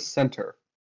to win the center.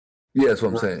 Yeah, that's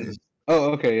what I'm saying.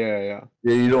 Oh, okay, yeah.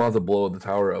 Yeah, you don't have to blow the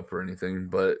tower up or anything,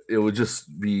 but it would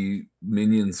just be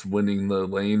minions winning the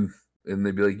lane, and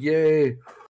they'd be like, "Yay!"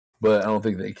 But I don't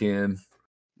think they can.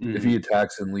 Mm-hmm. If he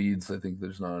attacks and leads, I think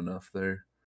there's not enough there.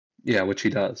 Yeah, which he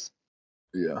does.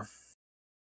 Yeah.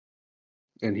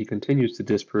 And he continues to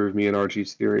disprove me and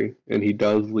RG's theory, and he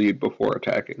does lead before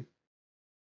attacking.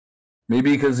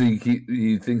 Maybe because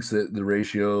he thinks that the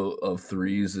ratio of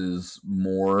 3s is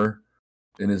more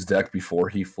in his deck before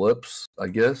he flips, I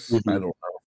guess. Mm-hmm. I don't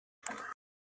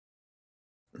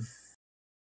know.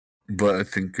 but I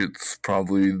think it's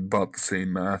probably about the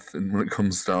same math, and when it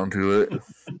comes down to it.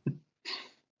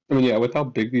 I mean, yeah, with how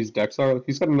big these decks are,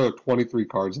 he's got another 23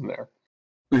 cards in there.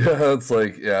 Yeah, it's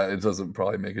like, it doesn't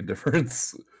probably make a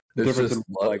difference. The It's difference just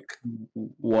in like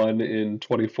 1 in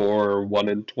 24 or 1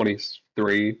 in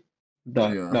 23.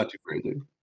 Not too crazy.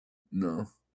 No.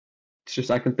 It's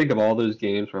just I can think of all those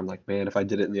games where I'm like, man, if I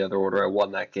did it in the other order, I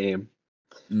won that game.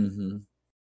 Mm-hmm.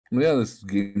 Yeah, there's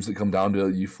games that come down to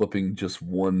you flipping just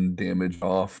 1 damage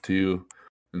off too,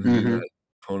 and then you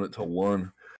opponent to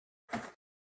 1.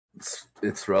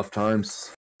 It's rough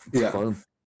times. It's fun.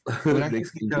 It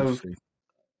makes games interesting.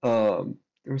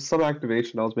 There was some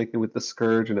activation I was making with the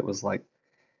Scourge, and it was like,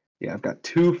 yeah, I've got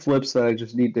 2 flips that I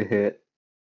just need to hit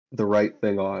the right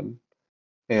thing on.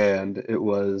 And it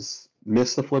was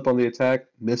miss the flip on the attack,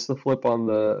 miss the flip on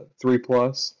the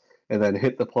 3+, and then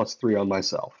hit the +3 on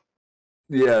myself.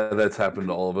 Yeah, that's happened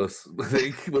to all of us. I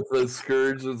think with the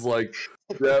Scourge, it's like,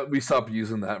 yeah, we stopped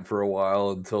using that for a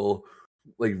while until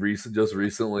like just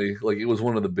recently. Like it was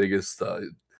one of the biggest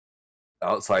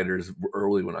outsiders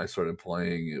early when I started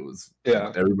playing. It was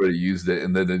everybody used it,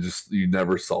 and then you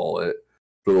never saw it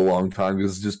for a long time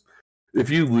because just if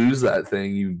you lose that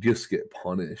thing, you just get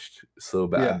punished so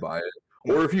bad by it.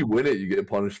 Or if you win it, you get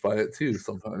punished by it too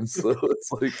sometimes. So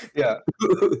it's like, I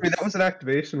mean, that was an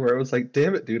activation where it was like,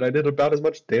 damn it, dude, I did about as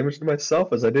much damage to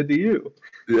myself as I did to you.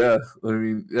 Yeah, I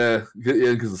mean,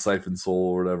 because of Siphon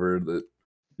Soul or whatever, that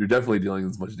you're definitely dealing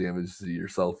as much damage to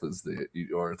yourself as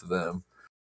you are to them.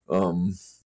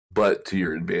 But to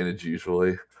your advantage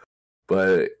usually.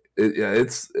 But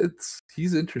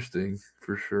he's interesting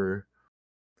for sure.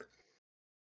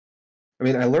 I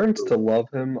mean, I learned to love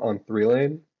him on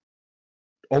Thrilane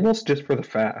almost just for the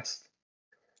fast.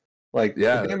 Like,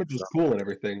 the damage is cool and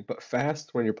everything, but fast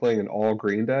when you're playing an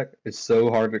all-green deck is so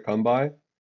hard to come by.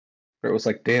 Where it was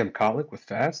like, damn, Kotlik with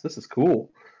fast? This is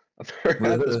cool. I've never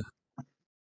had this.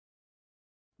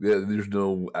 Yeah, there's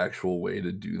no actual way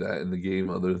to do that in the game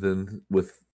other than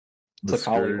with the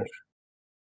Scourge.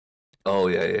 Oh,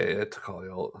 yeah, Takali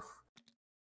ult.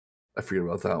 I forget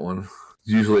about that one.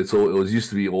 Usually it used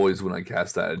to be always when I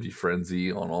cast that, it'd be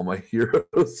Frenzy on all my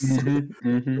heroes. I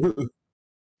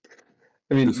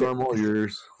mean, Disarm all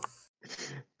yours.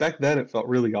 Back then, it felt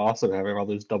really awesome having all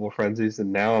those double frenzies,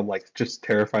 and now I'm like just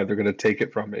terrified they're gonna take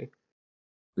it from me.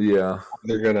 Yeah,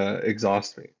 they're gonna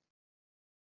exhaust me.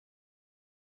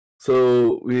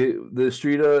 So the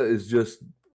Strida is just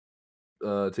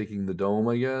taking the dome,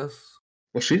 I guess.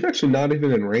 Well, she's actually not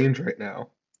even in range right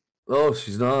now. Oh,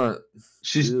 she's not.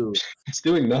 She's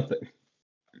doing nothing.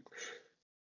 I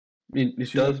mean,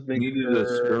 it does make needed a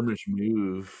skirmish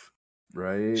move,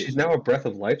 right? She's now a Breath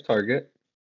of Life target.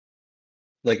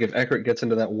 Like if Ekrit gets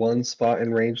into that one spot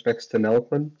in range next to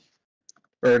Nelquin,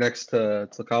 or next to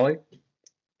Tlakali,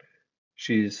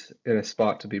 she's in a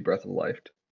spot to be Breath of Life.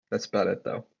 That's about it,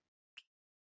 though.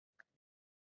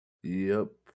 Yep.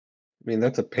 I mean,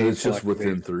 that's a painful. It's just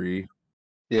within 3.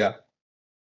 Yeah.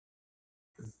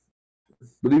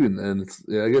 But even then,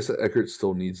 I guess Ekrit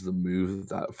still needs to move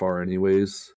that far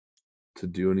anyways to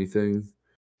do anything.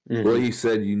 Well, like you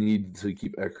said, you need to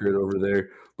keep Ekrit over there.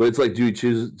 But it's like,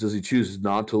 does he choose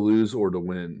not to lose or to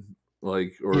win?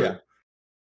 Like, or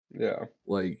yeah.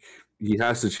 Like he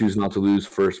has to choose not to lose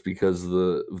first because of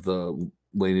the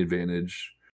lane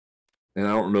advantage. And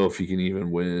I don't know if he can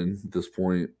even win at this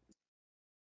point.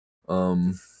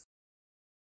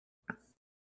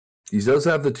 He does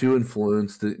have the 2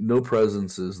 influence, no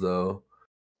presences though.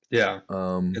 Yeah.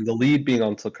 And the lead being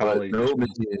on Tlakali. No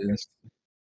minions.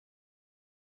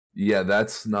 Yeah,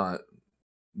 that's not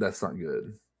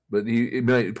good. But he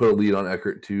might put a lead on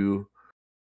Ekrit too,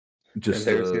 just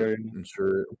to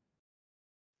ensure it.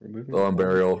 On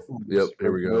Burial. Yep,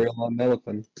 here we go. Burial on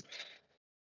Nelquin.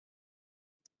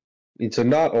 And so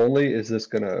not only is this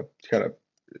going to kind of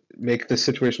make the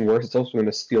situation worse, it's also going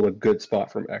to steal a good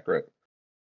spot from Ekrit.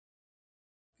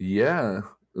 Yeah,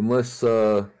 unless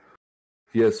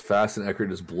he has fast and Ekrit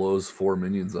just blows 4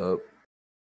 minions up.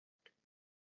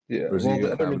 Yeah, or does he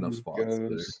have enough spots there?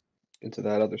 Into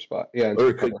that other spot. Yeah, or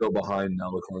it could go behind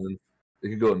Nelquin. It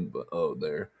could go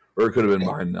there, or it could have been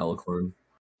behind Nelquin.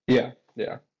 Yeah.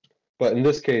 But in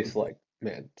this case, like,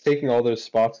 man, taking all those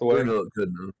spots away.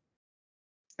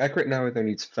 Ekrit now either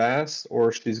needs fast,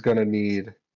 or she's gonna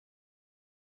need,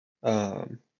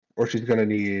 to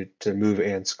move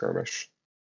and skirmish.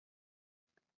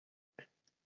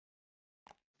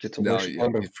 Get to wish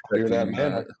to clear that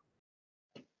mana.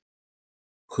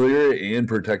 Clear and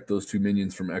protect those 2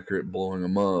 minions from Ekrit blowing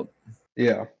them up.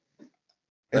 Yeah.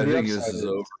 And I think this is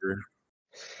over.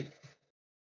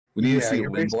 We need to see a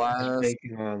you're wind basically just blast.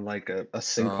 banking on like a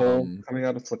sinkhole coming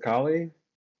out of Tlacali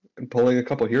and pulling a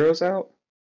couple heroes out,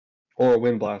 or a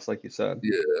wind blast, like you said.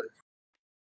 Yeah.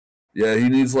 Yeah, he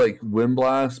needs like wind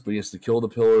blast, but he has to kill the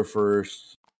pillar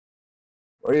first.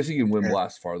 Or I guess he can wind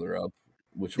blast farther up,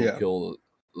 which will kill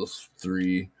those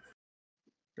 3.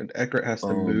 And Eckert has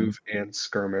to move and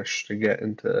skirmish to get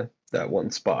into that one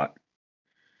spot.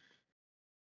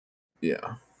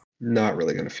 Yeah. Not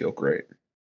really going to feel great.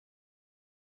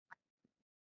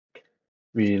 I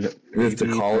mean, if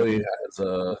Tlacali has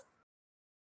a...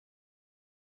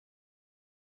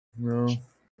 No.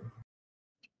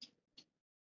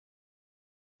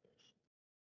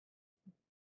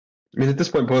 I mean, at this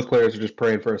point, both players are just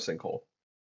praying for a sinkhole.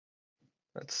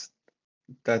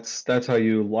 That's how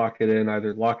you lock it in.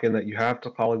 Either lock in that you have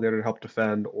Tlacali there to help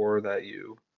defend, or that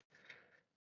you...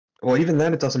 Well, even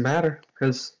then, it doesn't matter,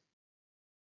 because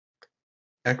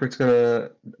Eckert's going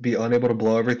to be unable to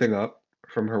blow everything up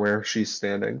from her where she's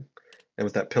standing, and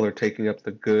with that pillar taking up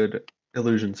the good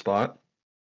illusion spot.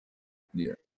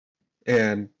 Yeah.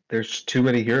 And there's too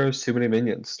many heroes, too many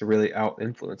minions to really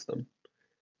out-influence them.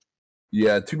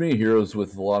 Yeah, too many heroes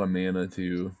with a lot of mana,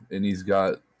 too. And he's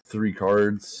got 3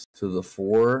 cards to the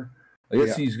 4. I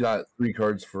guess he's got 3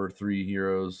 cards for 3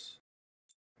 heroes.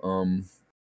 I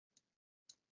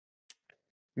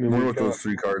wonder what those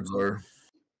 3 cards are.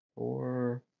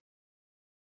 4.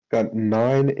 Got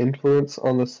 9 influence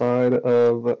on the side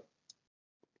of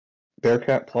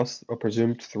Bearcat plus a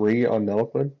presumed 3 on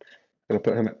Nelliquin. Gonna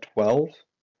put him at 12.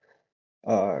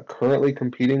 Currently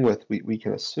competing with, we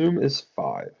can assume, is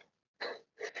 5.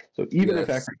 So even if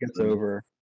Eckert gets over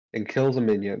and kills a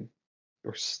minion,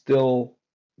 we're still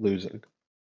losing.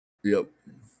 Yep.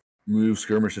 Move,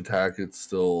 skirmish, attack, it's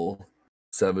still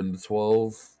 7 to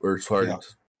 12. Or sorry,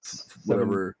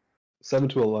 whatever. 7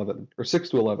 to 11. Or 6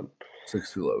 to 11.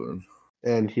 6 to 11.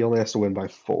 And he only has to win by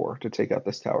 4 to take out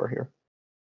this tower here.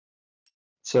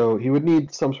 So he would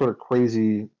need some sort of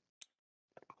crazy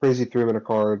 3-mana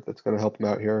card that's going to help him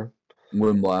out here.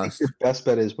 Wind Blast. Your best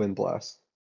bet is Wind Blast.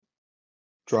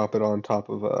 Drop it on top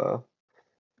of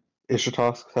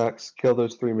Ishtar's attacks. Kill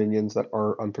those 3 minions that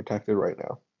are unprotected right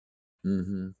now.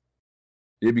 Mm-hmm.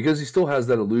 Yeah, because he still has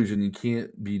that illusion, he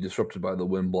can't be disrupted by the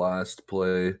Wind Blast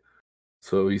play.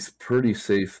 So he's pretty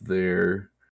safe there.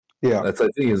 Yeah. That's, I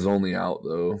think, his only out,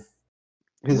 though.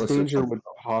 His danger would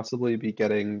possibly be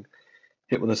getting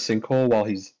hit with a sinkhole while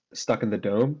he's stuck in the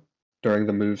dome during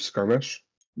the move skirmish.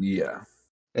 Yeah.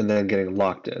 And then getting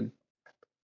locked in.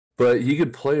 But he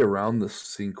could play around the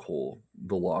sinkhole,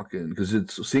 the lock-in, because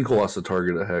sinkhole has to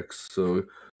target a hex, so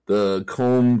the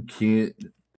comb can't...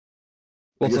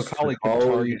 Well, Tlacali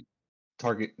can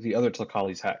target the other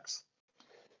Tlacali's hex.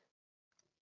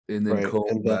 And then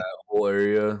comb that whole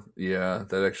area. Yeah,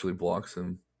 that actually blocks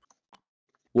him.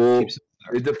 Well,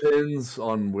 it depends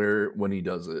on when he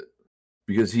does it.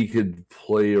 Because he could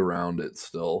play around it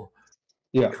still.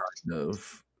 Yeah. Kind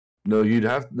of. No, he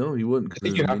wouldn't. I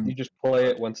think you just play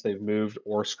it once they've moved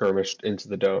or skirmished into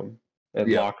the dome and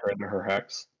lock her into her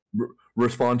hex.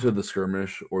 Respond to the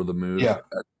skirmish or the move at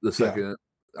the second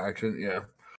action. Yeah.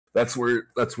 That's where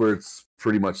it's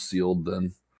pretty much sealed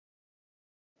then.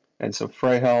 And so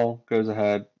Freyhel goes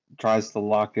ahead, tries to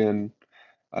lock in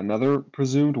another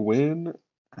presumed win.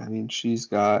 I mean, she's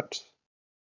got...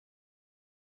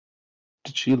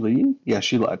 Did she lead? Yeah,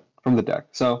 she led from the deck.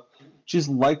 So she's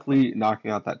likely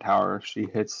knocking out that tower if she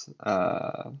hits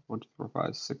 1, 2, 3, 4,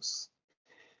 5, 6.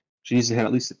 She needs to hit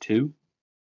at least a 2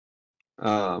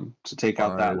 to take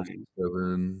out that lane.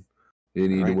 7. You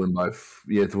need to win by...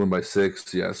 You have to win by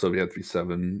 6. Yeah, so we have to be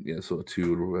 7. Yeah, so a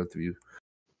 2 would have to be...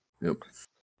 Yep.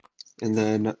 And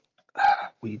then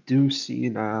we do see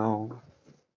now...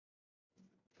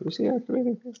 Who's he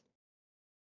activating here?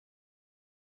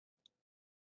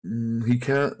 He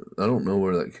can't... I don't know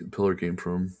where that pillar came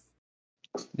from.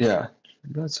 Yeah,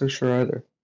 I'm not so sure either.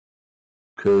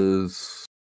 Because...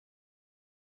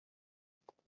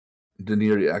 Didn't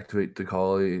he already activate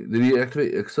Tlacali? Did he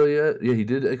activate Ixa yet? Yeah, he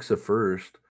did Ixa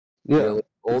first. Yeah,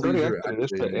 all these are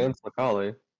activated. And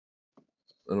Tlacali.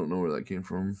 I don't know where that came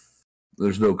from.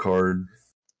 There's no card.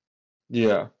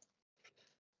 Yeah.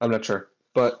 I'm not sure.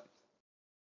 But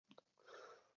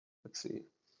let's see.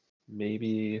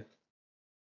 Maybe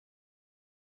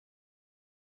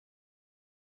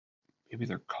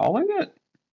they're calling it?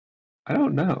 I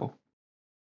don't know.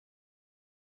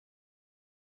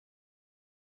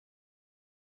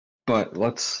 But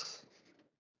let's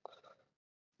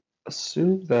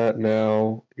assume that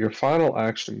now your final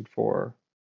action for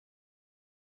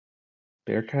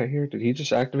Bearcat here, did he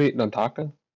just activate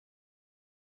Nantaka?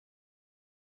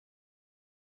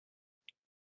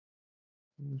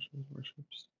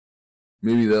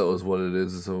 Maybe that was what it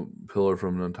is. It's a pillar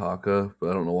from Nantaka, but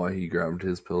I don't know why he grabbed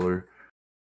his pillar.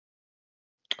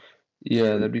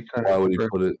 Yeah, that'd be kind of. Why would he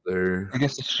put it there? I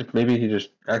guess maybe he just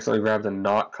accidentally grabbed the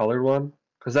not colored one,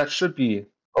 because that should be.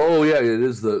 Oh yeah, it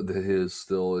is the his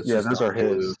still. It's yeah, those are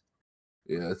his.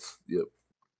 Blue. Yeah, yep.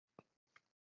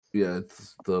 Yeah,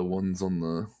 it's the ones on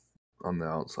the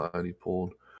outside he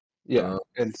pulled. Yeah,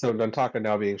 and so Nantaka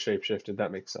now being shapeshifted,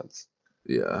 that makes sense.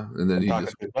 Yeah, and then Nantaka he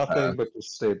just did nothing but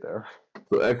just stayed there.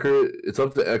 So Eckert, it's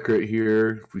up to Eckert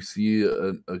here. If we see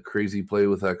a crazy play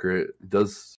with Eckert,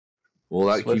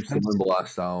 that keeps the Wind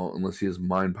Blast out unless he has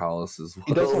Mind Palace as well.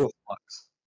 He does have a Flux.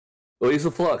 Oh, he's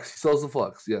a Flux. He sells the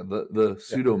Flux. Yeah, the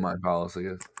pseudo Mind Palace, I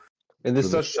guess. And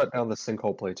this does shut down the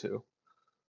sinkhole play too,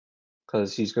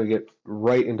 because he's going to get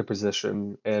right into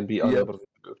position and be unable to be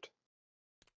moved.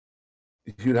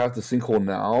 You'd have to sinkhole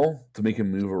now to make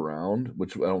him move around,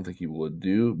 which I don't think he would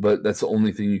do. But that's the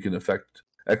only thing you can affect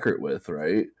Eckert with,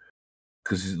 right?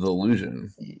 Because he's the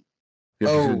illusion.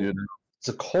 It's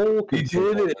a Cole. He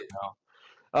did it. Now.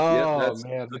 Oh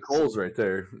man, the Cole's right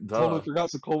there. Totally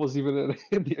forgot the Cole was even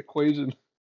in the equation.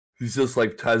 He's just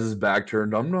like has his back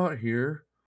turned. I'm not here,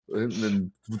 and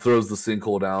then throws the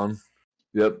sinkhole down.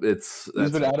 Yep, he's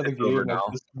been out of the game now.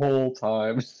 This whole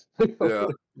time. Yeah,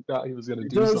 forgot he was going to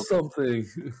do something.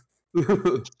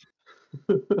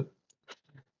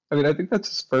 I mean, I think that's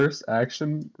his first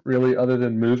action, really, other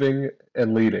than moving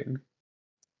and leading.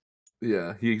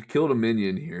 Yeah, he killed a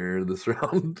minion here this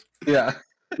round. Yeah.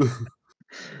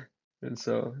 And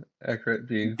so Eckert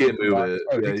being can't move it.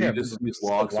 Yeah, you just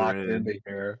locks her in.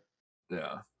 Here.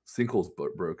 Yeah, sinkhole's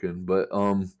broken, but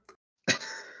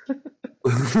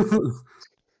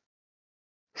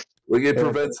like it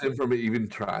prevents him from even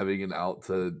driving it out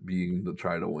to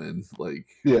try to win. Like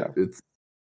it's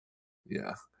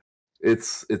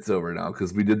over now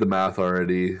because we did the math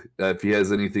already. If he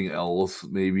has anything else,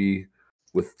 maybe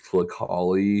with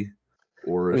Flakali.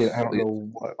 Or I don't know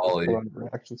what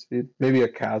reaction speed. Maybe a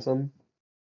chasm.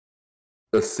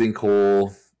 A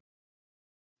sinkhole.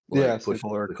 Sinkhole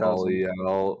or a chasm.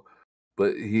 Out.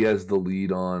 But he has the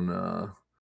lead on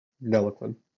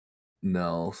Neliquin.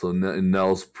 Nell. So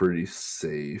Nell's pretty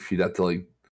safe. He'd have to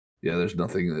there's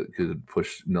nothing that could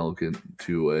push Neliquin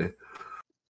 2-way.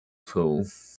 So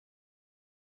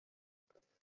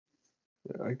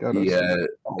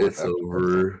it's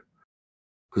over.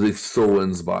 Because he still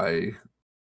wins by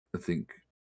I think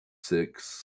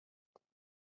 6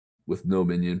 with no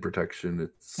minion protection.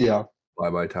 It's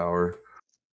bye tower.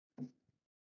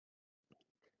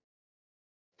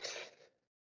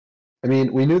 I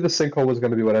mean, we knew the sinkhole was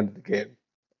going to be what ended the game.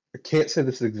 I can't say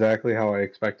this is exactly how I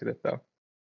expected it, though.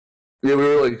 Yeah, we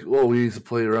were like, well, we used to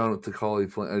play around with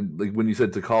Takali. Like when you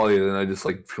said Takali, then I just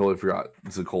totally forgot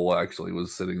Sinkhole actually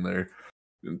was sitting there.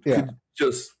 Yeah, could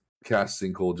just cast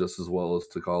Sinkhole just as well as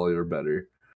Takali or better.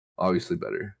 Obviously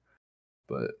better.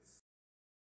 But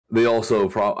they also,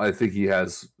 I think he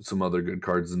has some other good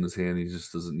cards in his hand. He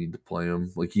just doesn't need to play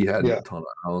them. Like he had a ton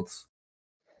of outs.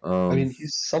 I mean,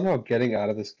 he's somehow getting out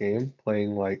of this game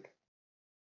playing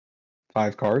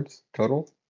 5 cards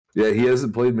total. Yeah, he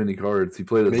hasn't played many cards. He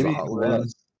played maybe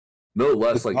less. No,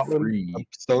 less, 3.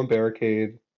 Stone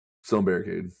Barricade.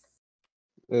 And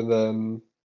then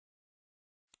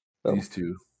these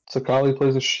 2. Sakali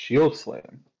plays a Shield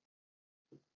Slam.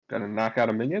 Gonna knock out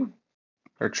a minion?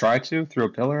 Or try to, through a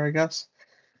pillar, I guess.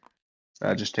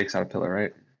 Just takes out a pillar,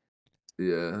 right?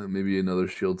 Yeah, maybe another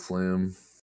Shield Slam.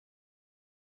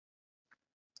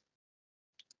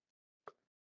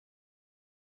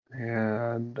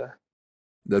 And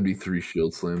that'd be 3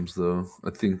 Shield Slams, though.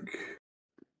 I think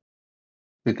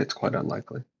it's quite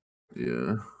unlikely.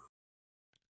 Yeah.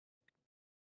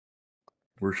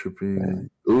 Worshipping.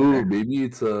 Ooh, maybe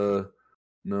it's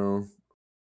no.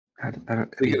 I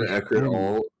don't think an Eckert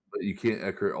alt, but you can't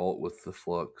Eckert alt with the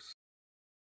Flux.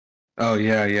 Oh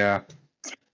yeah.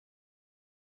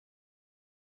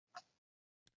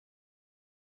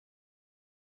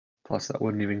 Plus, that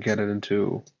wouldn't even get it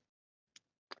into.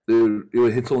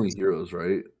 It hits only heroes,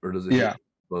 right? Or does it hit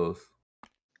both?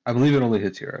 I believe it only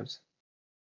hits heroes.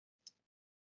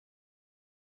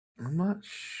 I'm not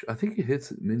sure. I think it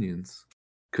hits minions.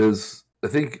 Because I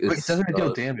think it doesn't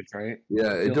deal damage, right?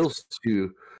 Yeah, it deals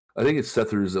 2. I think it's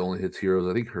Sethrus that only hits heroes.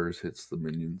 I think hers hits the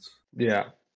minions. Yeah.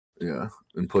 Yeah,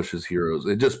 and pushes heroes.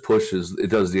 It just pushes. It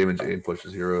does damage and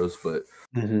pushes heroes, but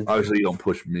obviously you don't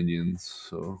push minions.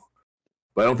 So,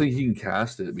 but I don't think he can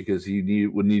cast it because he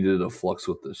would needed a Flux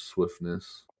with the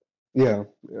swiftness. Yeah.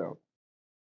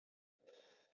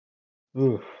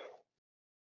 Oof.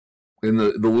 And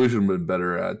the illusion would be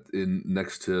better in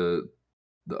next to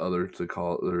the other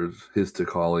his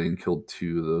Tikali and killed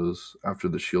 2 of those after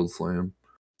the shield slam.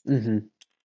 Mm-hmm.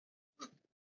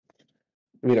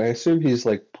 I mean, I assume he's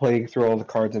like playing through all the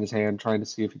cards in his hand, trying to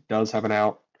see if he does have an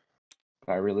out.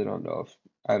 But I really don't know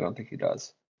I don't think he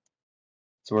does.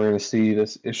 So we're going to see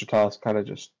this Ishitas kind of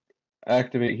just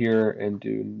activate here and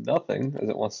do nothing, as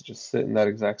it wants to just sit in that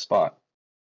exact spot.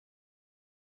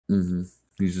 Mm-hmm.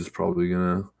 He's just probably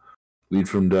going to lead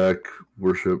from deck,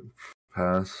 worship,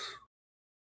 pass.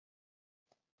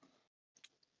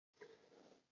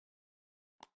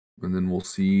 And then we'll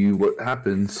see what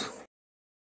happens.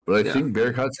 But I think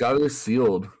Bearcat's got it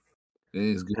sealed. And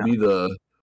he's going to be the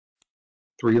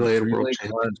Thrilane world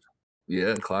champion.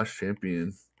 Yeah, Clash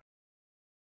champion.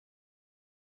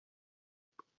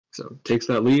 So takes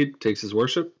that lead, takes his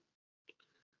worship,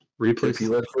 replaces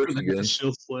left first again.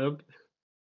 Shield slammed.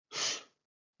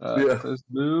 Says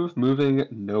moving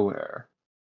nowhere.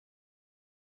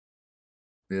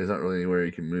 Yeah, there's not really anywhere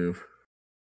you can move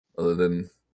other than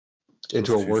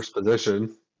into a worse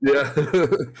position. Yeah.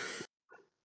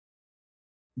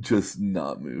 Just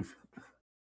not move.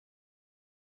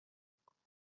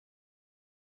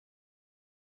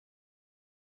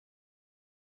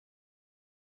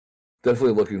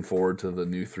 Definitely looking forward to the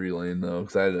new Thrilane though,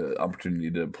 because I had an opportunity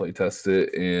to play test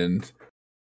it, and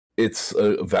it's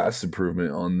a vast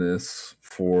improvement on this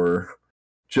for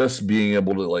just being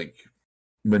able to like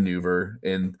maneuver,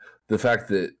 and the fact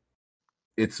that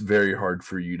it's very hard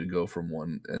for you to go from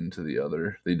one end to the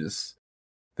other. They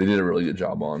did a really good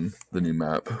job on the new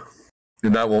map,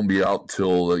 and that won't be out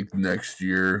till like next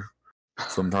year,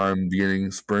 sometime beginning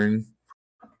spring.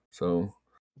 So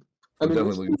I mean,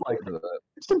 definitely looking forward to that.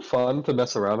 It's been fun to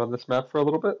mess around on this map for a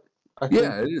little bit. I think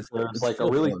it is. There's like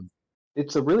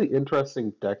it's a really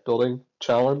interesting deck building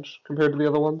challenge compared to the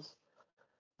other ones.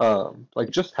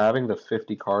 Like just having the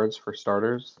 50 cards for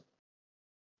starters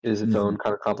is its own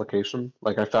kind of complication.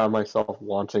 Like I found myself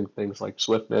wanting things like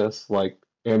swiftness, like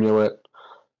amulet.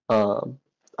 I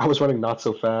was running not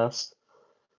so fast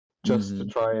just to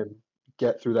try and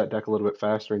get through that deck a little bit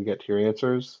faster and get to your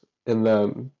answers. And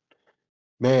then,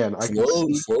 man,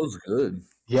 slow's good.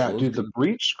 Yeah, slow's dude, good. The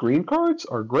breach green cards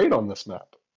are great on this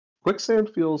map. Quicksand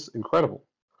feels incredible.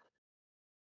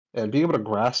 And being able to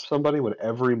grasp somebody when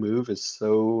every move is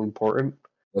so important,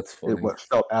 that's funny. It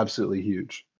felt absolutely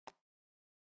huge.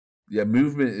 Yeah,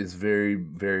 movement is very,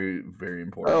 very, very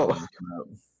important. On this map.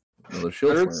 Another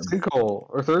shield third slam. Sinkhole,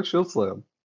 or third shield slam.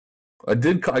 I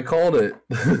called it.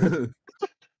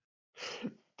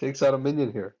 Takes out a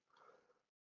minion here.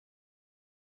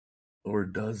 Or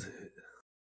does it?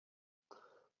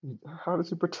 How does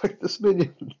he protect this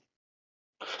minion?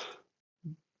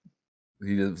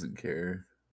 He doesn't care.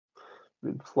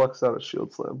 Flux out a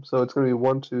shield slam. So it's going to be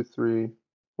 1, 2, 3,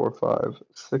 4, 5,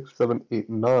 6, 7, 8,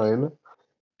 9.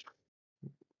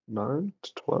 9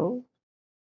 to 12?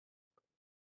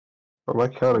 Or am I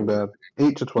counting bad?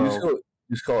 8 to 12.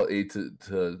 Just call it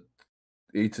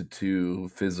 8 to 2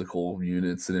 physical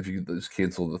units, and if you could just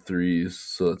cancel the 3s,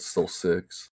 so it's still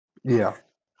 6. Yeah.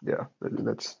 I mean,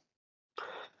 that's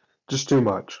just too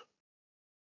much.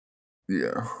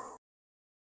 Yeah.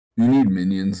 You need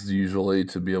minions usually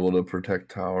to be able to protect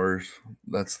towers.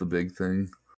 That's the big thing.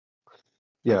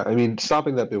 Yeah, I mean,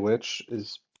 stopping that Bewitch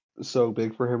is so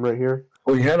big for him right here.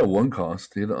 Well, he had a 1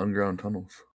 cost. He had the underground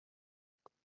tunnels.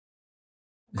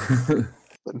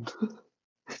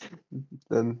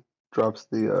 Then drops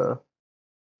the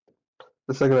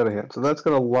second out of hand. So that's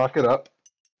going to lock it up.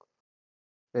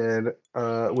 And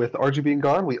with RG being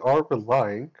gone, we are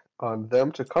relying on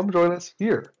them to come join us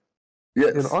here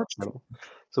in our channel,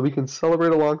 so we can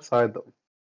celebrate alongside them.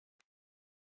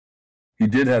 He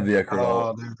did have the Echo.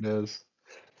 Oh, there it is.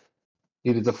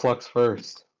 He did the Flux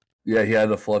first. Yeah, he had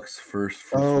the Flux first.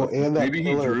 And that maybe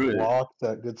he drew blocked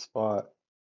that good spot.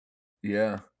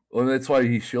 Yeah. Well, that's why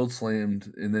he shield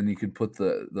slammed, and then you could put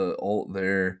the ult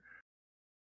there.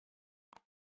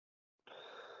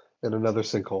 And another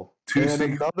sinkhole.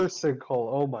 Another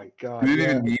sinkhole. Oh my god. You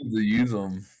didn't even need to use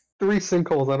them. 3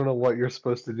 sinkholes. I don't know what you're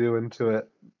supposed to do into it.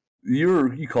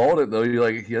 You called it though. You're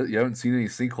like, you haven't seen any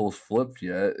sinkholes flipped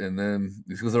yet, and then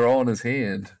because they're all in his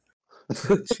hand.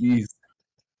 Jeez.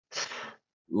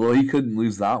 Well, he couldn't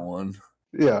lose that one.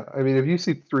 Yeah, I mean, if you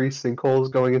see 3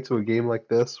 sinkholes going into a game like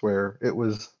this, where it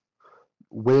was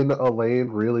win a lane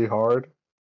really hard.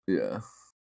 Yeah.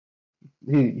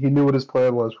 He knew what his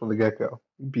plan was from the get-go.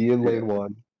 Be in lane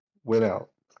 1, win out.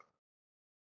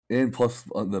 And plus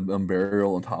the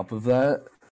Unburial on top of that.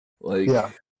 Like,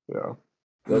 yeah. That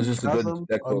was just a good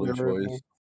deck building choice.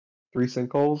 3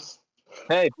 sinkholes.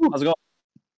 Hey, how's it going?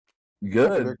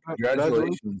 Good.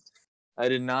 Congratulations. I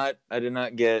did not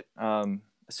get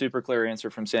super clear answer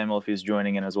from Samuel if he's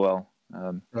joining in as well.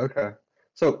 Okay.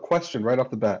 So, question right off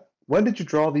the bat: when did you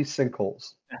draw these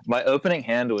sinkholes? My opening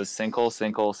hand was sinkhole,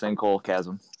 sinkhole, sinkhole,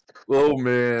 chasm. Oh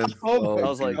man! Oh, I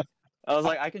was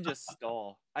like, I can just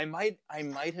stall. I might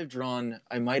have drawn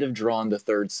the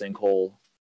third sinkhole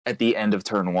at the end of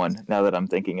turn 1. Now that I'm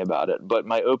thinking about it, but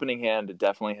my opening hand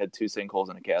definitely had 2 sinkholes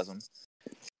and a chasm.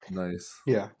 Nice.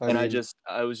 Yeah,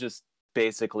 I was just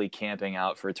basically camping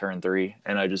out for turn 3,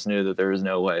 and I just knew that there was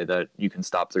no way that you can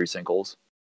stop 3 sinkholes.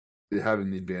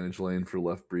 Having the advantage lane for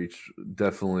left breach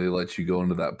definitely lets you go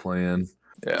into that plan.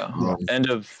 Yeah.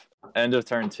 End of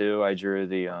turn 2, I drew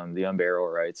the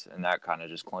unbarrel rights, and that kind of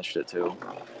just clinched it too.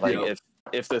 Like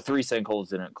if the 3 sinkholes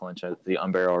didn't clinch it, the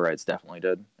unbarrel rights definitely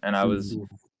did. And I was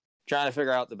trying to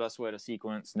figure out the best way to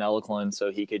sequence Nelliclin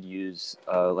so he could use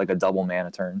like a double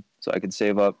mana turn, so I could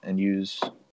save up and use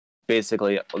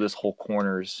basically this whole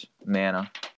corner's mana.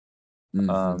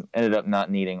 Ended up not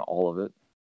needing all of it.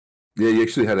 Yeah, you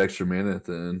actually had extra mana at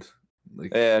the end.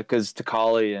 Yeah, because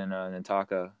Takali and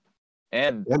Nantaka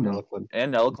and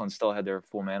Nelliclin still had their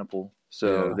full mana pool,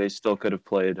 so they still could have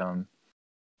played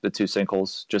the 2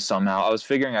 sinkholes just somehow. I was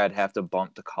figuring I'd have to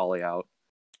bump Takali out.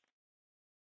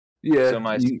 Yeah. So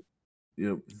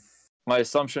my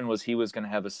assumption was he was going to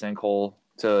have a sinkhole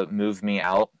to move me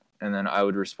out, and then I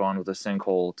would respond with a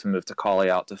sinkhole to move Takali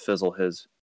out to fizzle his.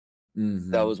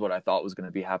 That was what I thought was going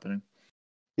to be happening.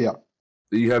 Yeah.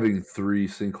 You having 3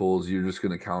 sinkholes, you're just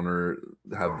going to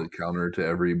have the counter to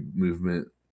every movement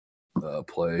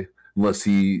play, unless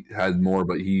he had more,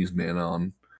 but he used mana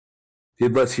on. He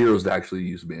had less heroes to actually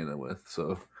use mana with,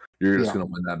 so you're just going to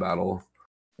win that battle.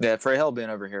 Yeah, Freyhel being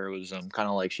over here was kind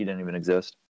of like she didn't even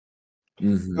exist.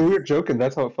 We were joking.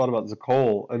 That's how I felt about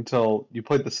Zakol until you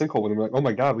played the sinkhole with him. Like, oh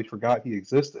my god, we forgot he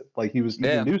existed. Like he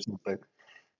knew something.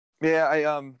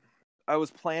 Yeah, I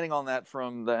was planning on that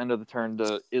from the end of the turn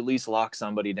to at least lock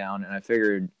somebody down, and I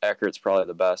figured Eckert's probably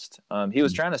the best. He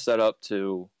was trying to set up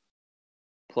to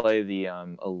play the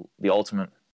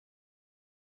ultimate.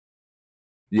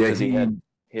 Yeah, he had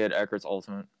Eckert's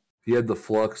ultimate. He had the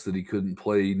flux that he couldn't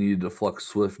play. He needed the flux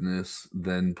swiftness,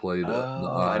 then play the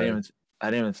I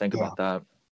didn't even think about that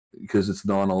because it's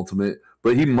non-ultimate.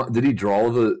 But did he draw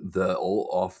the ult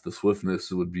off the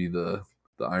swiftness? Would be the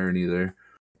irony there.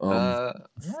 I'm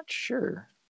not sure.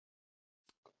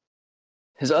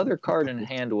 His other card in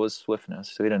hand was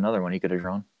swiftness, so he had another one he could have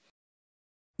drawn.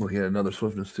 Well, he had another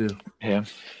swiftness too. Yeah.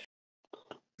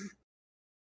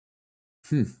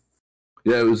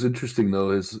 Yeah, it was interesting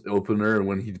though, his opener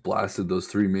when he blasted those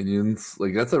 3 minions.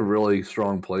 Like that's a really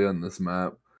strong play on this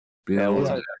map. Being able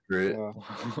to accurate.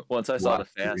 Once I saw the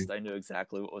fast, I knew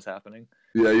exactly what was happening.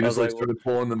 Yeah, you just started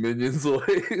pulling the minions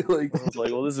away. I was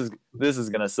like, well, this is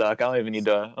gonna suck. I don't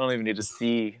even need to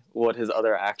see what his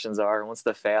other actions are. Once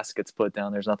the fast gets put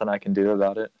down, there's nothing I can do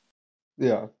about it.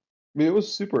 Yeah. I mean, it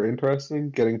was super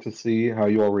interesting getting to see how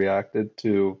you all reacted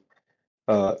to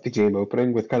the game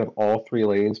opening with kind of all 3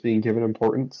 lanes being given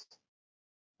importance.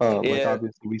 Like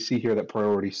obviously we see here that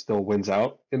priority still wins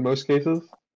out in most cases.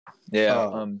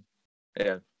 Yeah.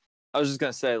 Yeah. I was just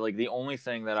gonna say, like, the only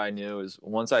thing that I knew is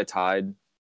once I tied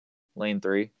lane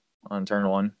 3 on turn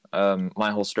 1,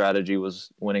 my whole strategy was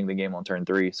winning the game on turn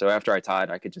 3. So after I tied,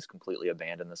 I could just completely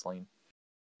abandon this lane.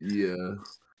 Yeah.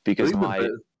 Because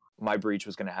my breach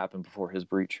was gonna happen before his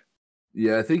breach.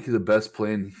 Yeah, I think the best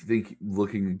plan,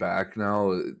 looking back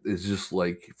now, is just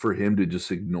like for him to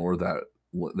just ignore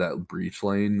that breach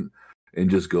lane and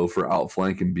just go for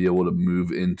outflank and be able to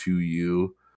move into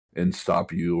you and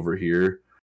stop you over here.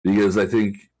 Because I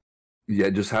think,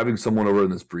 just having someone over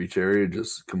in this breach area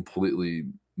just completely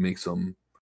makes them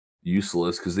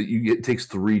useless because it takes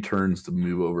 3 turns to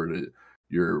move over to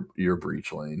your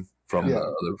breach lane from the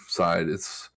other side.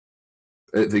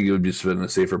 I think it would just been a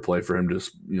safer play for him to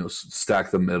just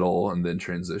stack the middle and then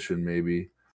transition maybe.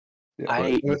 Yeah,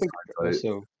 I think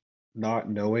also not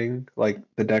knowing like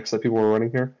the decks that people were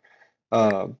running here.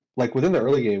 Like within the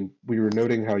early game, we were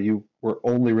noting how you were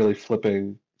only really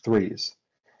flipping 3s.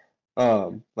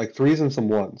 Like 3s and some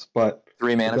 1s, but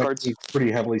 3 mana cards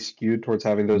pretty heavily skewed towards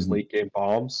having those late game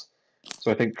bombs.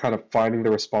 So I think kind of finding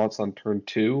the response on turn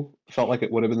 2 felt like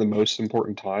it would have been the most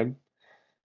important time.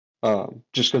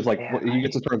 Just because you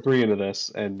get to turn 3 into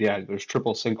this, and there's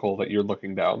triple sinkhole that you're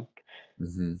looking down.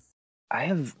 I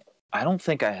don't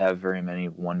think I have very many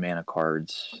 1 mana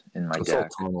cards in my deck.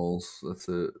 All tunnels. That's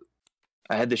it.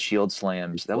 I had the shield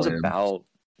slams. That was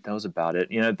about it.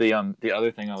 The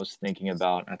other thing I was thinking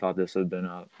about, I thought this would have been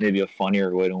maybe a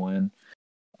funnier way to win.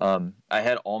 I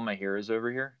had all my heroes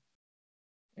over here,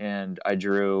 and I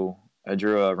drew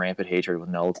a rampant hatred with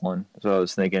Nelliclin. So I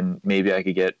was thinking maybe I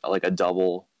could get like a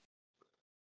double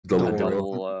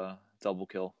double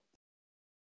kill.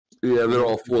 Yeah, they're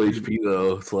all full HP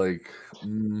though. It's like,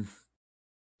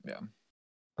 yeah.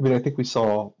 I mean, I think we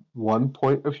saw 1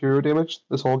 point of hero damage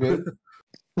this whole game.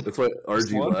 That's why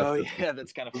RG left. Oh yeah,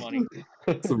 that's kind of funny.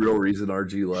 That's the real reason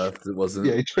RG left. It wasn't.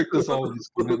 Yeah, he tricked us all with his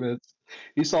commitments.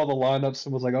 He saw the lineups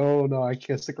and was like, "Oh no, I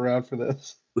can't stick around for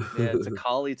this." Yeah,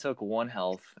 Takali took 1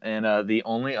 health, and the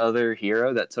only other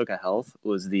hero that took a health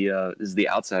was the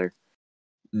Outsider.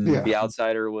 Yeah. The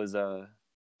Outsider was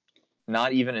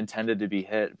not even intended to be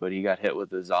hit, but he got hit with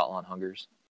the Zotlan Hungers.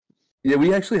 Yeah,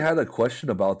 we actually had a question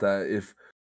about that.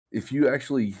 If you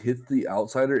actually hit the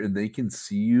Outsider and they can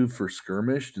see you for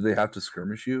skirmish, do they have to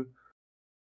skirmish you?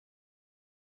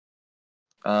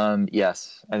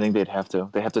 Yes, I think they'd have to.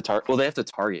 They have to target. Well, they have to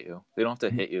target you. They don't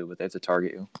have to hit you, but they have to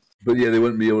target you. But yeah, they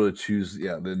wouldn't be able to choose.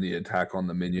 Yeah, then the attack on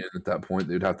the minion at that point,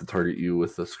 they'd have to target you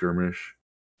with the skirmish.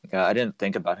 Yeah, I didn't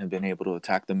think about him being able to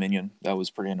attack the minion. That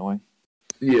was pretty annoying.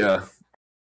 Yeah.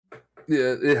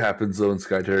 Yeah, it happens though in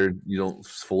Skytear. You don't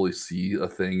fully see a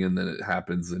thing, and then it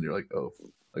happens, and you're like, oh,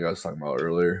 like I was talking about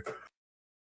earlier.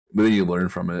 But then you learn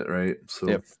from it, right? So.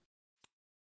 Yep.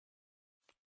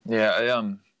 Yeah,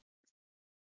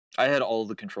 I had all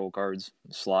the control cards,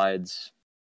 the slides,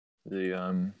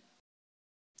 the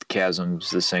chasms,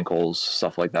 the sinkholes,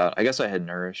 stuff like that. I guess I had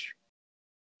Nourish.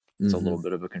 It's a little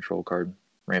bit of a control card.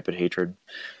 Rampant Hatred.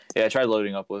 Yeah, I tried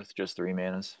loading up with just 3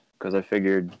 manas because I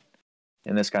figured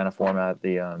in this kind of format,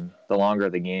 the longer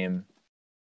the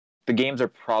games are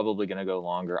probably going to go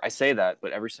longer. I say that,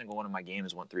 but every single one of my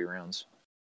games went 3 rounds.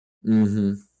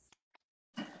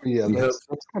 Yeah, that's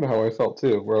kind of how I felt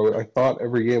too. Where I thought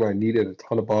every game I needed a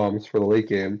ton of bombs for the late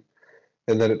game,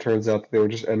 and then it turns out that they were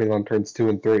just ending on turns 2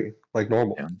 and 3, like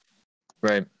normal. Yeah.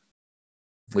 Right.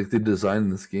 Like they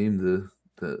designed this game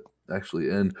to actually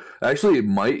end. Actually, it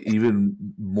might even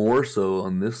more so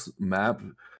on this map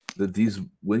that these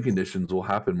win conditions will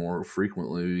happen more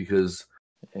frequently because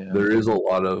there is a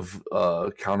lot of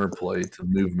counterplay to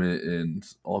movement and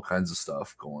all kinds of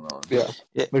stuff going on. Yeah.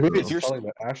 Like maybe it's telling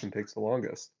that Ashen takes the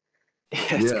longest. Yeah,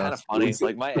 it's kind of funny.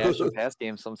 Like my Ashen Pass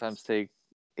games sometimes take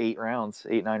 8 rounds,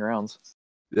 8, 9 rounds.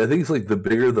 Yeah, I think it's like the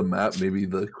bigger the map, maybe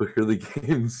the quicker the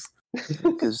games.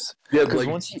 Because like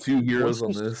once 2 heroes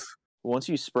on this. Once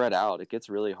you spread out, it gets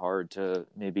really hard to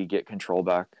maybe get control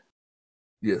back.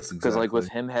 Yes, exactly. Because like with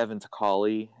him having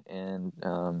Takali and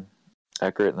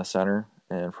Ekrit in the center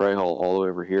and Freyhall all the way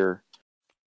over here,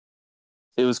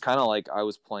 it was kind of like I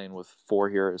was playing with 4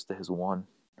 heroes to his 1,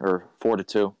 or 4 to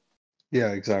 2.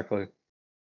 Yeah, exactly.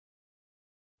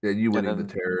 Yeah, you winning the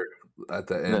terror at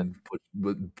the end,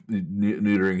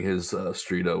 neutering his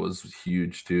Strida was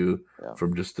huge too,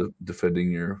 from just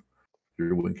defending your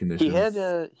win condition. He had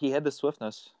the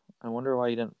swiftness. I wonder why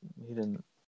he didn't.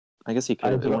 I guess he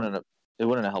could have. It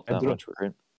wouldn't have helped that much,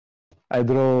 right? I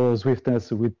draw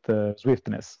swiftness with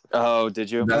swiftness. Oh, did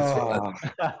you?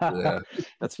 Yeah,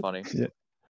 that's funny. Yeah.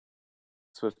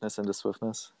 Swiftness into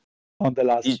swiftness. On the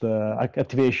last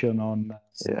activation on.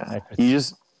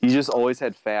 You just always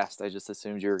had fast. I just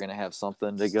assumed you were going to have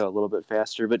something to go a little bit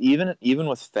faster. But even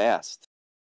with fast,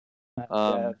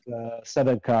 I have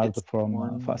 7 cards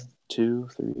from fast. 2,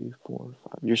 3, 4,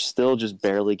 5. You're still just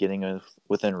barely getting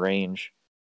within range.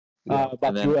 But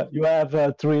then, you have 3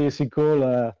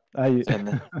 sinkhole. And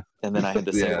then I had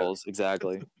the sinkholes,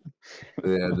 exactly.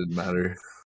 Yeah, it didn't matter.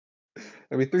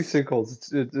 I mean, 3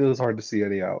 sinkholes, it was hard to see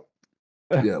any out.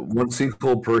 Yeah, 1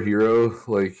 sinkhole per hero,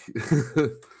 like,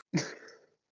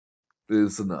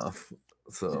 is enough.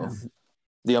 So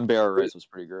the Unbearer race was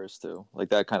pretty gross too. Like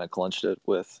that kind of clunched it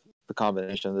with the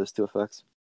combination of those 2 effects.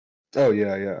 Oh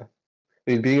yeah.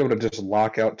 I mean, being able to just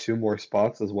lock out 2 more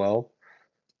spots as well,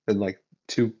 and like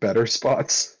 2 better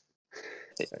spots,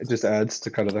 it just adds to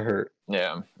kind of the hurt.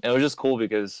 Yeah, and it was just cool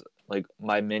because like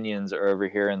my minions are over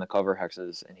here in the cover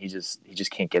hexes, and he just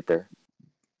can't get there.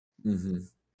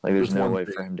 Like there's no way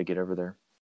for him to get over there.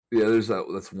 Yeah,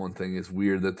 that's one thing. It's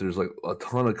weird that there's like a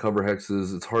ton of cover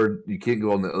hexes. It's hard. You can't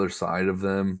go on the other side of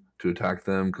them to attack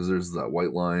them because there's that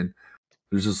white line.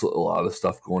 There's just a lot of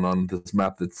stuff going on with this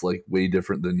map that's like way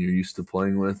different than you're used to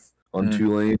playing with on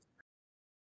Thrilane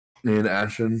and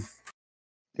Ashen.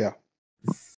 Yeah.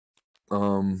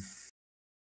 You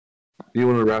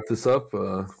want to wrap this up?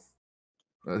 I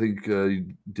think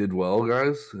you did well,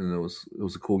 guys, and it was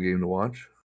a cool game to watch.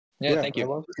 Yeah, thank you. I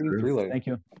love Thrilane. Thank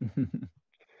you.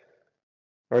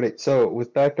 All right, so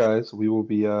with that, guys, we will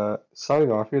be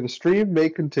signing off here. The stream may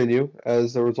continue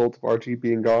as a result of RG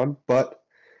being gone, but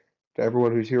to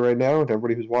everyone who's here right now and to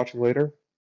everybody who's watching later,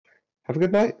 have a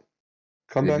good night.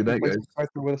 Come back and play some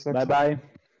Skytear with us next time. Bye-bye.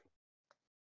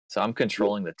 So I'm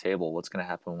controlling the table. What's going to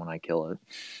happen when I kill it?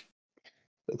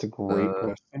 That's a great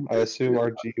question. I assume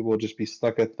RG will just be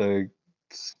stuck at the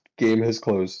game has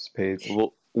closed page.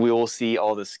 We will see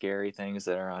all the scary things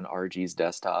that are on RG's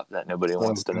desktop that nobody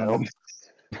wants to know.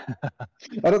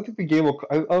 I don't think the game will.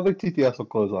 I don't think TTS will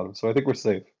close on him, so I think we're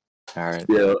safe. All right.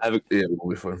 Yeah, we'll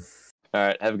be fine. All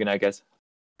right. Have a good night, guys.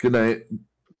 Good night.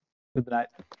 Good night.